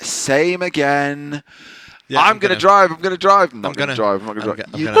Speculation. again. Yeah, I'm going to drive. I'm going to drive. I'm not I'm going to gonna- drive. I'm not going I'm to go-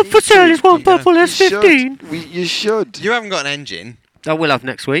 drive. I'm You gonna- For sale is one I'm gonna- purple S15. You should. You haven't got an engine. I will have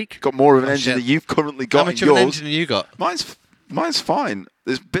next week. Got more of an Oh, engine shit. that you've currently How got much in of an yours. engine have you got? Mine's fine.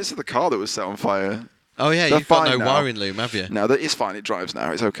 There's bits of the car that was set on fire. Oh, yeah, They're you've got no fine now. wiring loom, have you? No, it's fine. It drives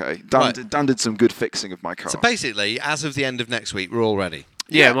now. It's okay. Dan, Right. Dan did some good fixing of my car. So basically, as of the end of next week, we're all ready.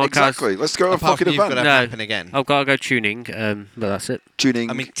 Yeah, my car's- exactly. Let's go to a Apart fucking from you've got event. to No. happen again. I've got to go tuning, but that's it. Tuning.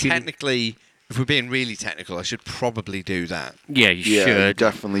 I mean, technically, if we're being really technical, I should probably do that. Yeah, you yeah, you should.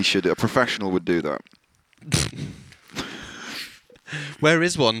 definitely should. A professional would do that. Where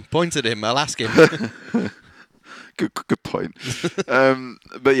is one? Point at him. I'll ask him. Good point.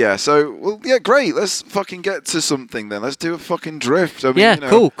 But yeah, so well, yeah, great. Let's fucking get to something then. Let's do a fucking drift. I mean, Yeah, you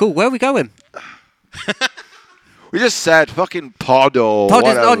know, cool. Where are we going? We just said fucking pod or Pod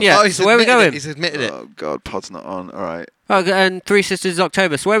isn't whatever. on yet. Oh, he's So where are we admitted it. going? He's admitted it. Oh god, pod's not on. All right. Oh, and Three Sisters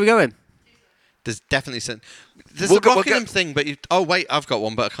October. So where are we going? There's definitely some. There's We'll a go- we'll Rockingham get- thing, but you. Oh wait, I've got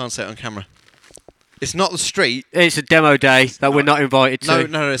one, but I can't say it on camera. It's not the street. It's a demo day that we're not invited to.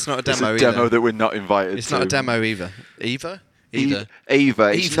 No, it's not a It's demo a either. demo that we're not invited It's to. not a demo either. Either. Eva.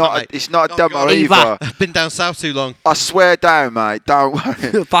 It's Eva, not. mate. It's not a Oh, demo God. Eva. either. I've been down south too long. I swear down, mate. Don't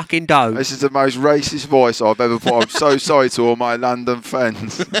worry. Fucking dough. This is the most racist voice I've ever put. I'm so sorry to all my London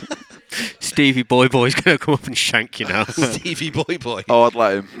friends. Stevie Boy's going to come up and shank you now. He's Stevie Boy. Oh, I'd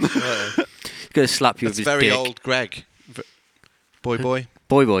let him. going to slap you That's with his very dick. old Greg. Boy.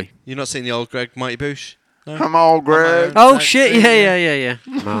 Boy. You not seen the old Greg Mighty Boosh? No? Come on, Greg. Oh, Don't shit. see Yeah.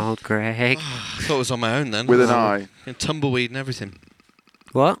 Mild Greg. I thought it was on my own then. With an eye. And tumbleweed and everything.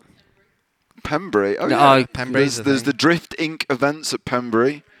 What? Pembury. Oh, No, yeah. Pembury's There's the the thing. Drift Inc. events at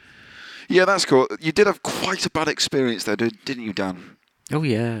Pembury. Yeah, that's cool. You did have quite a bad experience there, didn't you, Dan? Oh,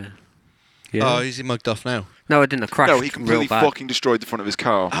 yeah. Oh, is he mugged off now? No, I didn't. I crashed No, he completely real bad. fucking destroyed the front of his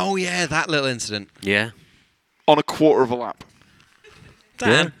car Oh yeah, that little incident. Yeah. on a quarter of a lap.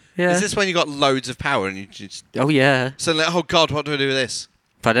 Dan, Yeah. is this when you got loads of power and you just Oh, yeah. suddenly, oh God, what do I do with this?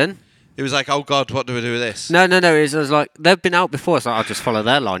 Pardon? It was like, oh God, what do I do with this? No. I was like, they've been out before, so I'll just follow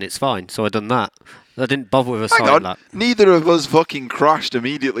their line. It's fine. So I done that. I didn't bother with a Hang side on. lap. Neither of us fucking crashed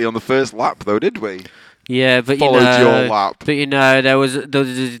immediately on the first lap, though, did we? Yeah, but Followed you know, your lap. But you know, there was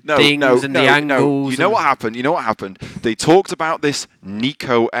the things and the angles. You know what happened? You know what happened? They talked about this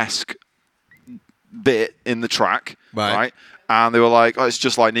Nico-esque bit in the track, Right. And they were like, "Oh, it's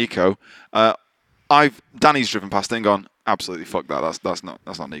just like Nico." Danny's driven past it and gone, absolutely fuck that. That's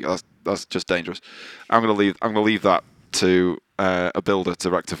not Nico. That's just dangerous. I'm gonna leave that to a builder to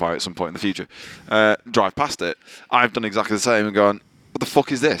rectify at some point in the future. Drive past it. I've done exactly the same and gone, what the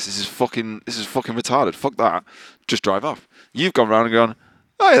fuck is this? This is fucking retarded. Fuck that. Just drive off. You've gone round and gone,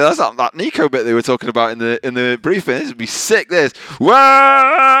 oh yeah, that's not that Nico bit they were talking about in the briefing. This would be sick. This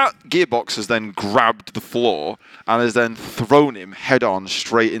gearbox has then grabbed the floor and has then thrown him head on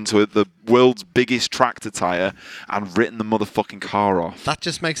straight into the world's biggest tractor tire and written the motherfucking car off. That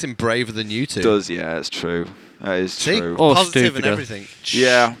just makes him braver than you two. Does, yeah, it's true. That is See? true. Or Positive and stupider. everything.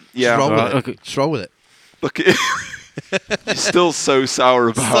 Yeah. Just roll Right, with it. okay. Just roll with it. Look, you're still so sour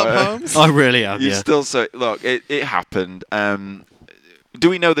about Stop, it. Holmes. I really am. You're Yeah. still so. Look, it happened. Do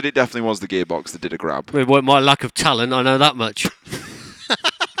we know that it definitely was the gearbox that did a grab? With my lack of talent, I know that much.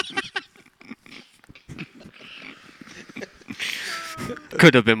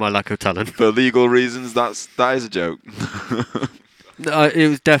 Could have been my lack of talent. For legal reasons, that is a joke. No, it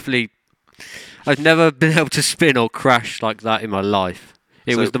was definitely. I've never been able to spin or crash like that in my life.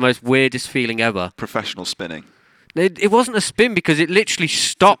 It So- was the most weirdest feeling ever. Professional spinning. It wasn't a spin because it literally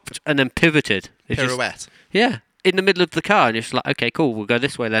stopped and then pivoted. It just- Pirouette. yeah, in the middle of the car, and it's like, okay, cool, we'll go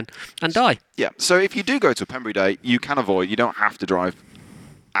this way then, and die. Yeah. So if you do go to a Pembury Day, you can avoid. You don't have to drive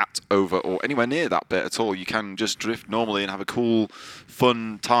at, over, or anywhere near that bit at all. You can just drift normally and have a cool,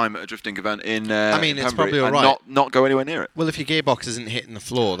 fun time at a drifting event in. I mean, in it's Pembury probably all and right. not go anywhere near it. Well, if your gearbox isn't hitting the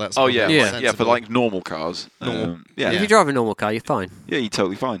floor, that's Oh probably yeah, more Yeah. yeah. For sensible. like normal cars. Normal. Yeah. If you drive a normal car, you're fine. Yeah, you're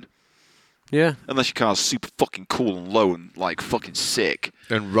totally fine. Yeah. Unless your car's super fucking cool and low and like fucking sick,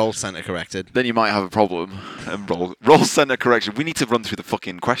 And roll center corrected. then you might have a problem. And roll center correction. We need to run through the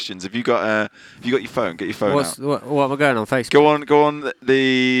fucking questions. Have you got your phone? Get your phone out. What am I going on Facebook? Go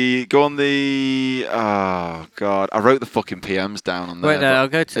on the. Oh god, I wrote the fucking PMs down on there. Wait, no, but I'll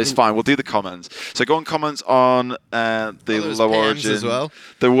go to- It's fine. We'll do the comments. So go on comments on the there was low PMs origin as well.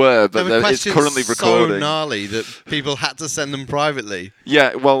 There were, but There were it's questions currently recording. so gnarly that people had to send them privately.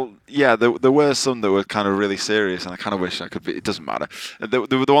 Yeah, well, yeah, there were some that were kind of really serious, and I kind of wish I could be. It doesn't matter. There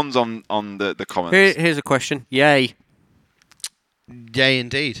were the ones on the comments. Here's a question. Yay. Yay,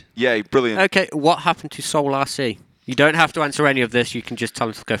 indeed. Yay, brilliant. Okay, what happened to Soul RC? You don't have to answer any of this. You can just tell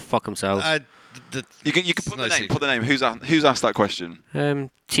them to go fuck themselves. You can put the name. Put the name. Who's asked that question?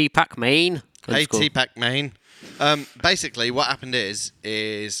 T-Pack Main. Hey, T-Pack Main. Basically, what happened is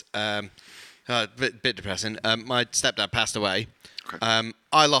bit depressing. My stepdad passed away. Okay.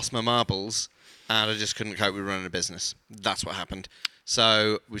 I lost my marbles, and I just couldn't cope with running a business. That's what happened.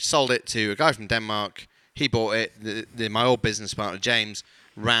 So we sold it to a guy from Denmark. He bought it. My old business partner James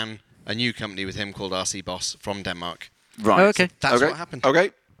ran a new company with him called RC Boss from Denmark. Right. Oh, okay. That's what happened.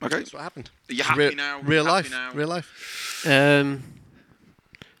 Okay. That's what happened. Are you happy Real, now? Real Happy life. now? Real life.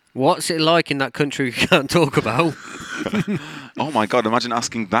 What's it like in that country we can't talk about? Oh my god! Imagine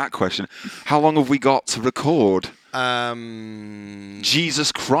asking that question. How long have we got to record?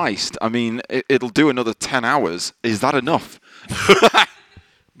 Jesus Christ! I mean, it'll do another 10 hours. Is that enough?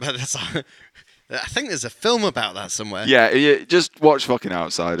 But that's, I think there's a film about that somewhere. Yeah, just watch fucking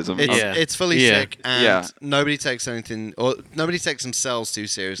Outsiders. It's fully Yeah. sick, and Yeah. nobody takes themselves too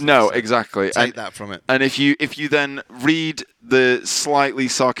seriously. No, so exactly. Take that from it. And if you then read the slightly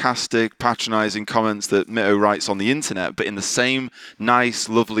sarcastic, patronising comments that Mitto writes on the internet, but in the same nice,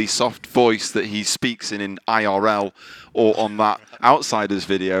 lovely, soft voice that he speaks in IRL or on that Outsiders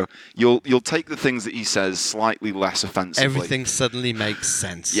video, you'll take the things that he says slightly less offensively. Everything suddenly makes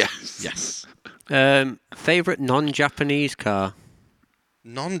sense. Yes. Yes. Favorite non-Japanese car.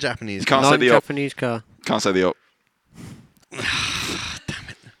 Non-Japanese. You can't say the up. Non-Japanese car. Can't say the up.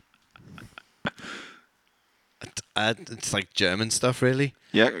 It's like German stuff, really.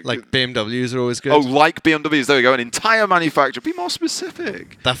 Yeah. Like BMWs are always good. Oh, like BMWs. There we go. An entire manufacturer. Be more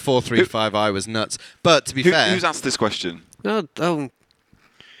specific. That 435i was nuts. But to be fair, Who's asked this question? No, Are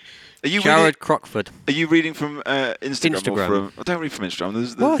you Jared Crockford. Are you reading from Instagram? Instagram. Or from? I don't read from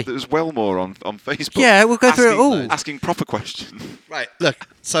Instagram. Why? There's Wellmore on Facebook. Yeah, we'll go through it all. Asking proper questions. right, look,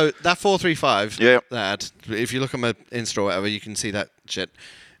 so that 435 Yeah. that if you look on my Insta or whatever, you can see that shit.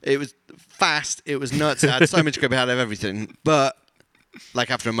 It was fast, it was nuts, it had so much grip, it had everything, but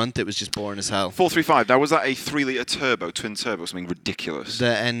like after a month it was just boring as hell. 435. Now was that a 3-litre turbo, twin turbo, something ridiculous? The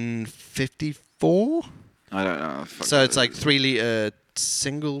N54? I don't know. Fuck So that. it's like 3-litre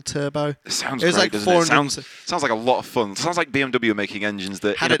single turbo. It sounds it was great, like doesn't it? 400 Sounds like a lot of fun. Sounds like BMW are making engines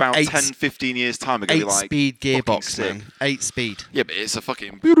that Had in an about 8 10, 15 years' time are going to be like 8-speed fucking gearbox, sick. man. 8-speed. Yeah, but it's a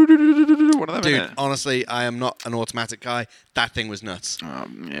fucking one of them, Dude, innit? honestly, I am not an automatic guy. That thing was nuts.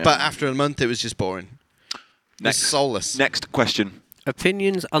 Yeah. But after a month, it was just boring. It was soulless. Next question.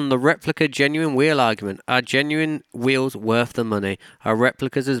 Opinions on the replica genuine wheel argument. Are genuine wheels worth the money? Are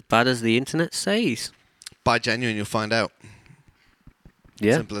replicas as bad as the internet says? Buy genuine, you'll find out.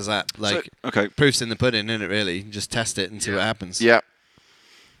 Yeah. Simple as that. Like, okay. proof's in the pudding, isn't it, really? Just test it and see what happens. Yeah.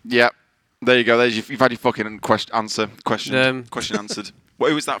 Yeah. There you go. You've had your fucking question answered.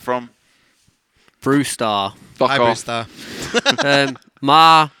 Who was that from? Brewstar. Fuck Hi, off. Bruce Star.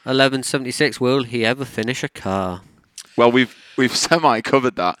 Ma 1176. Will he ever finish a car? Well, we've semi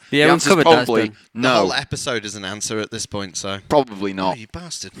covered that. Yeah, the we've answer's covered that, probably Ben. The no. whole episode is an answer at this point, so. Probably Oh, not. you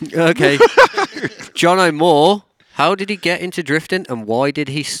bastard. Okay. John O'More. How did he get into drifting and why did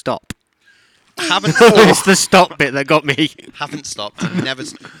he stop? haven't It's the stop bit that got me. haven't stopped. Never.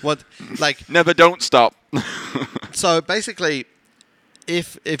 What? Like, Never. Don't stop. so basically,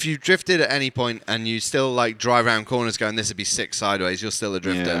 if you drifted at any point and you still like drive around corners going, this would be sick sideways, you're still a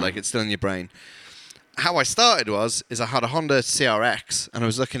drifter. Yeah. Like, it's still in your brain. How I started is I had a Honda CRX and I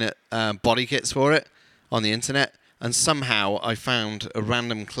was looking at body kits for it on the internet, and somehow I found a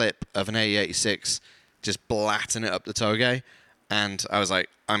random clip of an AE86 just blatting it up the toge, and I was like,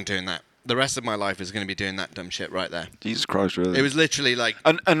 I'm doing that. The rest of my life is going to be doing that dumb shit right there. Jesus Christ, really? It was literally like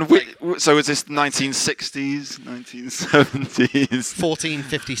so is this 1960s, 1970s?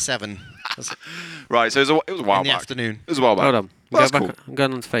 14:57 Right. So it was a while in the back. afternoon. It was a while back. Hold on. Well, that's Go back. cool. I'm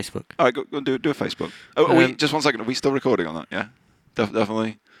going on to Facebook. All right, go and do a Facebook. Oh, just 1 second. Are we still recording on that? Yeah,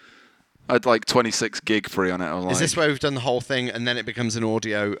 definitely. I had like 26 gig free on it. I was Is like, this where we've done the whole thing and then it becomes an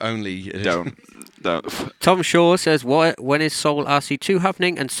audio only? don't. Tom Shaw says, when is Soul RC2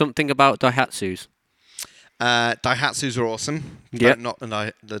 happening and something about Daihatsus? Daihatsus are awesome, Yep. but not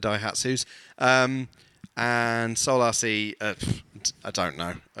the Daihatsus. And Soul RC, I don't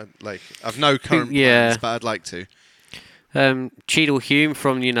know. I've no current Yeah. plans, but I'd like to. Cheadle Hume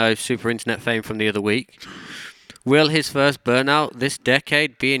from, Super Internet fame from the other week. Will his first burnout this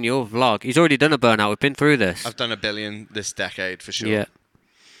decade be in your vlog? He's already done a burnout. We've been through this. I've done a billion this decade for sure. Yeah.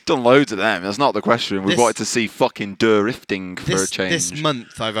 Done loads of them. That's not the question. We This- wanted to see fucking drifting for a change. This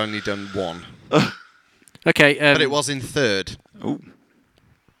month I've only done one, Okay. but it was in third. Ooh.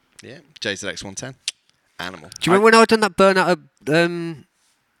 Yeah, JZX 110. Animal. Do you remember when I done that burnout at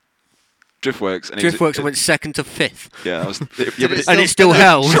Driftworks. And Driftworks and went second to fifth? Yeah, that was, And it still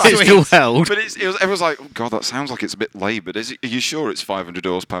held. It still held. But everyone's like, oh god, that sounds like it's a bit laboured. Are you sure it's 500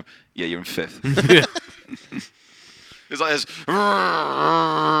 horsepower? Yeah, you're in fifth. It's like this.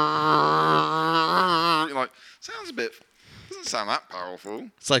 You're like, sounds a bit. Doesn't sound that powerful.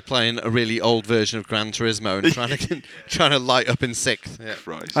 It's like playing a really old version of Gran Turismo and trying to light up in sixth. Yeah.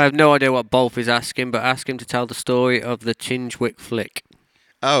 Christ. I have no idea what Bolf is asking, but ask him to tell the story of the Tingewick flick.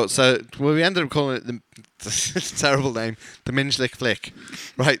 Oh, so we ended up calling it it's a terrible name, the Minchlick Flick,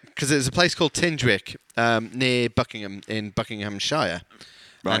 right? Because it's a place called Tingewick near Buckingham in Buckinghamshire,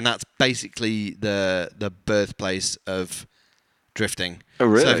 Right. and that's basically the birthplace of drifting. Oh,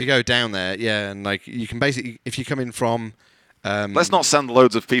 really? So if you go down there, yeah, and like you can basically, if you come in from, Let's not send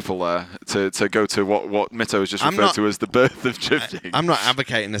loads of people there to go to what Mitto has just referred to as the birth of drifting. I'm not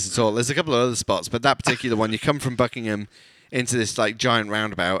advocating this at all. There's a couple of other spots, but that particular one, you come from Buckingham into this like giant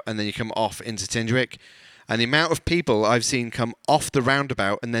roundabout, and then you come off into Tingewick, and the amount of people I've seen come off the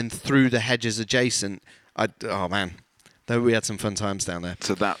roundabout and then through the hedges adjacent, oh man, we had some fun times down there.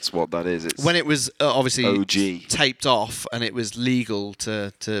 So that's what that is. It's When it was obviously OG. taped off and it was legal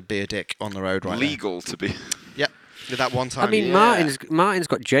to be a dick on the road right legal to be. there. Yep. That one time. I mean, Yeah. Martin's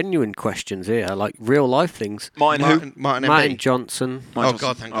got genuine questions here, like real life things. Martin who? Martin Martin MB. Johnson. Oh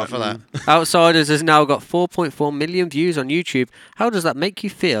God, thank God for that. Outsiders has now got 4.4 million views on YouTube. How does that make you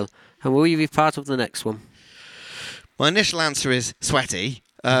feel? And will you be part of the next one? My initial answer is sweaty.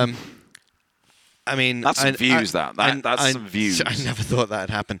 I mean, That's some views, that's some views. I never thought that'd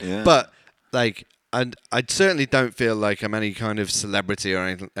happen. Yeah. But like, and I certainly don't feel like I'm any kind of celebrity or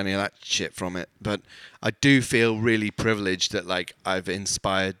any of that shit from it. But I do feel really privileged that like I've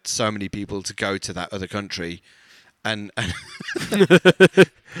inspired so many people to go to that other country, and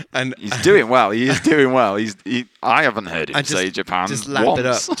and He's doing well. He is doing well. I haven't heard him and say Japan Just lap once. it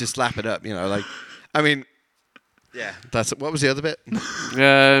up. Just lap it up. You know, like, I mean, yeah. That's what was the other bit?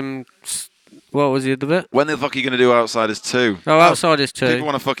 What was the other bit? When the fuck are you going to do Outsiders 2? Oh, Outsiders too. People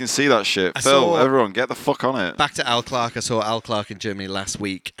want to fucking see that shit. I Phil, saw- everyone, get the fuck on it. Back to Al Clark. I saw Al Clark in Germany last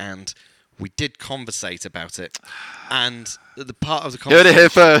week, and we did conversate about it. And the part of the You heard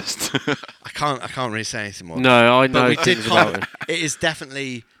it conversation, here first. I can't really say anything more. No, I know but we did. things about it. It is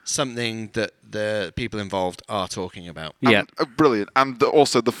definitely something that the people involved are talking about. Yeah. Brilliant. And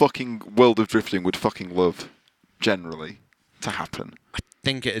also the fucking world of drifting would fucking love, generally, to happen. I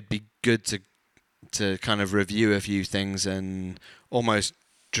think it'd be good to to kind of review a few things and almost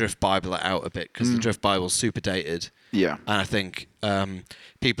Drift Bible it out a bit because the Drift Bible's super dated. Yeah. And I think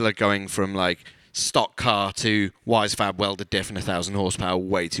people are going from like stock car to Wisefab welded diff and 1,000 horsepower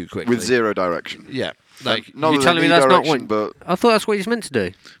way too quickly. With zero direction. Yeah. Like, Not You're that telling they me need that's not direction, what... but I thought that's what he's meant to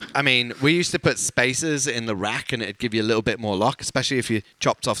do. I mean, we used to put spacers in the rack and it'd give you a little bit more lock, especially if you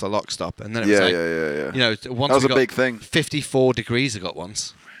chopped off the lock stop. And then it was yeah, like, yeah. you know, once That was we a got big thing. 54 degrees I got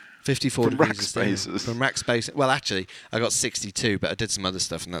once. 54 From degrees rack of steering. spacers. From rack space. Well, actually, I got 62, but I did some other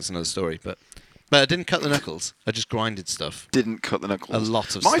stuff, and that's another story. But I didn't cut the knuckles. I just grinded stuff. Didn't cut the knuckles. A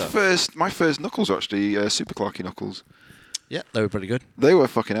lot of my stuff. My first knuckles were actually Super Clarky knuckles. Yeah, they were pretty good. They were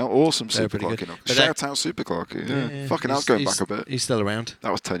fucking hell awesome. They were Super pretty Clarky good. knuckles. But Shout out Super Clarky. Yeah. Fucking hell, it's going back a bit. He's still around.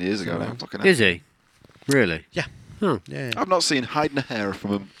 That was 10 years ago now. around. Fucking hell. Is he? Really? Yeah. Oh. Yeah. I've not seen hide nor hair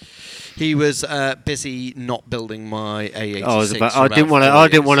from him. He was busy not building my A86. I was about, for I didn't about want to. 4 I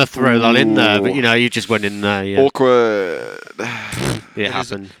didn't years. want to throw that in there, but Ooh. you know, you just went in there. Yeah, Awkward. it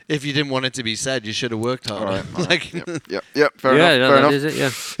happened. If you didn't want it to be said, you should have worked harder. All right. Like, Yep. Fair Yeah, enough. Fair that enough. is it.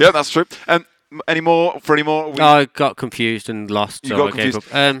 Yeah. Yeah, that's true. Any more? I got confused and lost, You so got I gave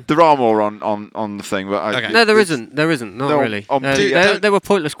confused. up. There are more on the thing, but Okay. No, there it's- isn't. There isn't. Not No, really. yeah, They were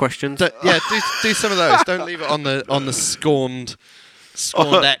pointless questions. do some of those. Don't leave it on the scorned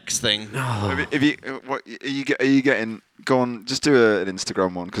X thing. If you, what are you getting? Go on, just do an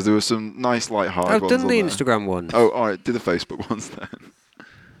Instagram one because there were some nice light-hearted I've ones. done the on there. Instagram one. Oh, all right. Do the Facebook ones then.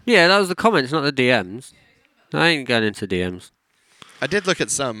 Yeah, that was the comments, not the DMs. I ain't going into DMs. I did look at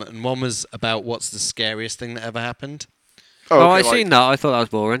some, and one was about what's the scariest thing that ever happened. Oh, okay, I like, seen that. I thought that was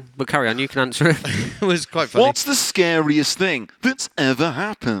boring. But carry on. You can answer it. It was quite funny. What's the scariest thing that's ever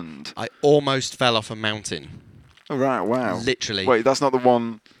happened? I almost fell off a mountain. Oh, right. Wow. Literally. Wait, that's not the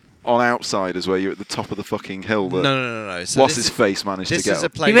one on Outsiders where you're at the top of the fucking hill that No. So what's this- his face managed to This get is a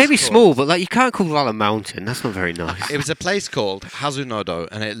up. place. He may be called- small, but like you can't call that a mountain. That's not very nice. It was a place called Hazunodo,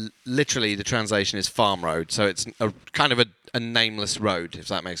 and it literally the translation is farm road. So it's a kind of a nameless road, if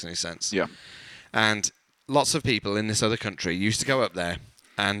that makes any sense. Yeah. And lots of people in this other country used to go up there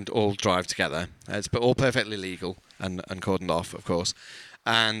and all drive together. It's all perfectly legal and cordoned off, of course.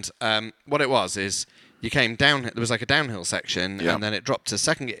 And what it was is you came down. There was like a downhill section, Yeah. and then it dropped to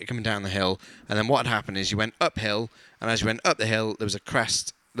second gear coming down the hill. And then what had happened is you went uphill, and as you went up the hill, there was a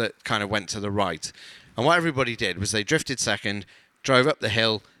crest that kind of went to the right. And what everybody did was they drifted second, drove up the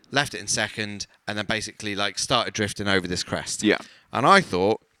hill, left it in second, and then basically like started drifting over this crest. Yeah. And I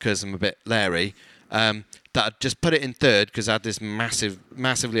thought, because I'm a bit leery, that I'd just put it in third because I had this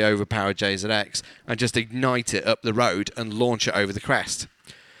massively overpowered JZX and just ignite it up the road and launch it over the crest.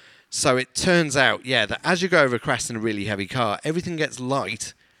 So it turns out, that as you go over a crest in a really heavy car, everything gets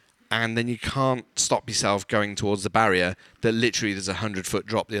light and then you can't stop yourself going towards the barrier that literally there's a 100-foot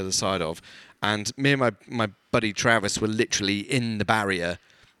drop the other side of. And me and my buddy Travis were literally in the barrier,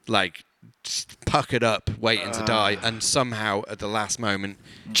 like just puckered up, waiting to die, and somehow at the last moment,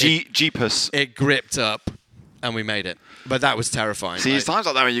 Jeepus. it gripped up, and we made it. But that was terrifying. See, it's times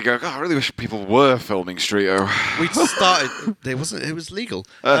like that when you go, God, I really wish people were filming Streeto. We started. It was legal.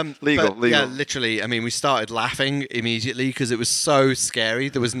 Legal. Yeah, literally. I mean, we started laughing immediately because it was so scary.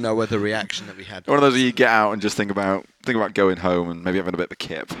 There was no other reaction that we had. One of those where you get out and just think about going home and maybe having a bit of a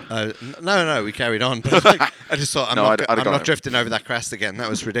kip. No, we carried on. But like, I just thought, I'd I'm gone not home. drifting over that crest again. That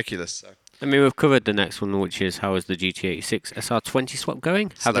was ridiculous. So. I mean, we've covered the next one, which is how is the GT86 SR20 swap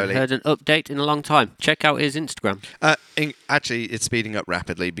going? Haven't Slowly. heard an update in a long time. Check out his Instagram. Actually, it's speeding up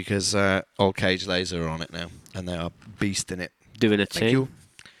rapidly because old Cage Laser are on it now, and they are beasting it. Doing a Thank you.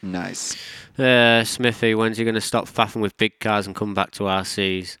 team. Nice. Smithy, when's he going to stop faffing with big cars and come back to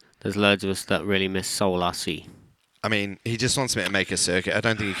RCs? There's loads of us that really miss Soul RC. I mean, he just wants me to make a circuit. I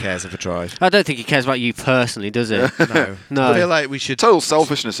don't think he cares if I drive. I don't think he cares about you personally, does he? No. No. I feel like we should Total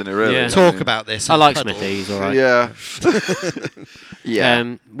selfishness in it, really. Yeah. talk about this. I and like cuddle. Smithy, he's alright. Yeah.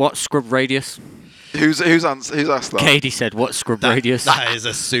 Yeah. What scrub radius? Who's asked that? Katie said, what scrub radius? That is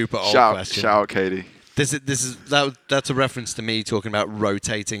a super old Shout question. out, Katie. That's a reference to me talking about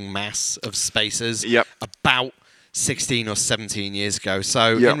rotating mass of spacers. Yep. About 16 or 17 years ago.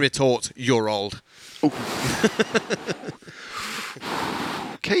 So Yep. in retort, you're old.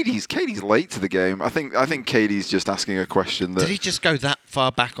 Katie's late to the game. I think Katie's just asking a question that. Did he just go that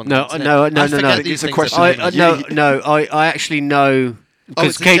far back on No, the internet? no, I no, forget no. these It's a things question are that happening. I actually know because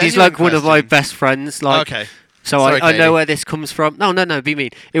it's a Katie's genuine like one of my question. best friends. Like, Okay. so Sorry, I know Katie. where this comes from. No, be mean.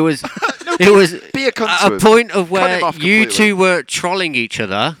 It was it was Be a cunt a to him. point of Cut where him off you completely. two were trolling each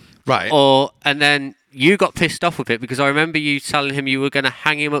other, Right. and then you got pissed off with it because I remember you telling him you were going to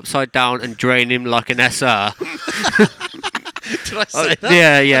hang him upside down and drain him like an SR. Did I say that?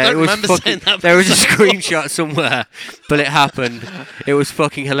 Yeah, I yeah. don't It was remember fucking. saying that. There was a screenshot somewhere, but it happened. It was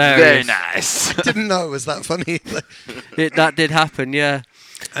fucking hilarious. Very nice. Didn't know it was that funny. That did happen. Yeah.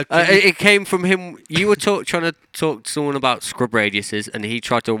 It came from him. You were trying to talk to someone about scrub radiuses, and he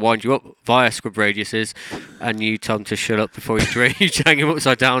tried to wind you up via scrub radiuses, and you told him to shut up before you hang him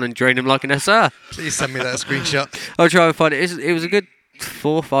upside down and drain him like an SR. Please send me that screenshot. I'll try and find it. It was a good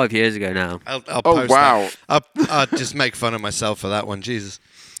 4 or 5 years ago now. I'll Oh, post wow. that. I'll just make fun of myself for that one. Jesus.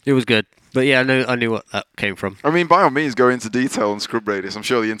 It was good, but yeah, I knew what that came from. I mean, by all means, go into detail on scrub radius. I'm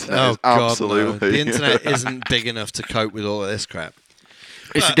sure the internet Oh is God, absolutely. no. The internet isn't big enough to cope with all of this crap.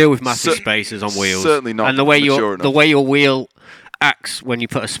 It's to deal with massive cer- spaces on wheels. certainly not And the way mature enough. your wheel acts when you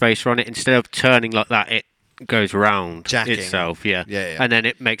put a spacer on it, instead of turning like that, it goes round Jacking. itself. Yeah. Yeah. And then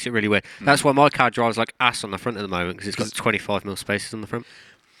it makes it really weird. That's why my car drives like ass on the front at the moment, because it's got 25mm spacers on the front.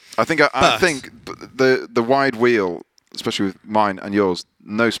 I think the wide wheel, especially with mine and yours,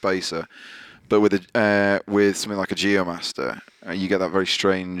 no spacer, but with something like a Geomaster, you get that very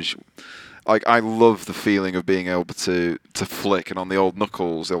strange. Like, I love the feeling of being able to flick, and on the old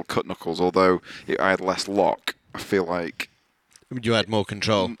knuckles, the old cut knuckles, although I had less lock, I feel like You had more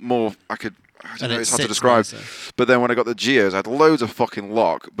control. more. I don't And know, it it's hard to sits describe. nicer. But then when I got the Geos, I had loads of fucking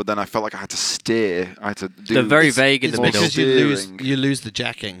lock, but then I felt like I had to steer. I had to do. They're very vague in It's the middle. because Steering. you lose the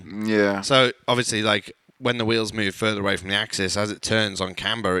jacking. Yeah. So obviously, like when the wheels move further away from the axis, as it turns on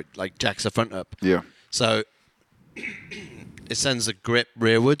camber, it like jacks the front up. Yeah. So it sends the grip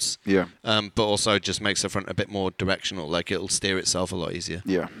rearwards. Yeah. But also just makes the front a bit more directional. Like it'll steer itself a lot easier.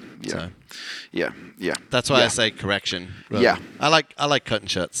 Yeah. Yeah. So Yeah. Yeah. that's why Yeah. I say correction. Yeah. I like cut and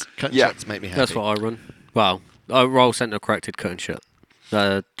shuts. Cut and Yeah. shuts make me happy. That's what I run. Well, I roll centre corrected cut and shut.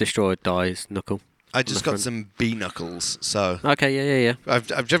 Destroyed dies knuckle. I just the got front. some B knuckles, so Okay, yeah.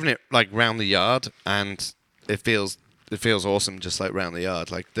 I've driven it like round the yard, and it feels awesome, just like round the yard.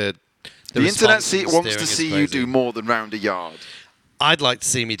 Like the internet response and wants steering to is see you crazy. do more than round a yard. I'd like to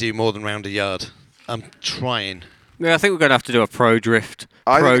see me do more than round a yard. I'm trying. Yeah, I think we're going to have to do a pro drift,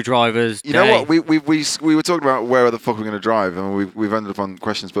 I pro think- drivers. You know day. what? We were talking about where the fuck we're going to drive, and we've ended up on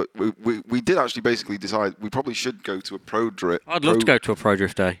questions. But we did actually basically decide we probably should go to a pro drift. I'd love to go to a pro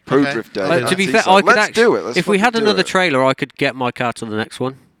drift day. pro Okay. drift day. Like, To be at fair, Teesside. I could Let's actually, do it. Let's if we had fucking do another it. trailer, I could get my car to the next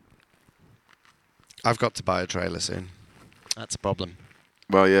one. I've got to buy a trailer soon. That's a problem.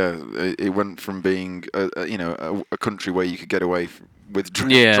 Well, yeah, it went from being a country where you could get away with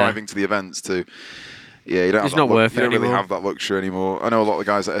Yeah. driving to the events to. Yeah, you don't. It's have that not worth you it don't really anymore. have that luxury anymore. I know a lot of the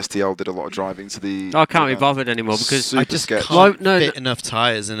guys at STL did a lot of driving to the. I can't be bothered anymore because Super I just sketchy. can't Well, no, fit enough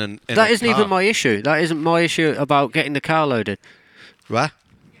tyres in that a isn't car. even my issue. That isn't my issue about getting the car loaded. What?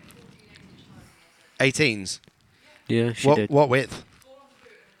 18s. Yeah, she What did. what width?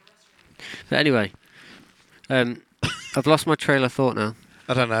 But anyway, I've lost my trail of thought now.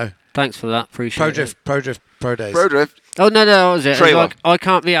 I don't know. Thanks for that. Appreciate it. Pro days. Pro drift. Oh no, that was it. It was Trailer. like, I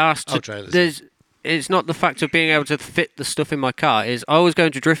can't be asked to. Oh, trailers. It's not the fact of being able to fit the stuff in my car. Is I always go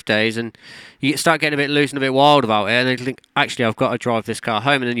into drift days and you start getting a bit loose and a bit wild about it, and then you think, actually, I've got to drive this car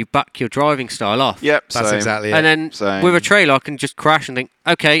home, and then you back your driving style off. Yep, That's same. exactly it. And then Same. with a trailer, I can just crash and think,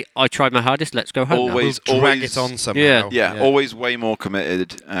 okay, I tried my hardest. Let's go home. now." Always- We'll drag always- it on somehow. Yeah. Yeah, always way more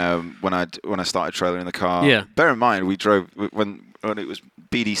committed when I started trailering the car. Yeah. Bear in mind, we drove when it was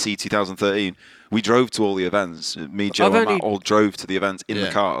BDC 2013. We drove to all the events. Me, Joe, I've and Matt only- all drove to the events in Yeah.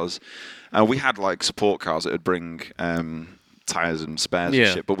 the cars, and we had like support cars that would bring tires and spares Yeah.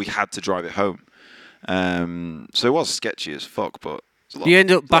 and shit. But we had to drive it home. So it was sketchy as fuck, but. It was a lot- You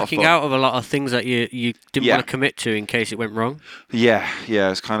end up lot of backing fun. out of a lot of things that you didn't Yeah. want to commit to in case it went wrong. Yeah,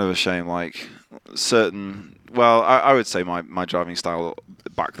 it's kind of a shame. Like certain, well, I would say my driving style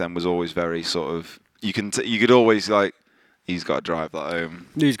back then was always very sort of. You could always like, he's got to drive that home.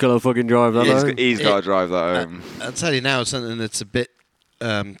 He's got to fucking drive that. He's got to drive that home. I'll tell you now something that's a bit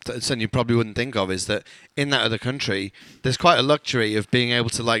something you probably wouldn't think of is that in that other country there's quite a luxury of being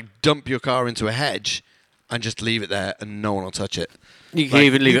able to like dump your car into a hedge and just leave it there and no one will touch it. You can Like,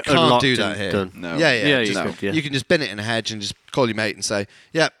 even leave you it can't unlocked do that and here. done. No. Yeah, Yeah, you just- could, yeah. You can just bin it in a hedge and just call your mate and say,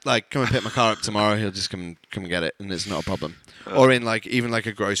 "Yeah, like come and pick my car up tomorrow." He'll just come and get it, and it's not a problem. Or in like even like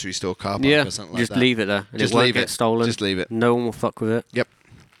a grocery store car park Yeah, or something like just that. leave it there. And Just it won't leave get it. stolen. Just leave it. No one will fuck with it. Yep.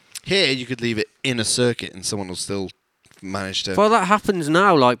 Here you could leave it in a circuit and someone will still manage to. Well, that happens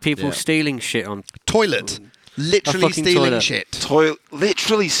now. Like people Yeah. stealing shit on. Toilet. Literally fucking stealing toilet. shit.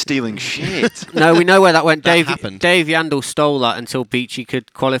 Literally stealing shit. No, we know where that went. That Dave happened. Dave Yandel stole that until Beachy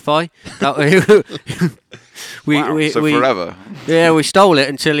could qualify. That, Wow, so forever. Yeah, we stole it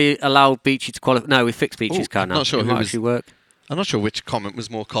until he allowed Beachy to qualify. No, we fixed Beachy's Ooh, car I'm now. not sure it who might was- actually work. I'm not sure which comment was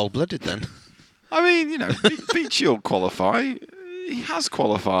more cold-blooded then. I mean, you know, Beachy will qualify. He has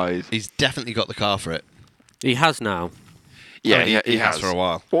qualified. He's definitely got the car for it. He has now. Yeah, Oh, he has for a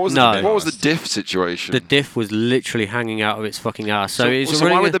while. What was No. what was the diff situation? The diff was literally hanging out of its fucking ass. So, it's so why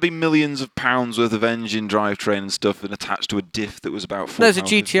running would there be millions of pounds worth of engine, drivetrain, and stuff and attached to a diff that was about? There's a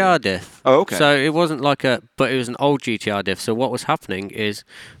 £4.50? GTR diff. Oh, okay. So it wasn't like but it was an old GTR diff. So what was happening is,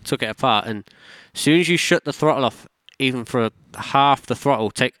 took it apart, and as soon as you shut the throttle off, even for half the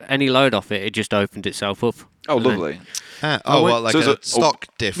throttle, take any load off it, it just opened itself up. Oh, And then- lovely. Like so it's a a- stock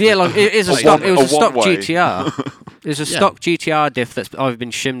diff. Yeah, like it is a A stock. one- It was a a stock one-way. GTR. It's a Yeah. stock GTR diff that's either been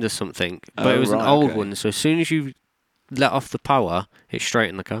shimmed or something, but Oh, it was an right, old okay. one. So as soon as you let off the power, it's straight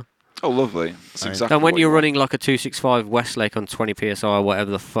in the car. Oh, lovely. That's Right. exactly. And when what you're you want. running like a 265 Westlake on 20 psi or whatever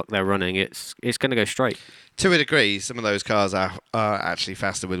the fuck they're running, it's going to go straight. To a degree, some of those cars are actually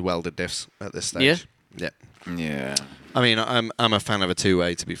faster with welded diffs at this stage. Yeah. Yeah. I mean, I'm a fan of a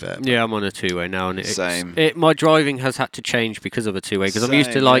two-way, to be fair. Yeah, I'm on a two-way now, and Same. My driving has had to change because of a two-way. Because I'm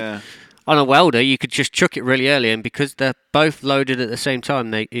used to Same, yeah. on a welder, you could just chuck it really early, and because they're both loaded at the same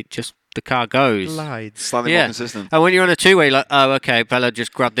time, the car goes. Slides. Slightly more consistent. And when you're on a two-way, like, oh, okay, Bella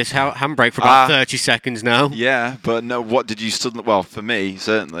just grabbed this handbrake for about 30 seconds now. Yeah, but no. What did you suddenly? Well, for me,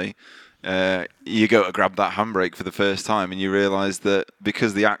 certainly, you go to grab that handbrake for the first time, and you realise that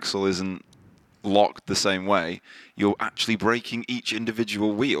because the axle isn't locked the same way, you're actually braking each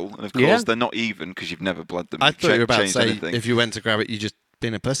individual wheel, and of course Yeah. they're not even because you've never bled them. I thought you were about to changed say, anything. if you went to grab it, you just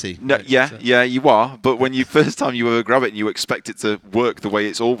been a pussy. No, Like, yeah, so- yeah, you are. But when you first time you ever grab it and you expect it to work the way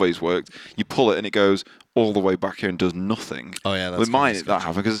it's always worked, you pull it and it goes all the way back here and does nothing. Oh, yeah, that's with mine kinda that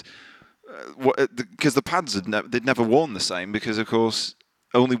happened because the pads they'd never worn the same because of course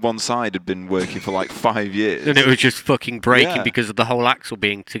only one side had been working for like 5 years. And it was just fucking braking Yeah. because of the whole axle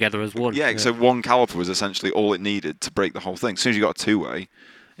being together as one. Yeah, so one caliper was essentially all it needed to brake the whole thing. As soon as you got a two-way,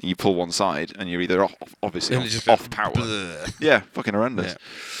 and you pull one side, and you're either obviously And it just off power. bleh. Yeah, fucking horrendous.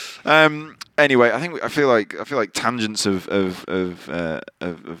 Anyway, I feel like tangents have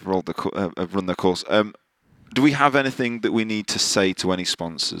run their course. Do we have anything that we need to say to any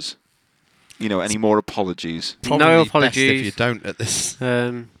sponsors? You know, any more apologies? Probably No best if apologies. you don't at this.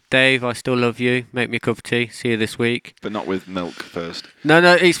 Dave, I still love you. Make me a cup of tea. See you this week. But not with milk first. No,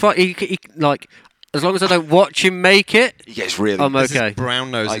 it's fine. He, like, as long as I don't watch him make it, Yeah, it's really. I'm This is okay. brown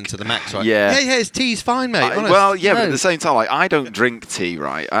nose Like, into the max, right? yeah. His tea's fine, mate. honest. Well, yeah, but at No. the same time, like I don't drink tea,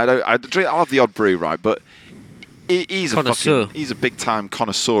 right? I'll have the odd brew, right? But he's Connoisseur. he's a big time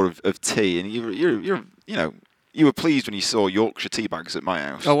connoisseur of tea, and you were pleased when you saw Yorkshire tea bags at my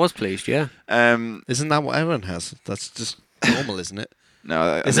house. I was pleased. Yeah. Isn't that what everyone has? That's just normal, isn't it?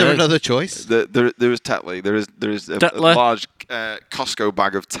 No, Is there another choice? There is Tetley. There is a Tetley. large Costco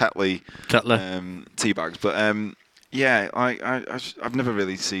bag of Tetley Cutler. tea bags, but yeah, I've never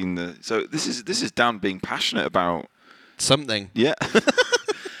really seen the. So this is Dan being passionate about. Something. Yeah,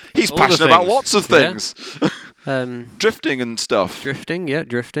 he's All the passionate about things. lots of Yeah. things, drifting and stuff. Drifting. Yeah,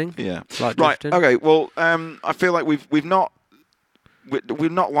 drifting. Yeah, Like right. drifting. Okay. Well, I feel like we're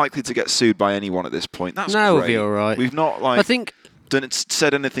not likely to get sued by anyone at this point. That's No, we'll great. be all right. We've not I think.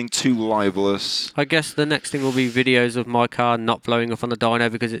 said anything too libelous. I guess the next thing will be videos of my car not blowing up on the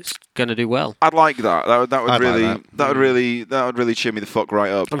dyno because it's going to do well. I'd like that. That would I'd like really that. that would really cheer me the fuck right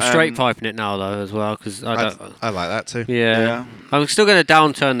up. I'm straight piping it now though as well because I don't. I like that too. Yeah. Yeah. I'm still going to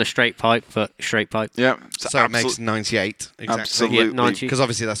downturn the straight pipe, but straight pipe. Yeah. So it makes 98 exactly. Absolutely. Yeah, 90. Because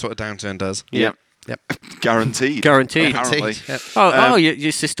obviously that's what a downturn does. Yeah. Yep. Guaranteed. Guaranteed. Apparently. Yep. Oh,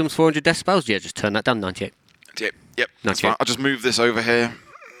 your system's 400 decibels. Yeah, just turn that down 98. Yep. Yep. That's 98. fine. I'll just move this over here.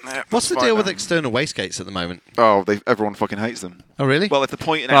 Yep, What's the that's deal fine with now. external wastegates at the moment? Oh, everyone fucking hates them. Oh, really? Well, if they're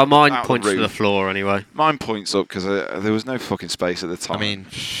pointing Well, out, mine out points the to the roof, floor anyway. mine points up because there was no fucking space at the time. I mean,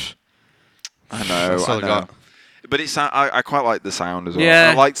 I know. that's all I I know. got. But I quite like the sound as well.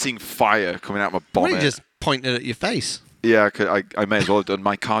 Yeah. I like seeing fire coming out my why don't bonnet. you just point it at your face? Yeah, I may as well have done.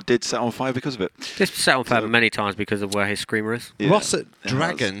 My car did set on fire because of it. Just set on fire many times because of where his screamer is. Yeah. Ross at Yeah,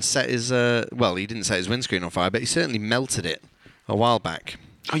 Dragon set his, well, he didn't set his windscreen on fire, but he certainly melted it a while back.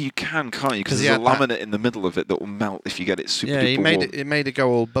 Oh, you can't you? Because 'Cause he there's a had that- laminate in the middle of it that will melt if you get it super Yeah, he duper made warm. it made it go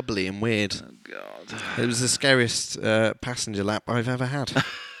all bubbly and weird. Oh, God. It was the scariest passenger lap I've ever had.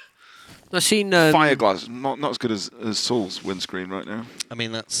 I've seen Fireglass, not as good as Saul's windscreen right now. I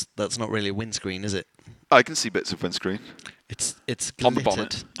mean, that's not really a windscreen, is it? I can see bits of windscreen. It's On the glittered.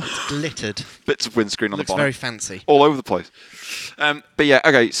 bonnet. It's glittered. Bits of windscreen on Looks the bonnet. very fancy. All over the place. But yeah,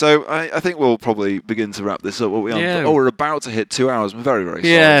 okay, so I think we'll probably begin to wrap this up. What we on? Yeah. Oh, we're about to hit 2 hours. I'm very, very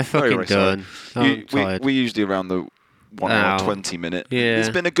sorry. Yeah, Very, fucking very sorry. done. I'm tired. We usually around the 1 hour Ow. 20 minute. Yeah. It's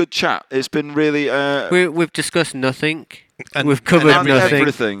been a good chat. It's been really... We've discussed nothing. We've covered And nothing.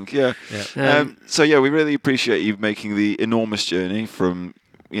 everything. Yeah. Yeah. So yeah, we really appreciate you making the enormous journey from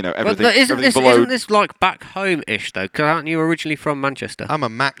But everything. isn't everything this below. isn't this like back home-ish though? Because aren't you originally from Manchester? I'm a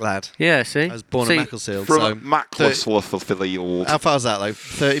Mac lad. Yeah, see. I was born See, in Macclesfield. From So Macclesfield. how far is that though?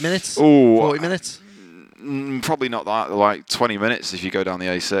 30 minutes? Ooh, 40 minutes? Probably not that. Like 20 minutes if you go down the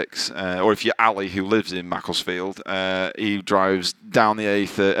A6, or if you're Ali, who lives in Macclesfield, he drives down the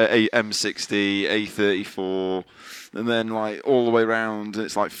M60, A34, and then like all the way around.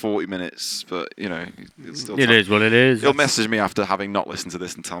 It's like 40 minutes, but it's still. It is what it is. He'll message me after having not listened to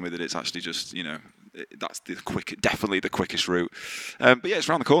this and tell me that it's actually just that's definitely the quickest route. But yeah, it's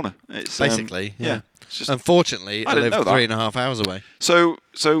around the corner. It's Basically, yeah. It's just, Unfortunately, I I didn't live know that. 3.5 hours away. so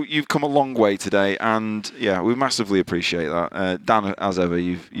you've come a long way today, and yeah, we massively appreciate that. Dan, as ever,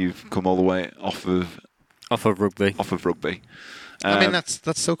 you've come all the way off of rugby. rugby. I mean, that's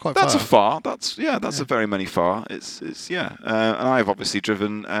still quite That's far. a far. That's a very many far. It's and I've obviously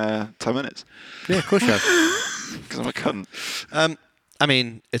driven 10 minutes Yeah, of course you have. because I'm a cunt. I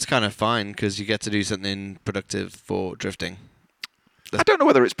mean, it's kind of fine because you get to do something productive for drifting. I don't know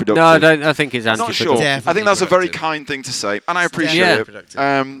whether it's productive. No, I don't. I think it's I'm not anti-productive. sure. I Definitely think that's a very productive. kind thing to say, and I appreciate definitely it.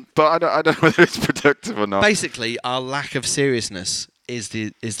 productive. But I don't know whether it's productive or not. Basically, our lack of seriousness is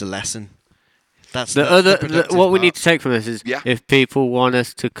the lesson. That's The productive what we part. need to take from this is Yeah. if people want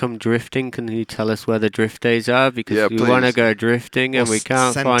us to come drifting, can you tell us where the drift days are? Because Yeah, we want to please. go drifting and Or we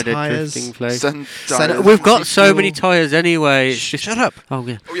can't send find tyres. a drifting place. Send Send it- tyres. We've got fancy so many fuel. tyres anyway. It's just Shut up. Oh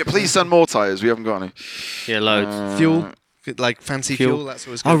yeah, Oh yeah, please send more tyres. We haven't got any. yeah, loads. Fuel, like fancy fuel. fuel. That's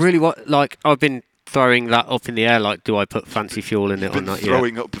always good. I really want. Like I've been throwing that up in the air. Like, do I put fancy fuel in it or Been not?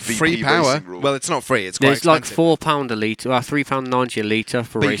 throwing up VP Free power. racing rule. Well, it's not free. It's quite There's like expensive. £4 a litre, £3.90 a litre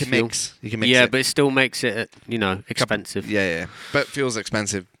for But you race can fuel. mix. You can mix Yeah, it. but it still makes it, expensive. Yeah. But fuel's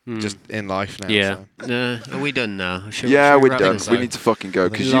expensive just in life now. Yeah. So. Are we done now? Should Yeah, we we're wrap done. this We up? need to fucking go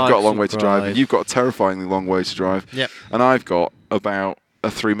because Like, you've got a long way to drive, subscribe. and you've got a terrifyingly long way to drive. Yep. And I've got about a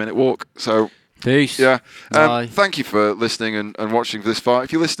 3-minute walk. So Peace. yeah, Bye. thank you for listening and watching this far.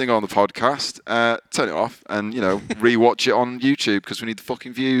 If you're listening on the podcast, turn it off and rewatch it on YouTube because we need the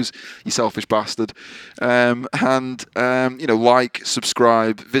fucking views. You selfish bastard. Like,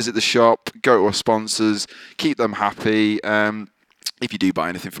 subscribe, visit the shop, go to our sponsors, keep them happy. If you do buy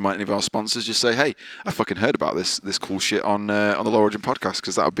anything from any of our sponsors, just say, "Hey, I fucking heard about this cool shit on the Low Origin podcast,"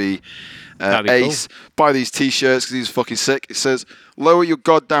 because that would be That'd be ace. Buy these t-shirts because these are fucking sick. It says, "Lower your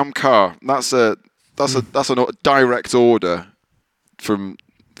goddamn car." That's a direct order from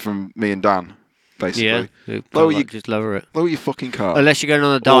me and Dan, basically. Yeah. Lower your Just lower it. lower your fucking car. Unless you're going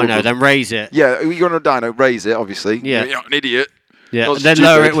on a All of dyno, them. then raise it. Yeah, you're on a dyno, raise it, obviously. Yeah. You're not an idiot. Yeah. Not Then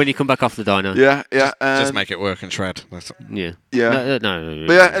lower stupid. it when you come back off the dyno. Yeah. Just make it work and shred. That's Yeah. Yeah. No.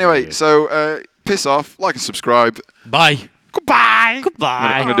 But yeah, anyway, so piss off, like and subscribe. Bye. Goodbye.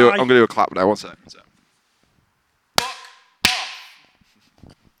 Goodbye. I'm gonna do a clap now. One sec.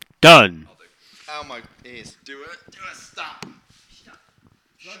 Done. Ow, my ears. Do it. Stop. Did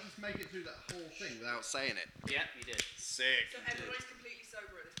I just make it through that whole thing without saying it? Yeah, you did. Sick. So everyone's completely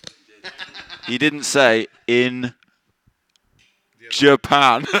sober at this point. He didn't say in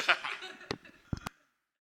Japan.